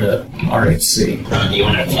kicked over to RHC. Do you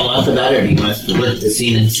want to tell us about it, or do you want us to look at the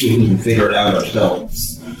scene and see if we can figure it out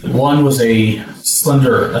ourselves? One was a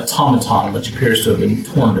slender automaton which appears to have been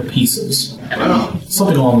torn to pieces.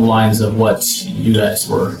 Something along the lines of what you guys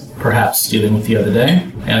were perhaps dealing with the other day.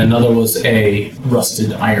 And another was a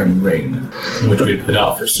rusted iron ring, which we put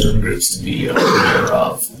out for certain groups to be aware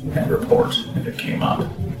of and report if it came up.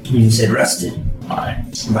 You said rusted. Aye.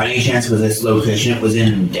 By any chance was this location it was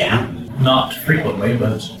in down? Not frequently,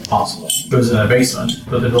 but it's possible. It was in a basement,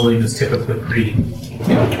 but the building is typically pretty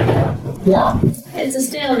warm. It's a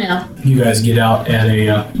steel mill. You guys get out at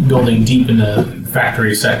a building deep in the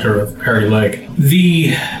factory sector of Perry Lake.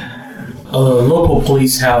 The local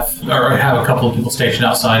police have a couple of people stationed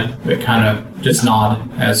outside that kind of just nod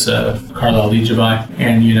as Carlisle leads you by,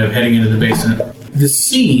 and you know, heading into the basement. The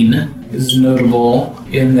scene is notable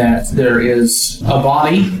in that there is a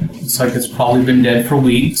body. It's like it's probably been dead for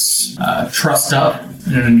weeks, trussed up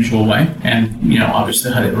in an unusual way, and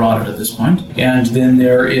obviously highly rotted at this point. And then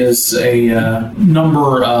there is a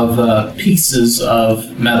number of pieces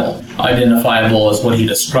of metal, identifiable as what he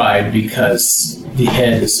described because the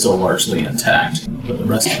head is still largely intact, but the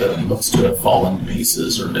rest of it looks to have fallen to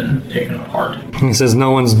pieces or been taken apart. He says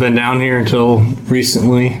no one's been down here until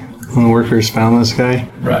recently when the workers found this guy.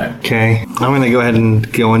 Right. Okay. I'm going to go ahead and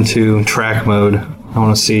go into track mode. I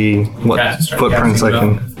want to see what footprints I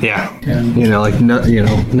can. Yeah.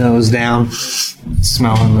 Nose down,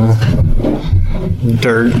 smelling the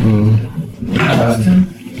dirt and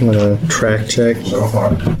I'm gonna track check. So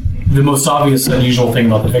far. The most obvious unusual thing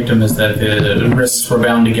about the victim is that the wrists were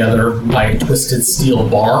bound together by a twisted steel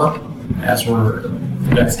bar, as were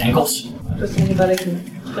the guy's ankles. Just anybody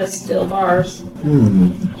can twist steel bars.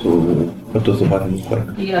 What does the body look like?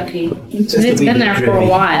 Yucky. And it's been there for a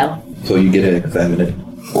while. So you get to examine it.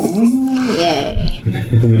 Yay.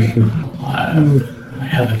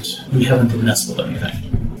 We haven't messed with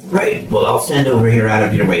anything. Right. Well, I'll stand over here out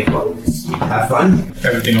of your way, folks. Have fun.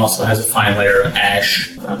 Everything also has a fine layer of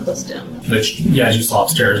ash, Down. which, yeah, as you saw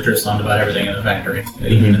upstairs, drifts onto about everything in the factory,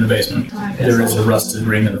 even in the basement. I guess There is a rusted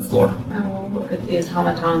ring in the floor. I will look at these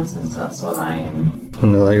automatons since that's what I am.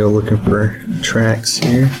 I'm gonna go looking for tracks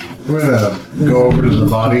here. I'm gonna go over to the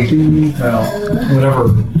body. Well, whatever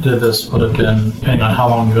did this would have been, depending on how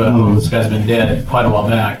long ago this guy's been dead, quite a while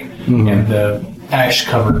back, and the ash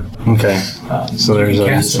covered. Okay. So there's you a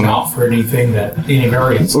cast them out for anything that any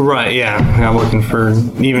variance. right. Yeah, I'm looking for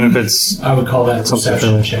even if it's I would call that a Something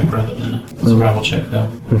perception for- check rather than a survival check,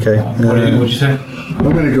 though. okay. What'd you say? I'm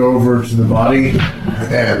gonna go over to the body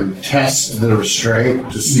and test the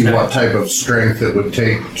restraint to see what type of strength it would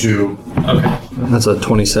take to. Okay. That's a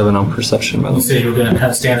 27 on perception, by the You way. said you were going to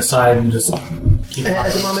kind of stand aside and just. At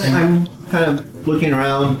the moment, I'm kind of looking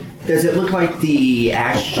around. Does it look like the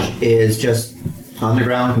ash is just on the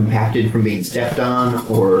ground, compacted from being stepped on,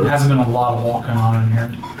 There or hasn't been a lot of walking on in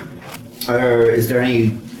here. is there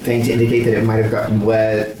anything to indicate that it might have gotten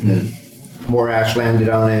wet and more ash landed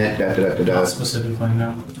on it? Da, da, da, da, da. Not specifically,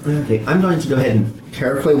 no. Okay, I'm going to go ahead and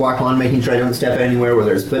carefully walk on, making sure I don't step anywhere where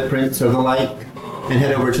there's footprints or the like, and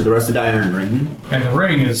head over to the rusted iron ring. And the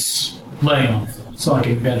ring is laying on. It's not like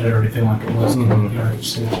it bended or anything like it was. You already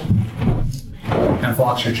see it. And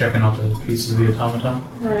Fox, you're checking out the pieces of the automaton?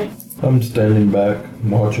 Right. I'm standing back,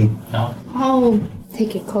 watching. No? I'll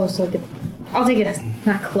take it close. I'll take it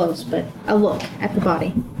not close, but a look at the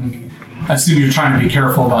body. I assume you're trying to be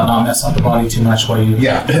careful about not messing up the body too much while you.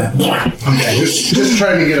 Yeah. Okay. Just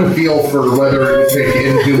trying to get a feel for whether it would take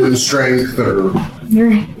inhuman strength or.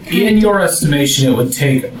 In your estimation, it would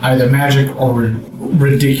take either magic or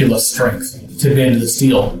ridiculous strength to bend the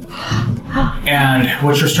steel. And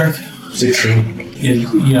what's your strength? 16.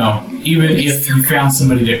 Even if you found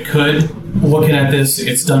somebody that could, looking at this,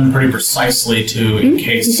 it's done pretty precisely to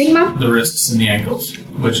encase the wrists and the ankles,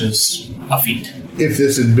 which is a feat. If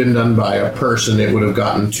this had been done by a person, it would have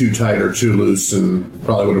gotten too tight or too loose and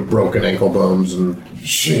probably would have broken ankle bones and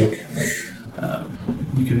shink.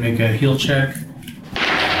 You can make a heal check.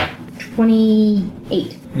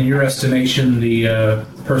 28. In your estimation, the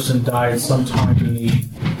person died sometime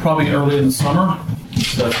probably early in the summer.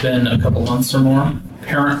 So it's been a couple months or more.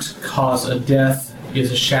 Apparent cause of death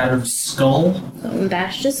is a shattered skull.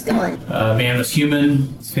 That's just going. Man was human,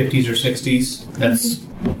 50s or 60s. That's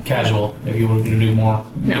casual. If you were going to do more.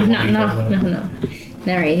 No. Not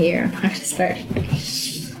right here. I'm not going to start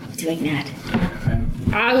doing that.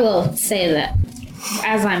 I will say that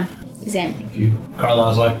as I'm examining.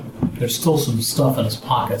 Carlisle's like, there's still some stuff in his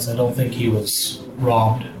pockets. I don't think he was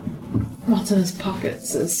robbed. What's in his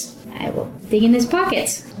pockets is. I will dig in his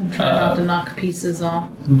pockets. I'm trying not to knock pieces off.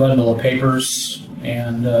 Bundle of papers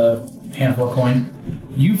and handful of coin.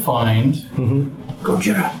 You find.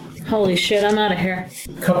 Gojira. Holy shit, I'm out of here.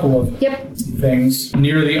 A couple of things.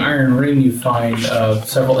 Near the iron ring, you find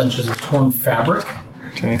several inches of torn fabric.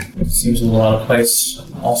 Okay. Seems a little out of place.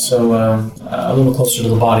 Also, a little closer to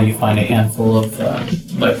the body, you find a handful of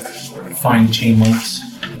fine chain links.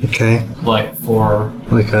 Okay. Like for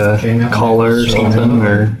like a collar or something,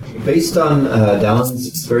 or Based on Dallon's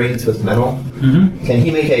experience with metal, can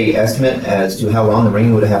he make a estimate as to how long the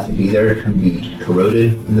ring would have to be there to be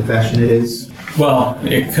corroded in the fashion it is? Well,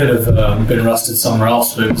 it could have been rusted somewhere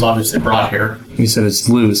else, but it was obviously brought here. you said it's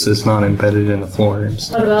loose. It's not embedded in the floor.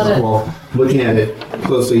 What about it? Well, looking at it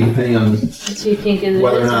closely, depending on Do you think it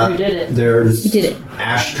whether or is not who did it? there's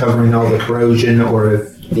ash covering all the corrosion, or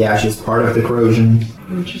if the ash is part of the corrosion.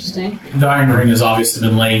 Interesting. The iron ring has obviously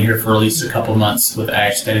been laying here for at least a couple months with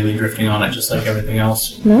ash steadily drifting on it, just like everything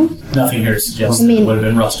else. No? Nothing here suggests that it would have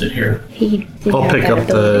been rusted here. I'll pick up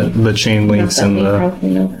the chain links and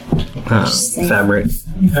the fabric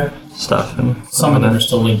stuff. And Some of them are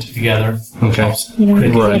still linked together. Okay.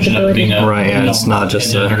 Right, yeah, it's not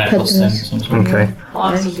just a... necklace thing. Okay.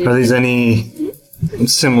 Are these any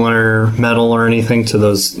similar metal or anything to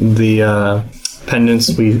the pendants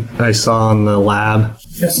I saw in the lab?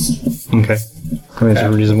 Yes. Okay. I mean, it's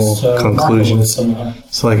a reasonable conclusion.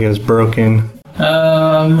 So like it was broken.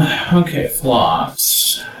 Okay,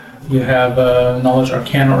 Phlox. You have knowledge,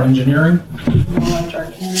 arcana, or engineering? Knowledge,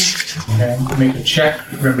 arcana. Okay, make a check.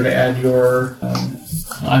 Remember to add your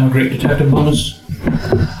I'm a great detective bonus.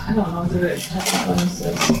 I don't know what the detective bonus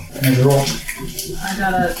is. And roll. I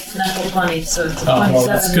got a natural 20, so it's a 27. Well,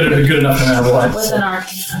 that's good enough no matter what. With an arc.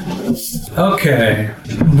 Okay.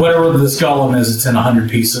 Whatever this golem is, it's in 100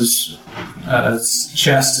 pieces. Its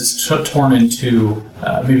chest is torn into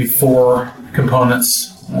maybe 4 components.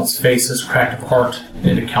 Its face is cracked apart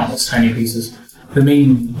into countless tiny pieces. The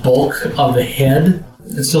main bulk of the head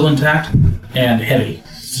is still intact and heavy,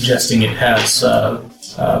 suggesting it has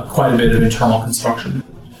quite a bit of internal construction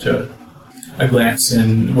to it. A glance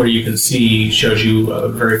in where you can see shows you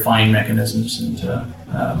very fine mechanisms and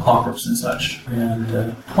clockworks and such, and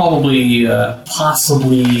possibly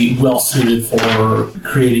well suited for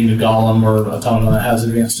creating a golem or a automaton that has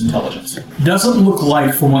advanced intelligence. Doesn't look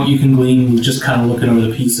like, from what you can glean, just kind of looking over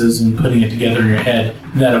the pieces and putting it together in your head,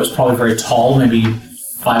 that it was probably very tall, maybe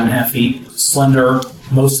 5.5 feet, slender.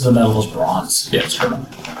 Most of the metal is bronze, the external.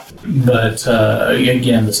 But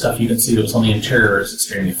again, the stuff you can see that was on the interior is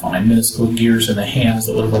extremely fine. Minuscule gears in the hands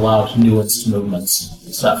that would have allowed nuanced movements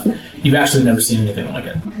and stuff. You've actually never seen anything like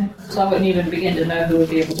it. Okay. So I wouldn't even begin to know who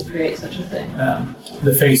would be able to create such a thing.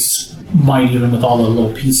 The face might, even with all the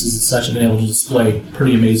little pieces and such, have been able to display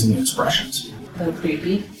pretty amazing expressions. So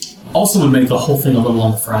creepy. Also would make the whole thing a little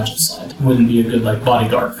on the fragile side. Wouldn't be a good,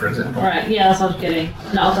 bodyguard, for example. Alright, yeah, that's what I was getting.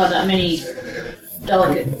 Not without that many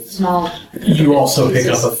delicate, small... You also pick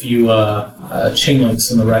up a few chain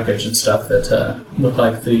links in the wreckage and stuff that look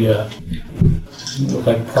like look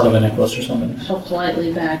like part of a necklace or something. She'll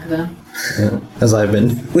politely back them. Yeah, as I've been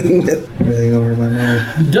doing everything over my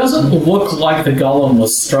mind. Doesn't look like the golem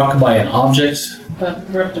was struck by an object. But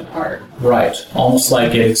ripped apart. Right. Almost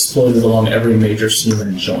like it exploded along every major seam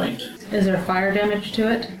and joint. Is there fire damage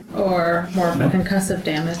to it? Or more of a concussive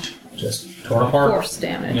damage? Just torn apart? Force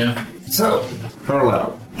damage. Yeah. So,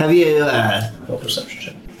 Carlo, have you Roll perception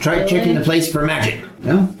check. tried checking the place for magic?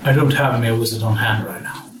 No? I don't have any wizard on hand right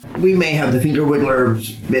now. We may have the finger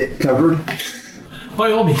wiggler's bit covered.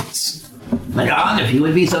 By all means. Madame, if you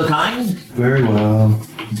would be so kind. Very well.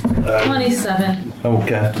 27. I will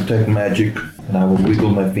cast Detect Magic, and I will wiggle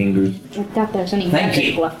my fingers. I doubt there's any Thank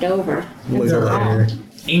magic you. left over.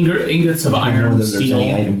 Ingots of iron, there's steel,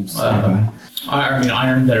 any items.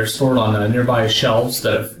 iron that are stored on nearby shelves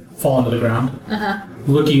that have fallen to the ground. Uh-huh.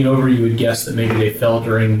 Looking it over, you would guess that maybe they fell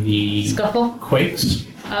during the Scuffle? quakes.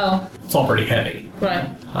 Oh, It's all pretty heavy. right.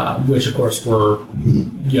 Which, of course, were,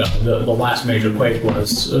 the last major quake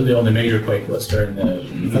was, the only major quake was during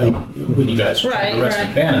when you guys Right, arrested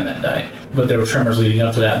right. Bannon that night. But there were tremors leading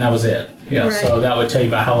up to that, and that was it. Yeah, Right. so that would tell you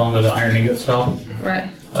about how long ago the iron ingots fell. Right.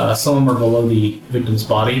 Some of them are below the victim's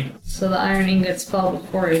body. So the iron ingots fell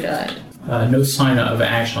before he died. No sign of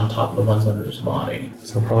ash on top of the ones under his body.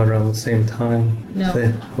 So probably around the same time. No.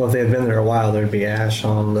 If they had been there a while, there'd be ash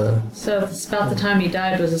on the... So it's about the time he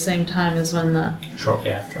died was the same time as when the...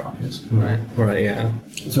 Shortly after, obviously. Right. Right, yeah.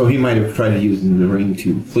 So he might have tried using the ring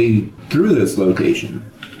to flee through this location.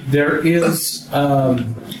 There is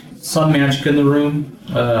some magic in the room.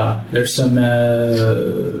 There's some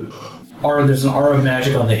there's an aura of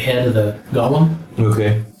magic on the head of the golem,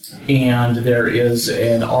 Okay. and there is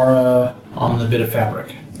an aura on the bit of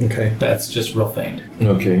fabric. Okay. That's just real faint.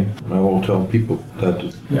 Okay. I will tell people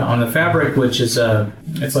that. Yeah, on the fabric, which is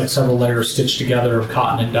it's like several layers stitched together of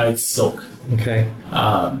cotton and dyed silk. Okay.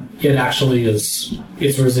 It actually it's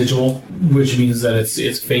residual, which means that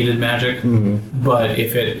it's faded magic. Mm-hmm. But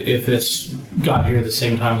if this got here at the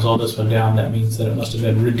same time as all this went down, that means that it must have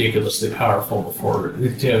been ridiculously powerful before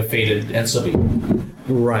it to have faded and still be.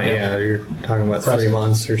 Right, yeah, you're talking about 3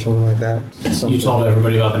 months or something like that. You told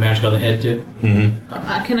everybody about the magic on the head too.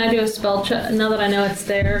 Mm-hmm. Can I do a spell check? Now that I know it's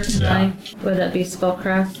there, would that be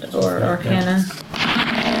spellcraft or arcana?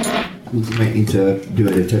 You might need to do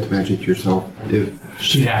a detect magic yourself. If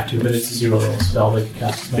She'd have to, but it's a 0-level spell. They can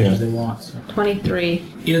cast as much as they want. So. 23.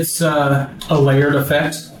 It's a layered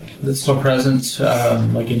effect that's still present,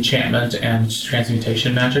 like enchantment and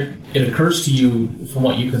transmutation magic. It occurs to you, from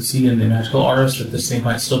what you can see in the magical artist, that this thing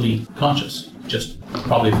might still be conscious, just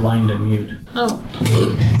probably blind and mute. Oh.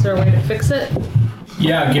 Is there a way to fix it?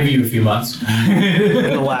 Yeah, I'll give you a few months. In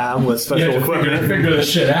the lab with special equipment. Figure this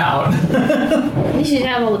shit out. We should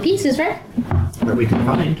have all the pieces, right? that we can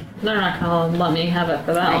find. They're not gonna let me have it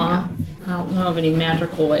for that long. I don't know of any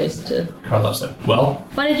magical ways to... Carlos said, well...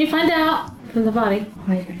 What did you find out from the body?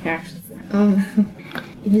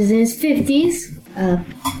 He was in his 50s.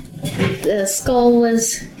 The skull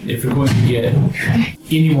was... If you're going to get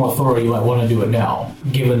any more thorough, you might want to do it now,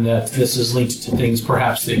 given that this is linked to things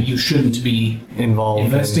perhaps that you shouldn't be involved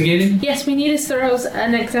investigating. Yes, we need as thorough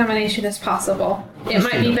an examination as possible. It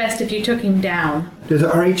might be best if you took him down. Does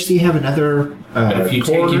RHC have another But if you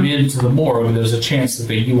take him into the morgue, there's a chance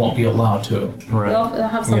that you won't be allowed to. Right. They'll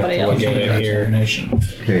have somebody else. Get an examination.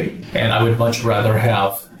 Okay. And I would much rather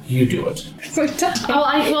have you do it.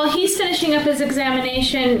 While he's finishing up his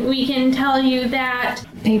examination, we can tell you that...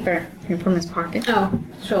 Paper from his pocket. Oh,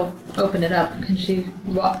 she'll open it up. Can she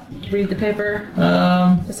read the paper?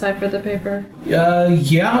 Decipher the paper?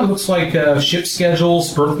 Yeah, it looks like ship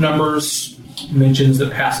schedules, berth numbers, mentions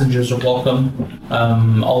that passengers are welcome.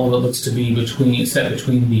 All of it looks to be set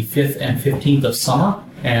between the 5th and 15th of summer,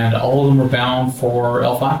 and all of them are bound for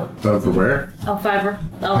Elfiver. Bound for where? Elfiver.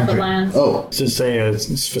 Elfa Lands. Oh. Does it say a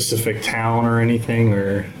specific town or anything,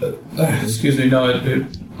 or... excuse me, no, it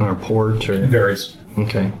or port, or... varies.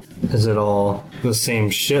 Okay. Is it all the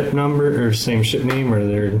same ship number, or same ship name, or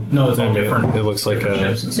they're... No, it's all different. It looks like kind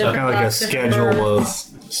of like a schedule of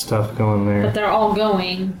stuff going But there. they're all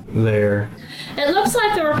going. There. It looks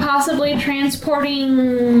like they were possibly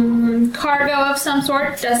transporting cargo of some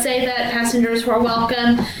sort. It does say that passengers were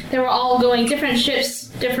welcome. They were all going different ships,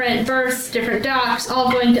 different berths, different docks, all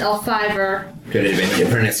going to Elfiver. Could it have been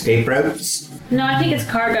different escape routes? No, I think it's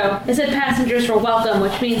cargo. It said passengers were welcome,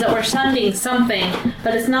 which means that we're sending something,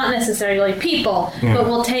 but it's not necessarily people. Yeah. But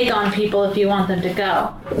we'll take on people if you want them to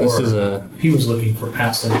go. This is a... He was looking for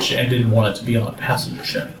passage and didn't want it to be on a passenger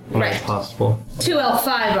ship. Right. Possible. To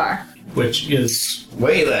Elfiver. Which is...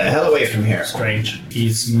 Way the hell away from here. Strange.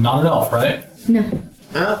 He's not an elf, right? No.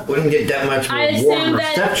 Wouldn't get that much I assume warm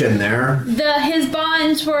that reception there. His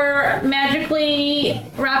bonds were magically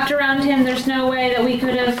wrapped around him. There's no way that we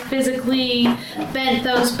could have physically bent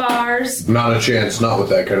those bars. Not a chance, not with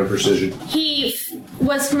that kind of precision. He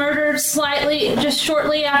was murdered just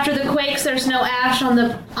shortly after the quakes. There's no ash on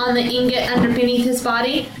the ingot underneath his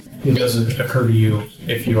body. It doesn't occur to you,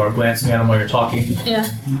 if you are glancing at him while you're talking, Yeah.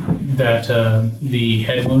 that the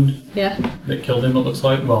head wound Yeah. that killed him, it looks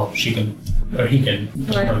like, well, he can,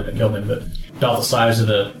 Right. that killed him, but about the size of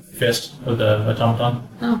the fist of the automaton.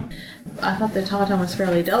 Oh. I thought the automaton was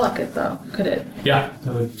fairly delicate, though. Could it? Yeah,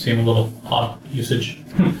 that would seem a little odd usage.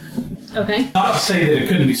 Okay. Not to say that it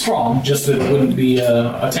couldn't be strong, just that it wouldn't be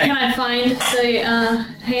a tank. Can I find the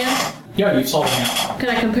hand? Yeah, you saw the hand. Can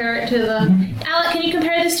I compare it to the... Alec, can you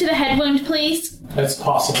compare this to the head wound, please? That's a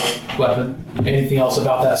possible weapon. Anything else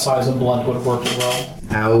about that size and blunt would have worked as well.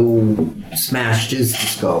 How smashed is the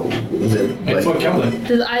skull? Is it That's what killed him.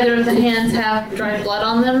 Does either of the hands have dried blood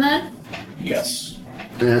on them, then? Yes.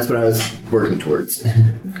 That's what I was working towards.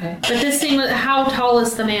 Okay. But this thing, how tall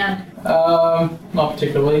is the man? Not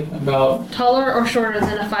particularly. About Taller or shorter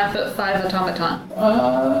than a 5'5"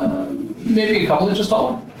 automaton? maybe a couple inches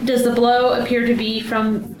taller. Does the blow appear to be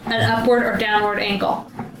from an upward or downward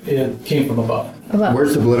angle? It came from above.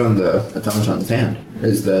 Where's the blood on the automaton's hand?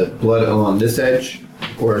 Is the blood along this edge,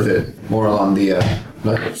 or is it more along the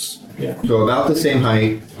knuckles? Yeah. So about the same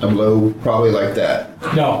height, a blow probably like that.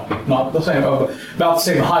 No, not the same. About the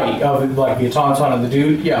same height of like the automaton and the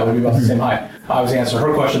dude. Yeah, it would be about the same height. I was answering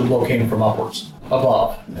her question. The blow came from upwards,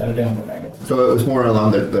 above, at a downward angle. So it was more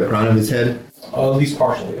along the crown of his head? At least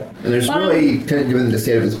partially, yeah. And there's really, given the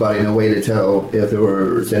state of his body, no way to tell if there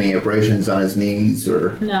was any abrasions on his knees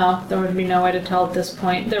or... No, there would be no way to tell at this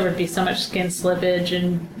point. There would be so much skin slippage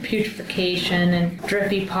and putrefaction and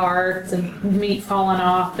drippy parts and meat falling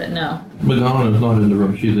off, but no. Madonna's not in the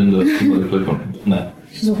room. She's in the other place on that.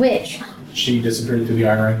 She's a witch. She disappeared through the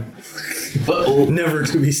iron ring. Never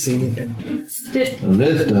to be seen again. This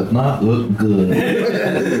does not look good.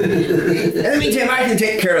 In the meantime, I can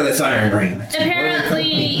take care of this iron ring.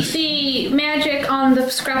 Apparently, the magic on the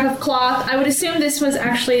scrap of cloth, I would assume this was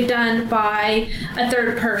actually done by a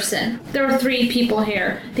third person. There were 3 people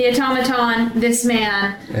here. The automaton, this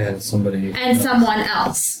man, And somebody... and someone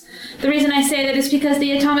else. The reason I say that is because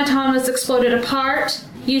the automaton was exploded apart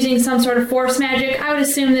using some sort of force magic. I would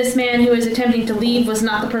assume this man who was attempting to leave was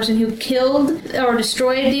not the person who killed or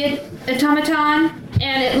destroyed the automaton.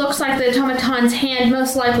 And it looks like the automaton's hand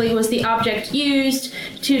most likely was the object used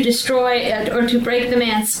to destroy or to break the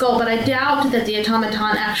man's skull, but I doubt that the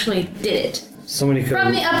automaton actually did it. Somebody could...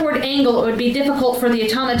 From the upward angle, it would be difficult for the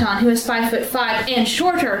automaton, who is 5'5" and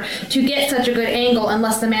shorter, to get such a good angle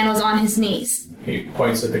unless the man was on his knees. He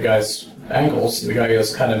points at the guy's ankles. The guy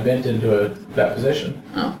is kind of bent into that position.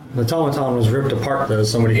 Oh. The automaton was ripped apart, though.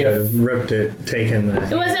 Somebody could have ripped it, taken the...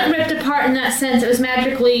 It wasn't ripped apart in that sense. It was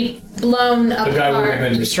magically blown apart. The guy would have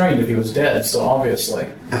been restrained if he was dead, so obviously.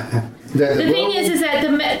 The thing is that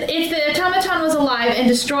if the automaton was alive and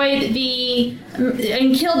destroyed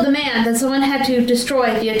and killed the man, then someone had to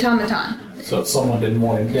destroy the automaton. So someone didn't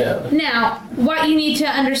want him dead. Now, what you need to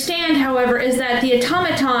understand, however, is that the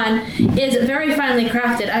automaton is very finely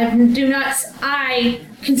crafted. I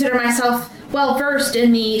consider myself well versed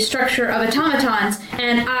in the structure of automatons,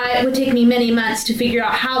 and it would take me many months to figure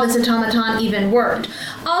out how this automaton even worked.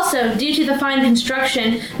 Also, due to the fine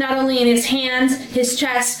construction, not only in his hands, his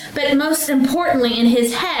chest, but most importantly in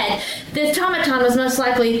his head, the automaton was most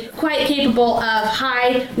likely quite capable of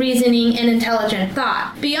high reasoning and intelligent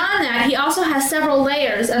thought. Beyond that, he also has several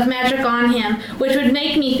layers of magic on him, which would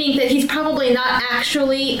make me think that he's probably not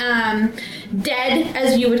actually dead,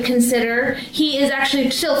 as you would consider. He is actually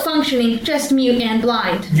still functioning, just mute and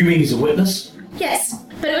blind. You mean he's a witness? Yes,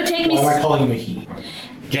 but it would take me... Why am I calling him a he?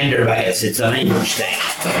 Gender bias, it's a language thing.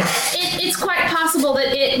 It's quite possible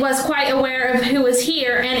that it was quite aware of who was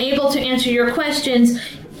here and able to answer your questions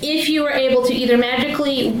if you were able to either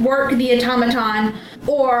magically work the automaton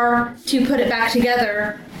or to put it back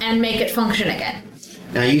together and make it function again.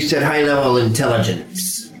 Now, you said high-level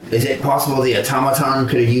intelligence. Is it possible the automaton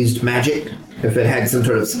could have used magic if it had some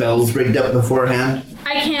sort of spells rigged up beforehand?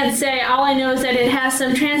 I can't say. All I know is that it has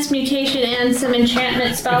some transmutation and some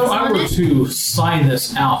enchantment spells on it. If I were to sign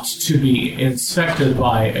this out to be inspected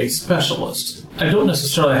by a specialist, I don't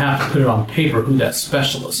necessarily have to put it on paper who that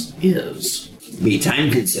specialist is. Be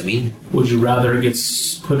time-consuming. Would you rather it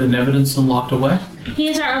gets put in evidence and locked away? He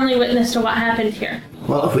is our only witness to what happened here.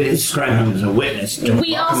 Well, if we describe him as a witness,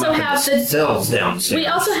 we also have the cells downstairs. We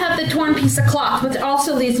also have the torn piece of cloth, which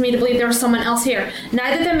also leads me to believe there was someone else here.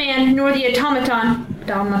 Neither the man nor the automaton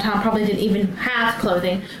probably didn't even have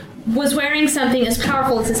clothing, was wearing something as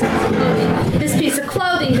powerful as this piece of clothing. This piece of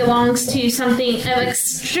clothing belongs to something of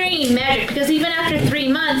extreme magic, because even after 3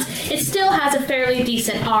 months, it still has a fairly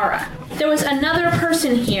decent aura. There was another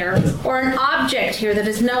person here, or an object here that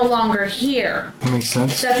is no longer here. That makes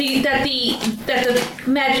sense. That the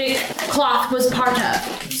magic cloth was part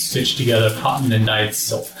of. Stitched together cotton and dyed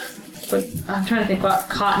silk. But I'm trying to think what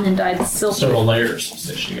cotton and dyed silk. Several layers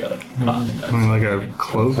stitched together. Cotton and dyed. Like a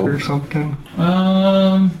cloak or something?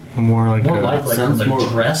 More like a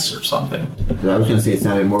dress or something. I was going to say it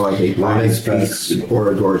sounded more like a bodice piece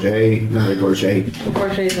or a gorget. Not a gorget. A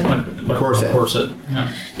gorget is a corset.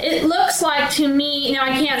 Yeah. It looks like to me, now I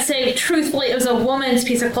can't say truthfully it was a woman's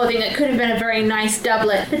piece of clothing. It could have been a very nice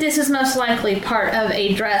doublet, but this is most likely part of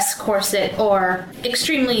a dress, corset, or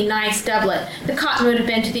extremely nice doublet. The cotton would have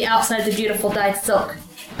been to the outside of the beautiful dyed silk.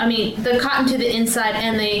 I mean, the cotton to the inside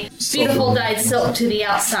and the beautiful dyed silk to the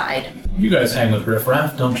outside. You guys hang with Riff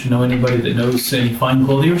Raff. Don't you know anybody that knows any fine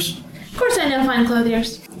clothiers? Of course I know fine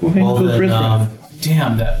clothiers. Well then,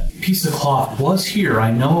 damn, that piece of cloth was here.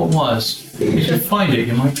 I know it was. If you find it,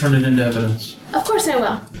 you might turn it into evidence. Of course I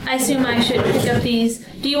will. I assume I should pick up these.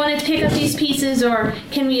 Do you want to pick up these pieces, or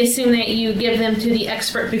can we assume that you give them to the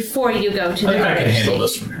expert before you go to the I can handle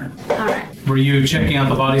this from here. Alright. Were you checking out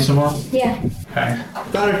the body some more? Yeah. Okay.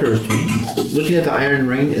 Thought occurs to me. Looking at the iron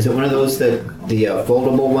ring, is it one of those that the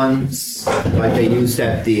foldable ones, like they used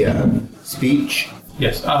at the speech?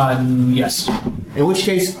 Yes. Yes. In which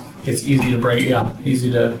case, it's easy to break. Yeah,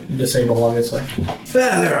 easy to disable, obviously.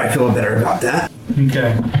 There, I feel better about that.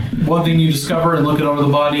 Okay. One thing you discover and looking over the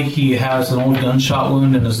body, he has an old gunshot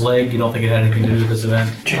wound in his leg. You don't think it had anything to do with this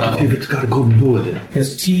event. Check if it's got a golden bullet in it.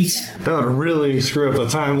 His teeth. That would really screw up the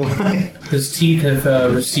timeline. His teeth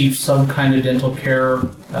have received some kind of dental care.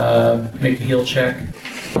 Make a heal check.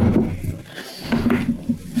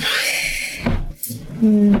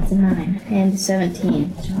 It's a 9 and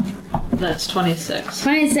 17. That's 26.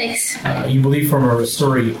 26. You believe from a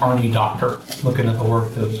Surrey Army doctor looking at the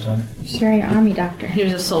work that was done. Surrey Army doctor. He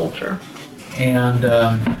was a soldier. And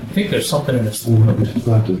I think there's something in his throat.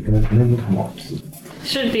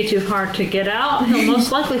 Shouldn't be too hard to get out. He'll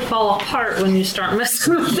most likely fall apart when you start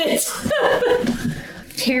messing with it.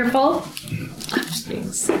 Careful. I'm just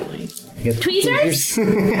being silly. Tweezers?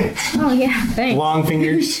 Oh, yeah, thanks. Long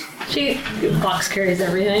fingers. Fox carries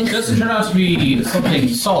everything. It doesn't turn out to be something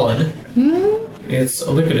solid. It's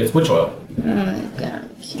a liquid. It's witch oil. Oh, God.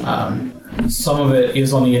 Some of it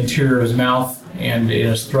is on the interior of his mouth and in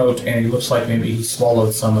his throat, and it looks like maybe he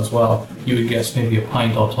swallowed some as well. You would guess maybe a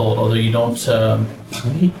pint all told, although you don't...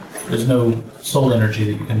 there's no soul energy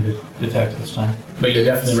that you can detect this time. But you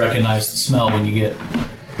definitely recognize the smell when you get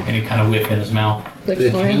any kind of whiff in his mouth.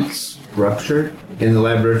 The tanks ruptured in the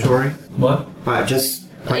laboratory. What? Just...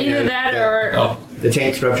 Either that or... The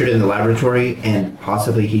tank's ruptured in the laboratory, and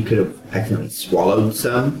possibly he could have accidentally swallowed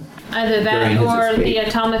some. Either that During his or the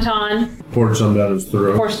escape. automaton Poured some down his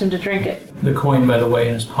throat. forced him to drink it. The coin, by the way,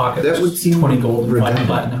 in his pocket. That would was seem 20 gold and 5 redundant.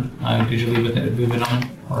 platinum. Did you leave it on him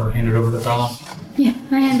or hand it over to Carla? Yeah,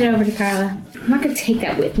 I hand it over to Carla. I'm not gonna take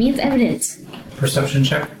that with me. It's evidence. Perception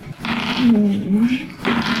check.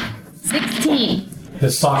 16.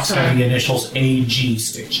 His socks have the initials AG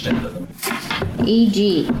stitched into them.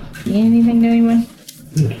 EG. Anything to anyone?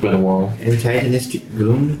 It's been a while. Antagonistic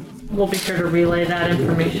goon. We'll be sure to relay that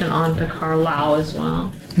information on to Carlisle as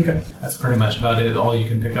well. Okay. That's pretty much about it. All you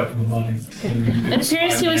can pick up from the body. It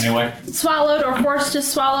appears he was Anyway, swallowed or forced to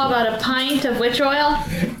swallow about a pint of witch oil.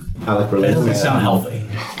 I like That doesn't sound healthy.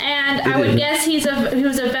 And I would guess he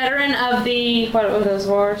was a veteran of the, what were those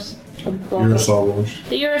wars? Urusol Wars.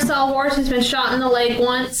 The Urusol Wars, who's been shot in the leg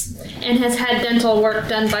once and has had dental work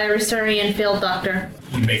done by a Resturian field doctor.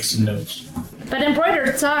 You make some notes. But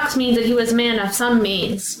embroidered socks means that he was a man of some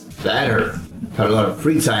means. that or had a lot of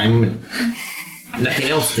free time and nothing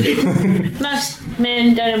else to do. Most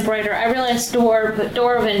men don't embroider. I realize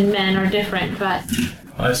Dwarven men are different, but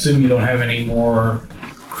I assume you don't have any more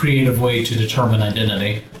creative way to determine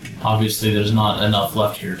identity. Obviously, there's not enough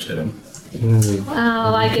left here to.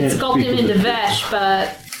 I could sculpt him into Vesh,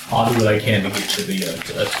 but I'll do what I can to get to the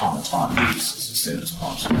automaton pieces as soon as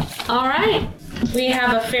possible. all right. We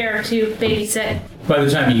have a fair to babysit. By the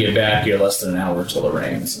time you get back, you're less than an hour till it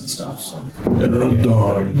rains and stuff. So.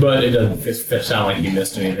 But it doesn't sound like you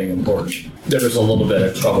missed anything important. There was a little bit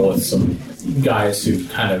of trouble with some guys who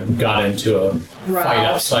kind of got into a fight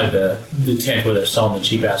outside the tent where they're selling the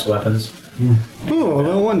cheap ass weapons. Oh,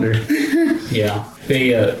 no wonder. Yeah, they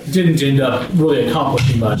didn't end up really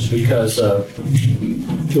accomplishing much because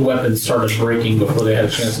the weapons started breaking before they had a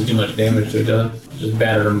chance to do much damage to it. Just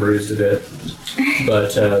battered and bruised a bit.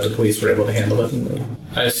 But the police were able to handle it.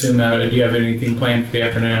 I assume, do you have anything planned for the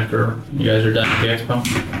afternoon after you guys are done with the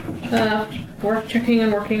expo? We're checking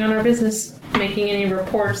and working on our business, making any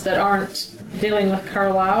reports that aren't dealing with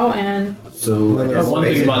Carlisle, and So One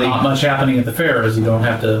thing about not much happening at the fair is you don't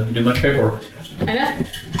have to do much paperwork. I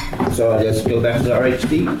know. So I just go back to the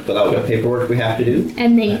RHD, fill out what paperwork we have to do.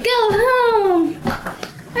 And then go home.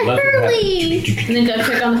 Early. And then go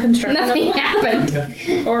check on the construction. Nothing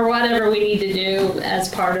happened. Or whatever we need to do as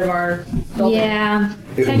part of our building. Yeah.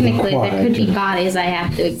 Technically, there could be bodies I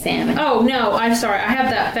have to examine. Oh, no, I'm sorry. I have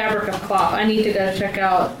that fabric of cloth. I need to go check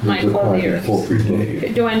out my clothiers.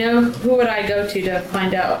 Do I know, who would I go to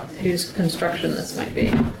find out whose construction this might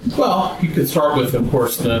be? Well, you could start with, of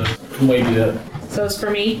course, the lady that, So it's for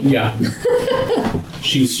me? yeah.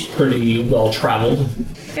 She's pretty well traveled.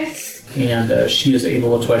 Okay. And she is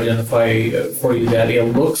able to identify for you that it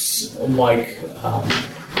looks like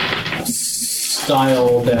a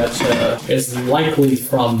style that is likely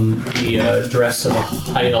from the dress of a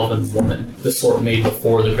high elven woman, the sort made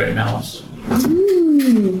before the Great Malice.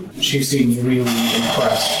 Ooh. She seems really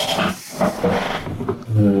impressed.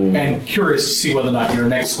 And curious to see whether or not you're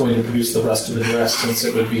next going to produce the rest of the dress, since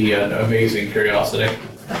it would be an amazing curiosity.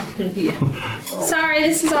 Sorry,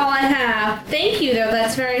 this is all I have. Thank you, though.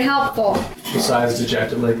 That's very helpful. She sighs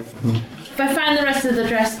dejectedly. If I find the rest of the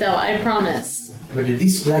dress, though, I promise. Would at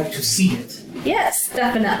least like to see it. Yes,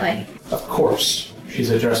 definitely. Of course. She's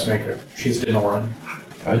a dressmaker. She's Denoran.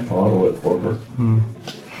 I'd follow it for her.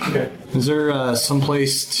 Okay. Is there some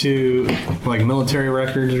place to, like, military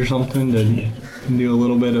records or something to do a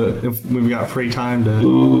little bit of, if we've got free time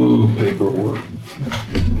to, Paperwork.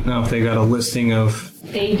 know if they got a listing of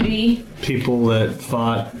AG. people that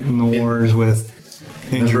fought in the wars with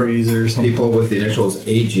injuries or something? People with the initials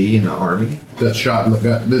AG in the army. That shot in the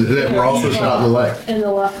gut. That were also shot in the leg. In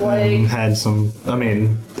the left leg. Had some, I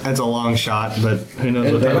mean, that's a long shot, but who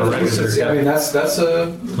knows what type of records I are. mean, that's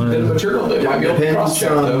a bit of material that might be able to cross-check,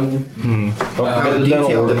 though. How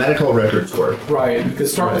detailed the medical records were. Right,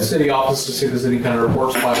 because start with the city office to see if there's any kind of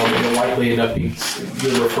reports filed, but you'll likely end up being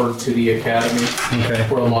referred to the academy, Okay.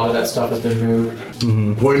 where a lot of that stuff has been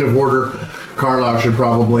moved. Point of order. Carlisle should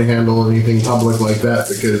probably handle anything public like that,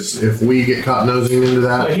 because if we get caught nosing into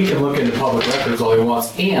But that, he can look into public records all he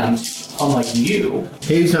wants, and unlike you,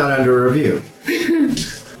 He's not under review.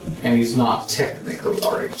 and he's not technically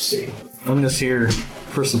RHC. I'm just here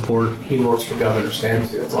for support. He works for Governor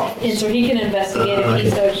Stansfield's office. And so he can investigate if he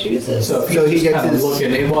so chooses. So if So he he's gets kind of his-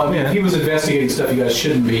 looking, well, I mean, if he was investigating stuff you guys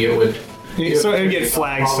shouldn't be, it would. So it'd get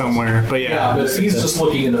flagged somewhere, but Yeah, but if he's just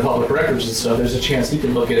looking into public records and stuff, there's a chance he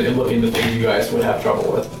can look at it and look into things you guys would have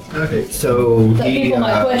trouble with. Okay, so That he people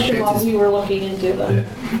might question gets while his- we were looking into them.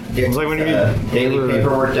 gets It's like when you daily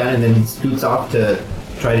paperwork done and then scoots off to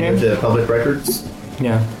try to get to public records.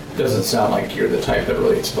 Yeah. Doesn't sound like you're the type that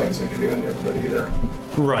really explains anything to everybody either.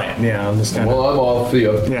 Right. Yeah. I'm just kind of. Well, I'm off. See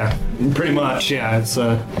ya. Yeah. Pretty much. Yeah. It's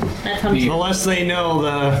That's how the less they know,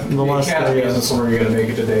 the less they. This is where you're gonna make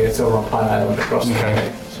it today. It's over on Pine Island across the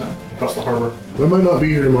bay, so across the harbor. I might not be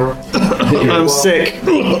here tomorrow. I'm sick.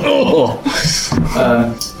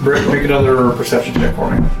 Brick, make another perception check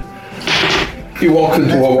for me. He walks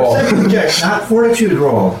into a wall. Perception check, not fortitude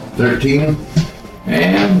roll. 13.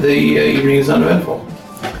 And the evening is uneventful.